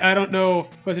blink. I don't know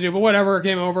what to do, but whatever.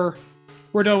 Game over.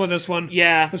 We're done with this one.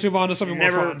 Yeah. Let's move on to something more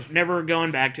fun. Never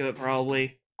going back to it,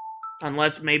 probably.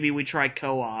 Unless maybe we try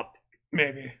co-op.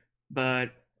 Maybe.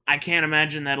 But I can't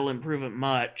imagine that'll improve it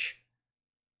much.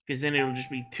 Because then it'll just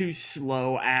be two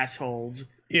slow assholes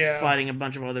fighting a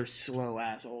bunch of other slow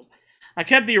assholes. I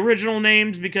kept the original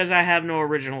names because I have no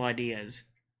original ideas.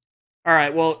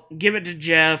 Alright, well, give it to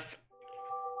Jeff,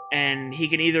 and he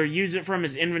can either use it from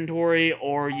his inventory,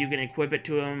 or you can equip it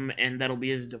to him, and that'll be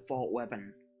his default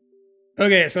weapon.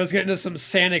 Okay, so let's get into some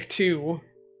Sonic 2.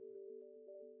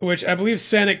 Which, I believe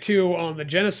Sonic 2 on the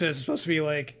Genesis is supposed to be,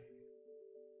 like...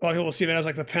 A lot of people see that as,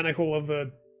 like, the pinnacle of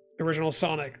the original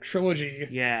Sonic trilogy.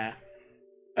 Yeah.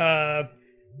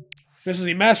 This is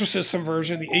the Master System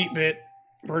version, the 8-bit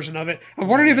version of it. I'm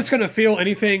wondering if it's going to feel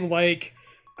anything like...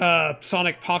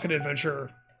 Sonic Pocket Adventure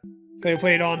they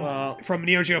played on from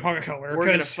Neo Geo Pocket Color. We're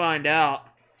gonna find out.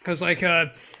 Because, like,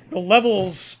 the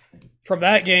levels from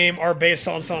that game are based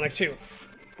on Sonic 2.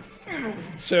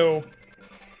 So,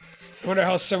 I wonder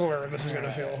how similar this is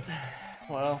gonna feel.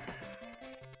 Well...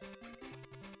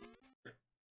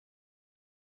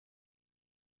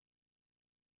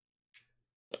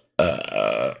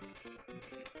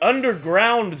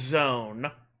 Underground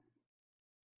Zone.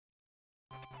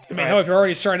 I mean, hell, if you're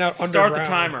already starting out underground... Start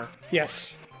the timer.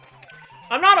 Yes.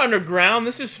 I'm not underground.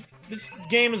 This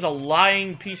game is a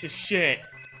lying piece of shit.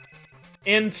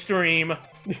 End stream.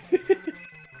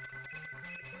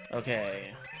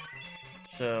 Okay.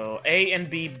 So, A and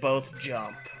B both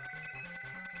jump.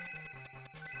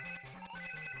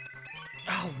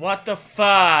 Oh, what the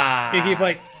fuck? You keep,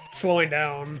 like, slowing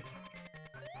down.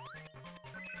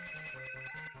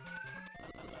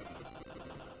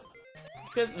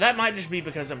 That might just be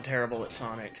because I'm terrible at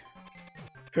Sonic.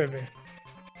 Could be.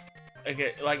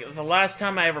 Okay, like, the last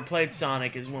time I ever played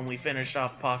Sonic is when we finished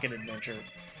off Pocket Adventure.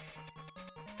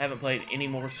 Haven't played any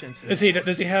more since then.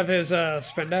 Does he have his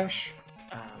spin dash?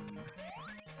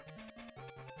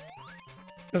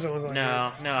 Doesn't look like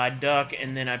No, I duck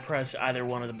and then I press either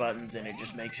one of the buttons and it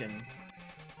just makes him,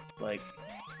 like,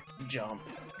 jump.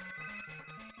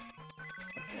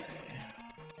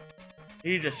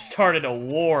 You just started a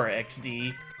war,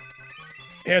 XD.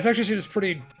 Yeah, it actually seems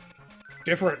pretty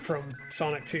different from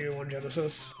Sonic 2 on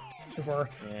Genesis so far.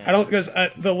 Yeah. I don't, because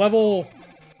the level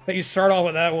that you start off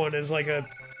with that one is like a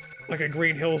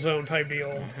Green Hill Zone type deal.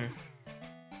 Mm-hmm.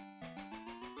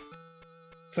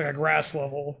 It's like a grass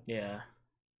level. Yeah.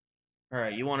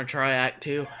 Alright, you want to try Act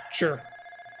 2? Sure.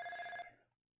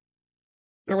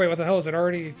 Oh wait, what the hell is it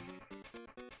already?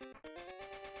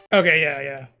 Okay,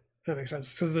 yeah. That makes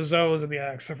sense, because the zones and the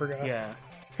acts, I forgot. Yeah.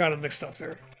 Got them mixed up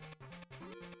there.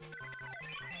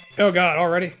 Oh god,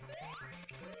 already?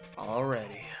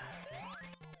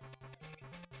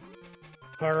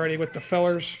 Already with the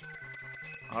fellers?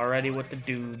 Already with the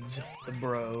dudes, the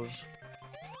bros.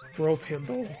 Bro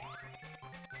Tindle.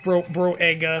 Bro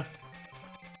Egga.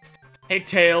 Hey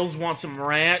Tails, want some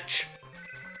ranch?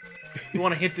 You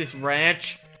want to hit this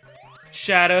ranch?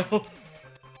 Shadow?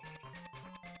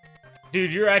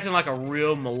 Dude, you're acting like a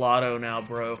real mulatto now,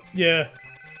 bro. Yeah.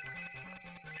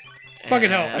 Fucking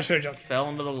hell, I should have jumped. Fell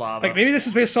into the lava. Like, maybe this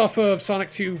is based off of Sonic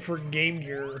 2 for Game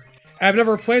Gear. I've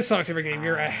never played Sonic 2 for Game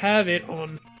Gear. I have it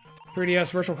on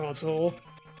 3DS Virtual Console.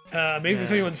 Maybe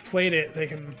if anyone's played it, they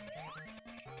can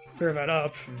clear that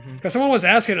up. Because someone was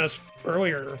asking us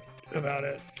earlier about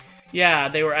it. Yeah,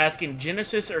 they were asking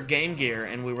Genesis or Game Gear,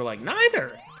 and we were like,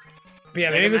 neither. But yeah,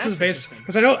 maybe this is based...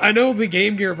 Because I know the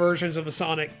Game Gear versions of the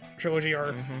Sonic trilogy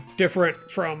are different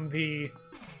from the,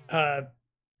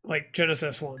 like,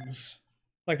 Genesis ones.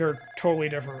 Like, they're totally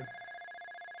different.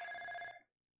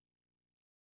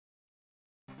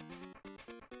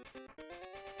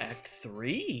 Act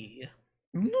 3?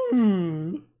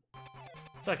 Ooh.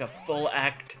 It's like a full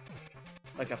act,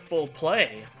 like a full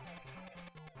play.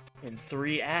 In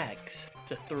 3 acts.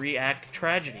 It's a 3-act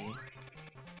tragedy.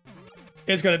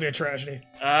 It's gonna be a tragedy.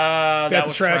 That's That's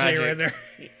a tragedy right there.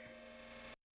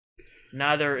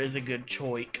 Neither is a good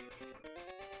choik.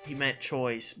 He meant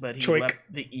choice, but he left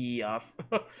the E off.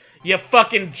 You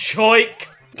fucking choik!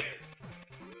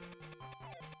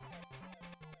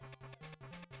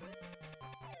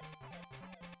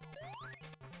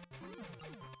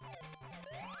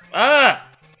 Ah!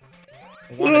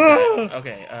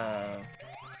 Okay,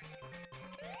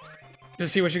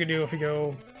 Just see what you can do if you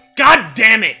go... God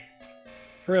damn it!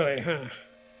 Really, huh?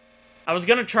 I was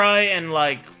gonna try and,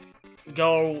 like,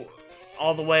 go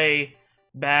all the way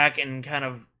back and kind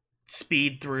of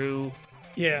speed through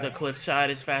the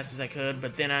cliffside as fast as I could,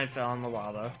 but then I fell in the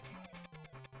lava.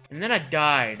 And then I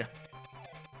died.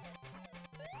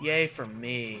 Yay for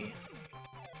me.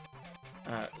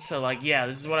 So, like, yeah,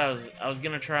 this is what I was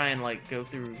gonna try and, like, go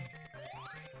through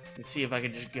and see if I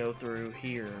could just go through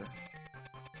here.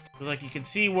 Because, like, you can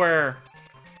see where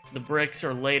the bricks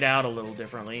are laid out a little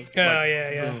differently. Oh, like,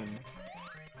 yeah. Boom.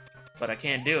 But I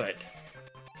can't do it.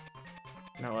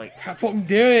 No, like... How fucking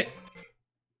do it!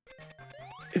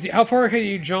 How far can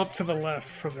you jump to the left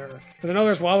from there? Because I know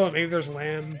there's lava, maybe there's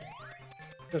land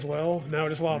as well? No,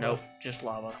 just lava. Nope, just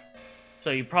lava.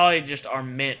 So you probably just are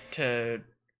meant to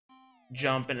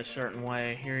jump in a certain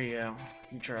way. Here you go.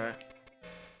 You try.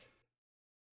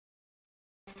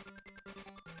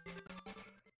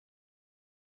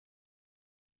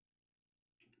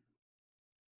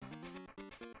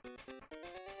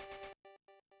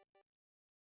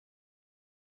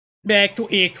 Back to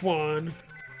Act 1.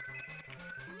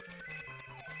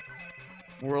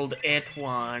 World Act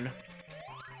 1.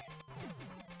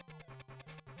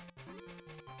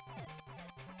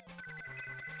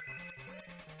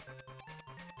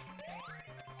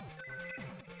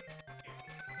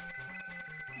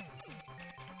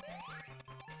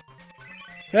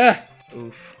 Ah!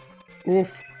 Oof.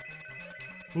 Oof.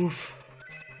 Oof.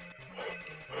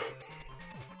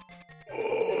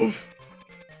 Oof.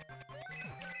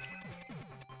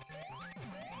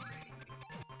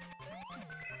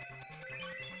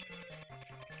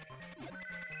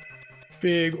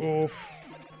 Big oof.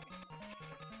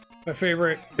 My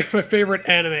favorite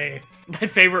anime. My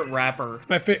favorite rapper.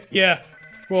 Yeah.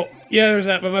 Well, yeah, there's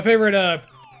that, but my favorite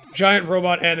giant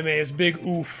robot anime is Big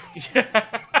Oof.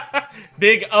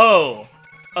 Big O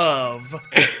of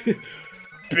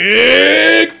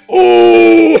Big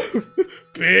Oof.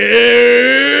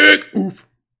 Big Oof.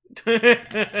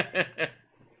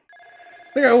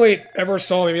 I think I only ever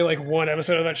saw maybe like one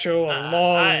episode of that show a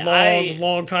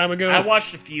long time ago. I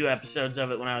watched a few episodes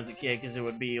of it when I was a kid because it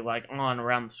would be like on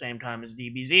around the same time as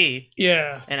DBZ.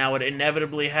 Yeah. And I would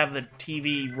inevitably have the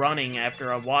TV running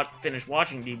after I finished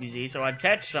watching DBZ, so I'd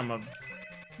catch some of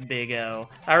Big O.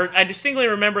 I distinctly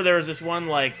remember there was this one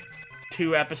like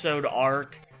 2-episode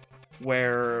arc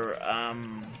where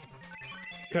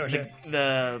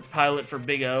the pilot for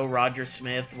Big O, Roger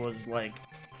Smith, was like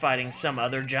fighting some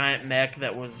other giant mech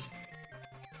that was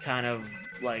kind of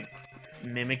like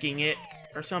mimicking it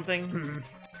or something. Mm-hmm.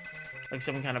 Like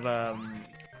some kind of a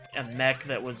mech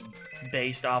that was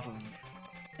based off of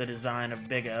the design of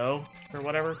Big O or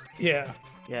whatever. Yeah.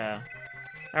 Yeah.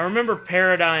 I remember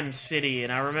Paradigm City,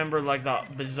 and I remember like the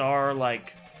bizarre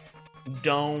like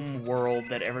dome world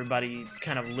that everybody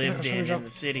kind of lived in the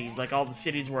cities. Like all the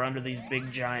cities were under these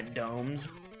big giant domes.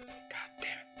 God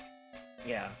damn it.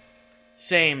 Yeah.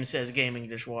 Same, says Gaming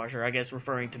Dishwasher, I guess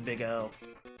referring to Big O.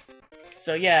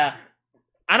 So yeah,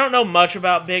 I don't know much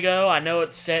about Big O. I know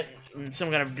it's set in some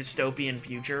kind of dystopian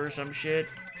future or some shit,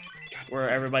 where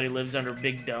everybody lives under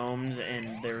big domes and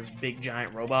there's big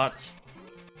giant robots.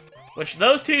 Which,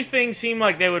 those two things seem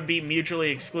like they would be mutually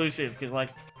exclusive, because like,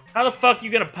 how the fuck you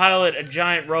gonna pilot a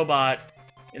giant robot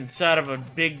inside of a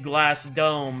big glass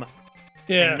dome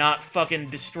and not fucking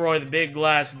destroy the big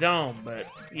glass dome? But,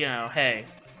 you know, hey.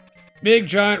 Big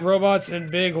giant robots and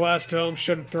big glass domes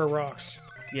shouldn't throw rocks.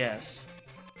 Yes.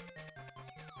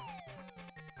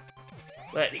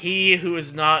 Let he who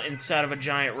is not inside of a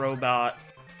giant robot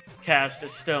cast a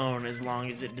stone as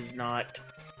long as it does not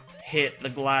hit the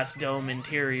glass dome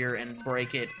interior and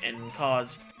break it and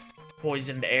cause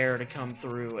poisoned air to come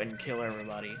through and kill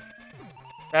everybody.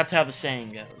 That's how the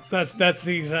saying goes. That's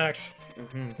the exact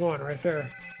one right there.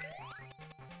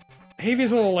 I hate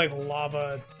these little like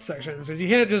lava sections because you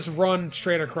can't just run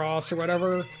straight across or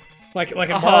whatever. Like in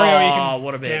Mario, you can.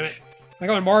 What a bitch! Damn it. Like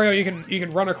on Mario, you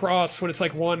can run across when it's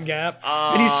like one gap,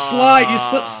 and you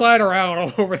slide around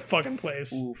all over the fucking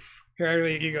place. Oof. Here,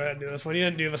 you go ahead and do this one. You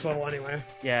didn't do this level anyway.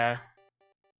 Yeah.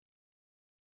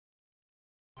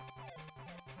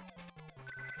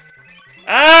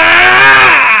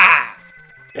 Ah!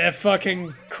 that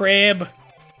fucking crab.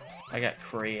 I got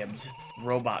crabs.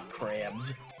 Robot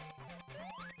crabs.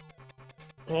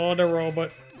 Oh, the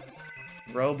robot.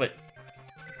 Robot.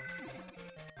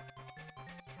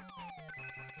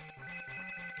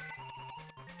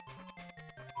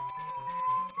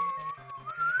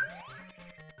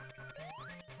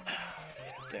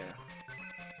 Get up there.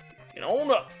 Get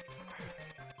on up.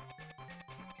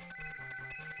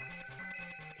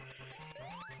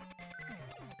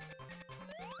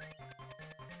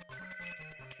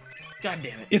 God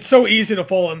damn it. It's so easy to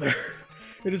fall in there.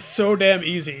 It is so damn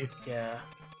easy. Yeah.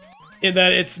 In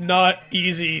that it's not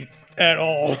easy at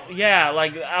all. Yeah,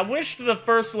 like, I wish the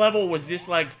first level was just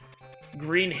like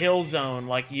Green Hill Zone,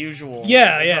 like usual.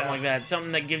 Yeah, or yeah. Something like that.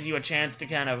 Something that gives you a chance to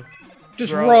kind of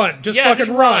Just grow. run. Just yeah,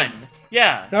 fucking run.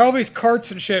 Yeah. Not all these carts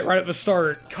and shit right at the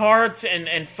start. Carts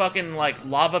and fucking, like,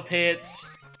 lava pits.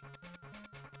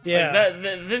 Yeah.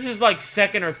 Like, this is like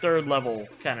second or third level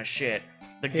kind of shit.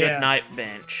 The good Yeah. night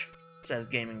bench, says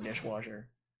Gaming Dishwasher.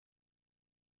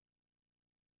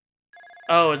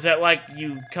 Oh, is that like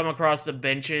you come across the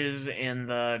benches in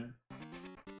the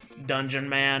Dungeon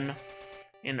Man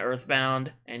in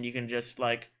Earthbound, and you can just,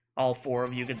 like, all four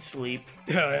of you could sleep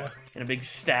Oh, yeah. in a big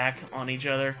stack on each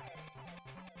other?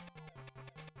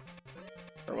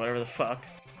 Or whatever the fuck.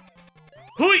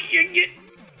 Who you get?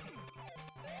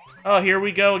 Oh, here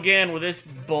we go again with this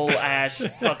bull-ass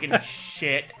fucking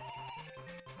shit.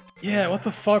 Yeah, what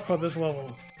the fuck with this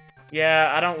level?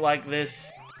 Yeah, I don't like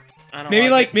this. I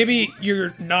don't Maybe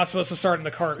you're not supposed to start in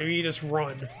the cart. Maybe you just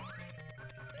run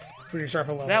when you start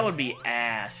the level. That would be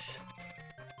ass.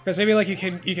 Because maybe like you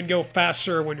can go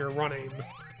faster when you're running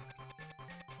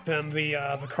than the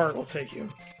cart will take you.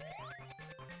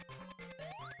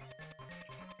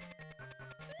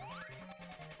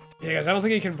 Yeah, guys, I don't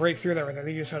think you can break through that right there. I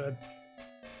think you just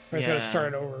gotta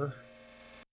start it over.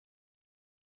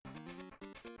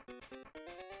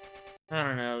 I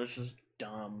don't know, this is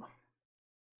dumb.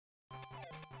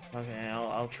 Okay,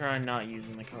 I'll try not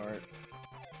using the cart.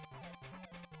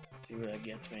 See where that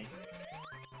gets me.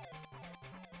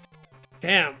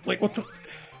 Damn, like what the...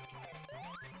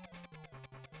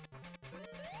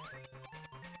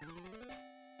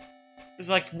 It's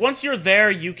like, once you're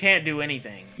there, you can't do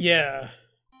anything. Yeah.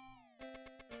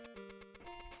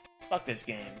 Fuck this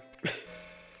game.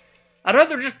 I'd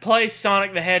rather just play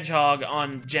Sonic the Hedgehog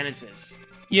on Genesis.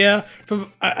 Yeah,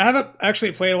 I haven't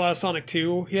actually played a lot of Sonic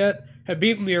 2 yet. Have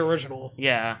beaten the original.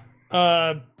 Yeah.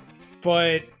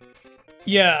 But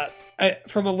yeah,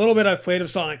 from a little bit I've played of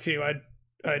Sonic 2,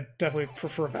 I'd definitely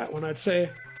prefer that one, I'd say.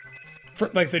 For,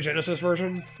 like, the Genesis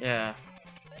version. Yeah.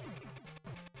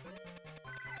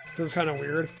 It's kind of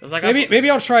weird. It was like maybe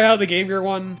I'll try out the Game Gear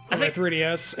one on my think-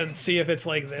 3DS and see if it's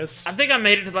like this. I think I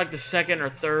made it to, like, the second or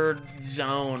third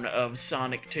zone of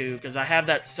Sonic 2, because I have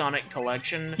that Sonic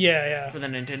collection Yeah. for the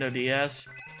Nintendo DS.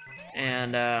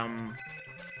 And,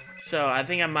 so I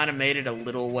think I might have made it a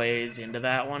little ways into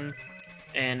that one.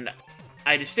 And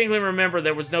I distinctly remember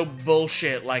there was no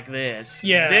bullshit like this.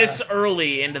 Yeah. This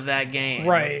early into that game.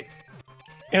 Right.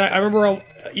 And I remember,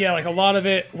 yeah, like a lot of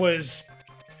it was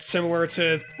similar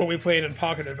to what we played in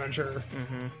Pocket Adventure.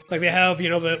 Mm-hmm. Like they have,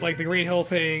 the Green Hill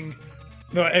thing.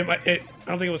 Though I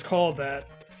don't think it was called that.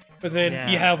 But then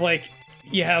you have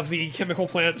the Chemical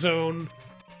Plant Zone,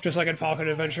 just like in Pocket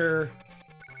Adventure.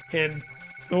 And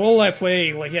the little I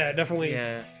played, definitely.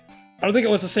 Yeah. I don't think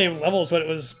it was the same levels, but it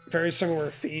was very similar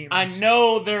themes. I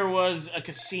know there was a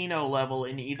casino level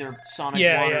in either Sonic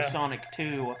 1 or Sonic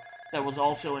 2 that was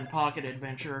also in Pocket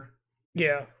Adventure.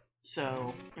 Yeah.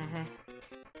 So,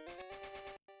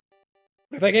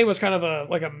 That game was kind of a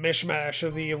mishmash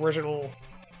of the original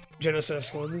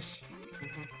Genesis ones.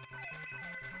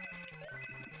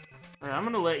 Alright, I'm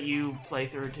gonna let you play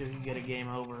through till you get a game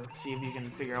over. See if you can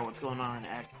figure out what's going on in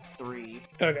Act 3.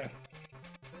 Okay.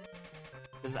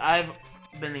 Because I've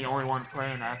been the only one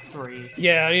playing Act 3.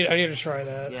 Yeah, I need to try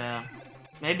that. Yeah.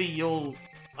 Maybe you'll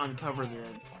uncover the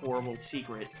horrible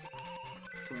secret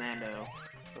commando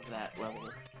of that level.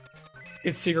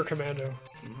 It's Secret Commando.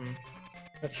 Mm-hmm.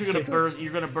 That's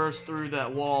You're gonna burst through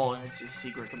that wall and it's just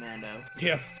Secret Commando.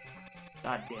 Yeah.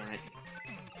 God damn it.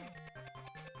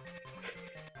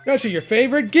 Got you your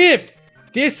favorite gift!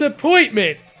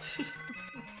 Disappointment!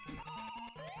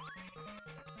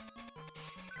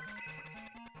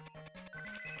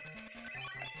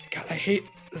 God, I hate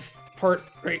this part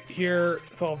right here.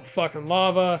 It's all fucking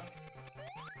lava.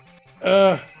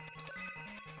 Yeah.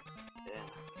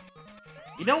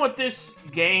 You know what this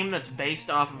game that's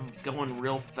based off of going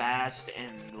real fast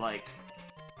and, like,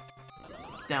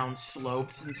 down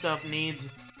slopes and stuff needs?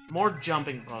 More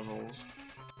jumping puzzles.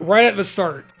 Right at the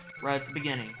start. Right at the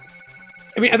beginning.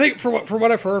 I mean, I think from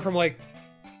what I've heard from like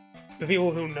the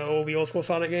people who know the old school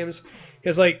Sonic games,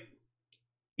 is like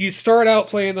you start out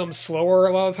playing them slower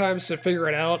a lot of times to figure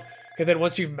it out, and then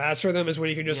once you've mastered them is when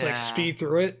you can just like speed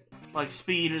through it. Like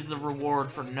speed is the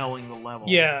reward for knowing the level.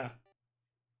 Yeah.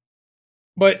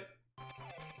 But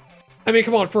I mean,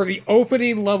 come on, for the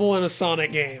opening level in a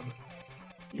Sonic game.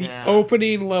 The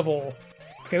opening level.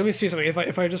 Okay, let me see something.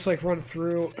 If I just like run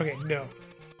through, okay, no.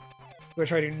 I'm gonna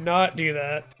try to not do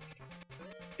that.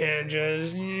 And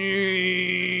just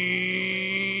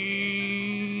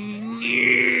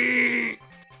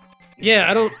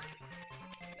yeah,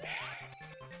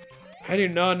 I do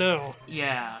not know.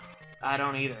 Yeah, I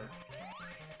don't either.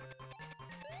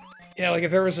 Yeah, like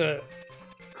if there was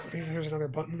another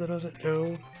button that does it.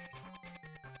 No.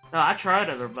 No, I tried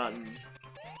other buttons.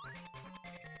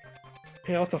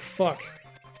 Yeah, what the fuck?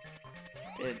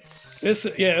 This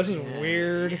is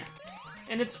weird.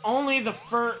 And it's only the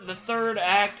third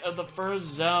act of the first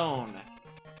zone.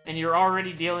 And you're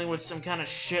already dealing with some kind of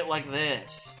shit like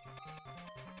this.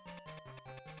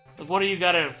 Like, what do you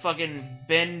gotta fucking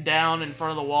bend down in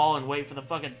front of the wall and wait for the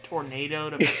fucking tornado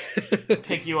to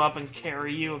pick you up and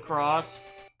carry you across?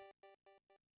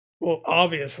 Well,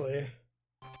 obviously.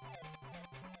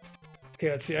 Okay,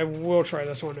 let's see. I will try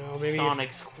this one now. Maybe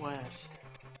Sonic's Quest.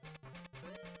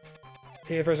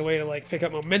 Maybe if there's a way to like pick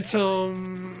up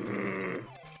momentum.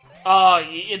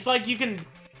 It's like you can.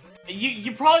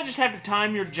 You probably just have to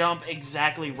time your jump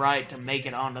exactly right to make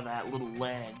it onto that little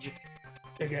ledge.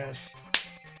 I guess.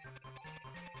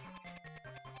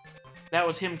 That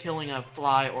was him killing a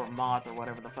fly or moth or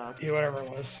whatever the fuck. Yeah, whatever it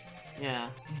was. Yeah.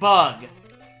 Bug.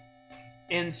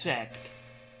 Insect.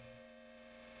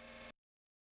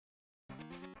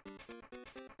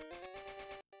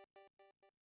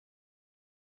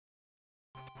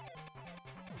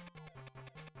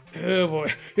 Oh boy.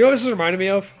 You know what this is reminding me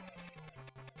of?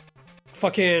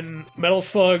 Fucking Metal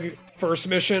Slug first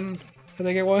mission, I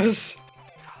think it was.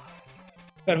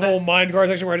 That whole mine guard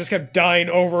section where I just kept dying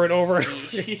over and over and over.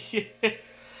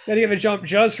 Then you have to jump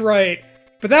just right.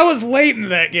 But that was late in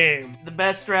that game. The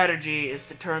best strategy is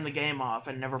to turn the game off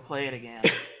and never play it again.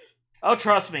 Oh,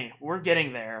 trust me, we're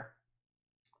getting there.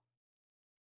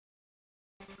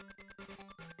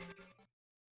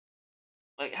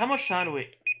 Like, how much time do we...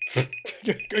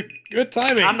 good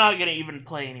timing. I'm not gonna even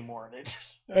play any more of it.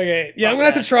 Okay, yeah, I'm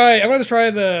gonna have to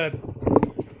try the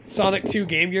Sonic 2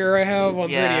 Game Gear I have on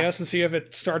 3DS and see if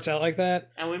it starts out like that.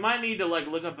 And we might need to like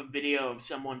look up a video of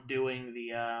someone doing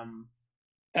the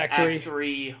Act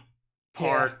 3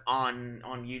 part on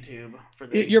YouTube for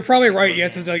this. You're probably right. You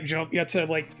have to like jump. You have to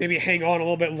like maybe hang on a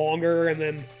little bit longer and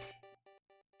then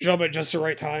jump at just the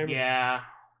right time. Yeah,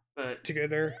 but to get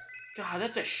there. God,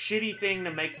 that's a shitty thing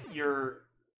to make your.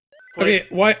 Okay,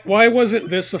 why wasn't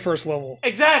this the first level?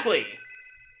 Exactly.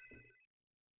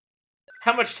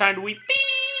 How much time do we?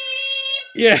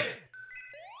 Yeah.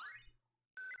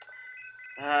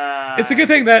 It's a good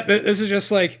thing that this is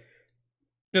just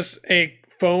a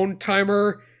phone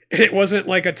timer, and it wasn't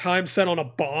like a time set on a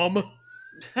bomb.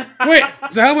 Wait,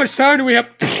 so how much time do we have?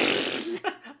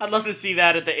 I'd love to see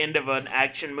that at the end of an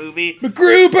action movie.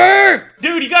 MacGruber!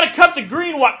 Dude, you gotta cut the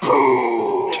green one.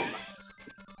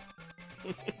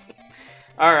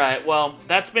 Alright, well,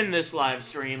 that's been this live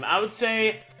stream. I would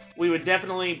say we would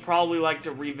definitely probably like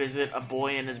to revisit A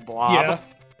Boy and His Blob. Yeah.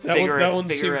 Figure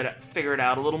it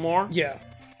out a little more. Yeah.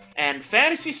 And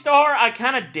Phantasy Star, I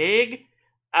kind of dig.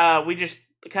 We just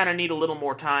kind of need a little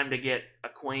more time to get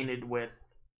acquainted with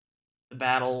the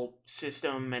battle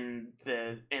system and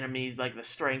the enemies, like the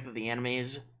strength of the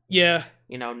enemies. Yeah.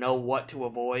 You know what to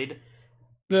avoid.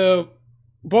 The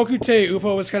Bokutte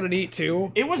Upa was kind of neat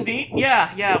too. It was neat.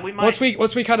 Yeah, we might.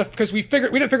 Once we kind of, because we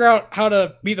didn't figure out how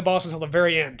to beat the boss until the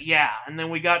very end. Yeah, and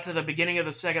then we got to the beginning of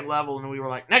the second level and we were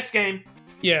like, next game.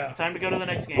 Yeah. Time to go to the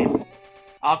next game.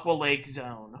 Aqua Lake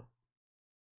Zone.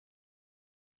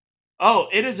 Oh,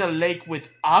 it is a lake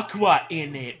with aqua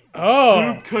in it.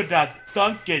 Oh. Who could have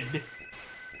thunk it?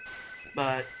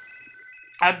 But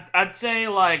I'd say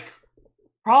like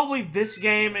probably this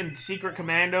game and Secret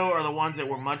Commando are the ones that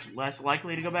we're much less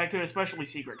likely to go back to, especially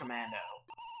Secret Commando.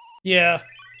 Yeah.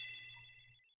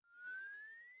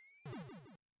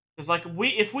 Because like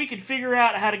if we could figure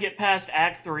out how to get past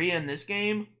Act 3 in this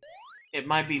game, it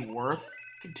might be worth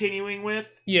continuing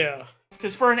with. Yeah.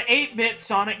 Because for an 8-bit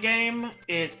Sonic game,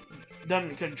 it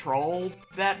doesn't control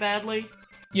that badly.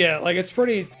 Yeah, like it's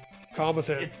pretty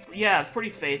competent. It's pretty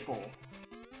faithful.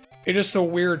 It's just a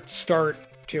weird start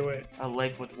to it. A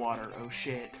lake with water. Oh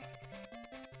shit.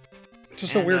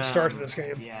 Just a weird start to this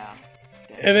game. Yeah.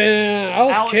 And then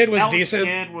Alex Kidd was decent.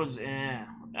 Alex Kidd was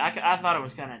I thought it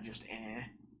was kind of just eh.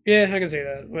 Yeah, I can see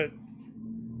that, but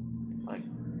Like,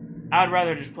 I'd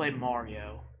rather just play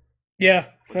Mario. yeah,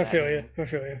 with I that feel game. you. I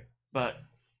feel you. But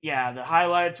yeah, the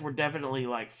highlights were definitely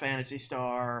like Phantasy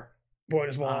Star, Boy and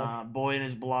His Blob. Boy and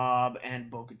His Blob,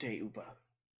 and Bokutte Upa.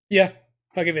 Yeah,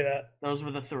 I'll give you that. Those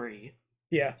were the three.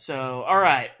 Yeah. So,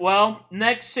 alright. Well,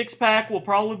 next 6-pack will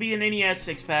probably be an NES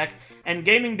 6-pack. And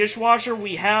Gaming Dishwasher,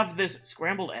 we have this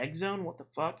Scrambled Egg Zone? What the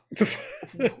fuck?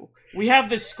 We have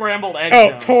this Scrambled Egg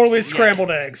Zone. Oh, totally So,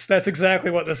 scrambled eggs. That's exactly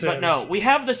what this is. But no, we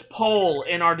have this poll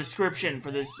in our description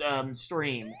for this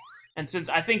stream. And since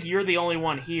I think you're the only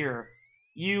one here,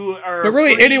 you are But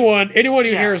really, free- anyone who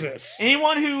hears this.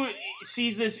 Anyone who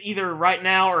sees this either right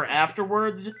now or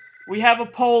afterwards, we have a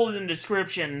poll in the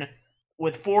description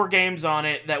with 4 games on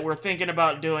it that we're thinking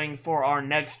about doing for our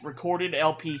next recorded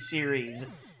LP series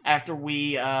after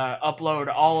we upload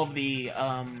all of the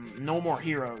No More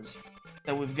Heroes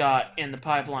that we've got in the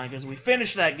pipeline, because we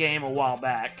finished that game a while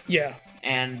back. Yeah.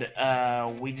 And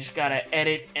we just gotta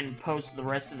edit and post the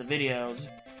rest of the videos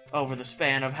over the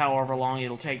span of however long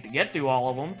it'll take to get through all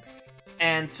of them.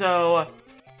 And so,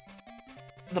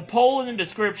 the poll in the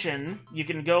description, you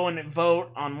can go and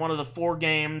vote on one of the 4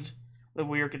 games that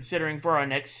we are considering for our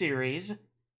next series.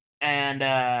 And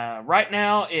right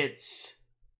now, it's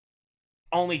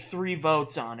only 3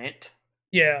 votes on it.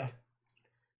 Yeah.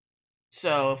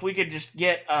 So if we could just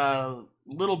get a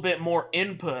little bit more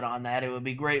input on that, it would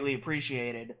be greatly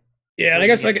appreciated. Yeah, So and I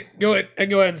guess yeah. I could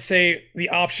go ahead and say the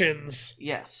options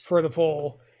Yes. for the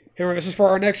poll. Here, this is for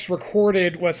our next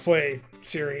recorded Let's Play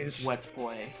series. Let's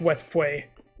play. Let's Play.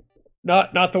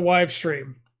 Not the live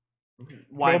stream.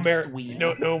 Wide no, stream.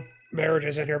 no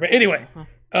marriages in here. But anyway,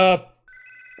 Uh-huh.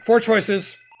 4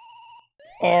 choices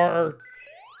are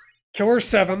Killer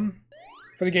 7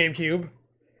 for the GameCube,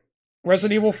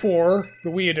 Resident Evil 4, the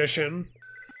Wii edition,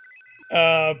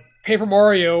 Paper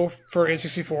Mario for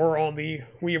N64 on the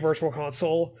Wii Virtual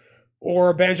Console,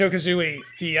 or Banjo-Kazooie,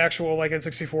 the actual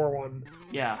N64 one.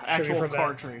 Yeah, Should be actual from that.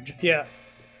 cartridge. Yeah.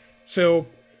 So,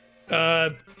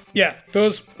 yeah, we're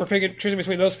choosing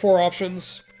between those 4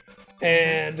 options,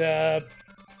 and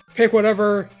pick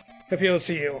whatever appeals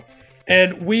to you.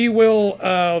 And we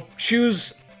will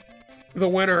choose the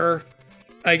winner,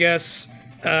 I guess,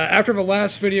 after the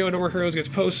last video No More Heroes gets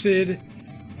posted,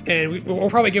 and we'll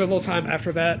probably give it a little time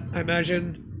after that, I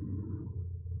imagine.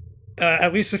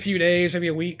 At least a few days, maybe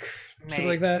a week, something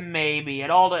like that. Maybe. It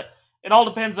all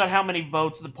depends on how many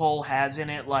votes the poll has in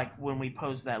it, like when we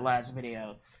post that last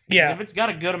video. 'Cause Yeah. if it's got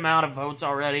a good amount of votes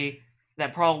already,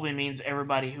 that probably means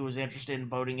everybody who was interested in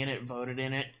voting in it voted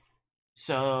in it.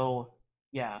 So,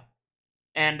 yeah.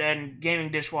 And Gaming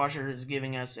Dishwasher is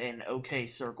giving us an okay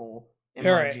circle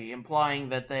emoji, implying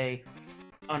that they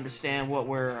understand what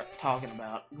we're talking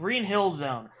about. Green Hill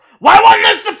Zone. Why wasn't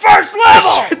this the first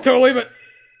level? Totally, but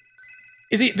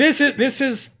this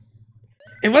is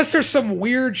unless there's some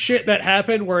weird shit that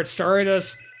happened where it started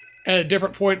us at a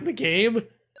different point in the game,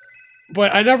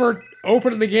 but I never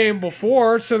opened the game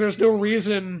before, so there's no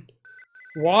reason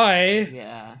why.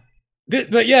 Yeah.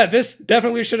 But yeah, this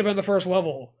definitely should have been the first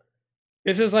level.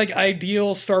 This is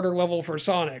ideal starter level for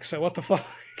Sonic, so what the fuck?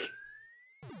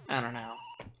 I don't know.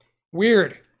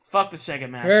 Weird. Fuck the Sega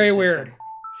Master Very System. weird.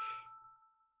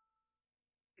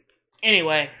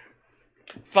 Anyway,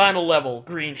 final level,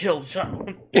 Green Hill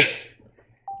Zone.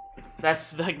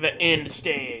 That's the end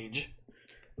stage.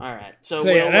 Alright, so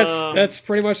yeah, that's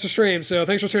pretty much the stream, so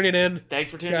thanks for tuning in, thanks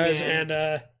for tuning guys, in.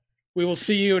 and we will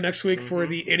see you next week for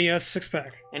the NES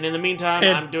 6-pack. And in the meantime,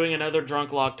 and- I'm doing another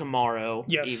Drunk Lock tomorrow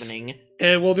Yes. evening.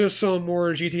 And we'll do some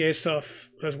more GTA stuff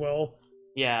as well.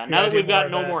 Yeah, Yeah, now that do we've got more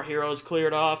No of that. More Heroes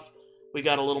cleared off, we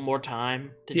got a little more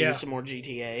time to Yeah. do some more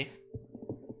GTA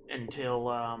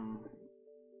until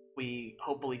we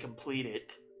hopefully complete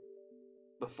it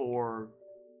before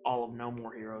all of No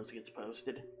More Heroes gets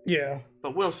posted. Yeah.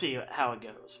 But we'll see how it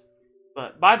goes.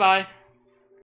 But bye-bye.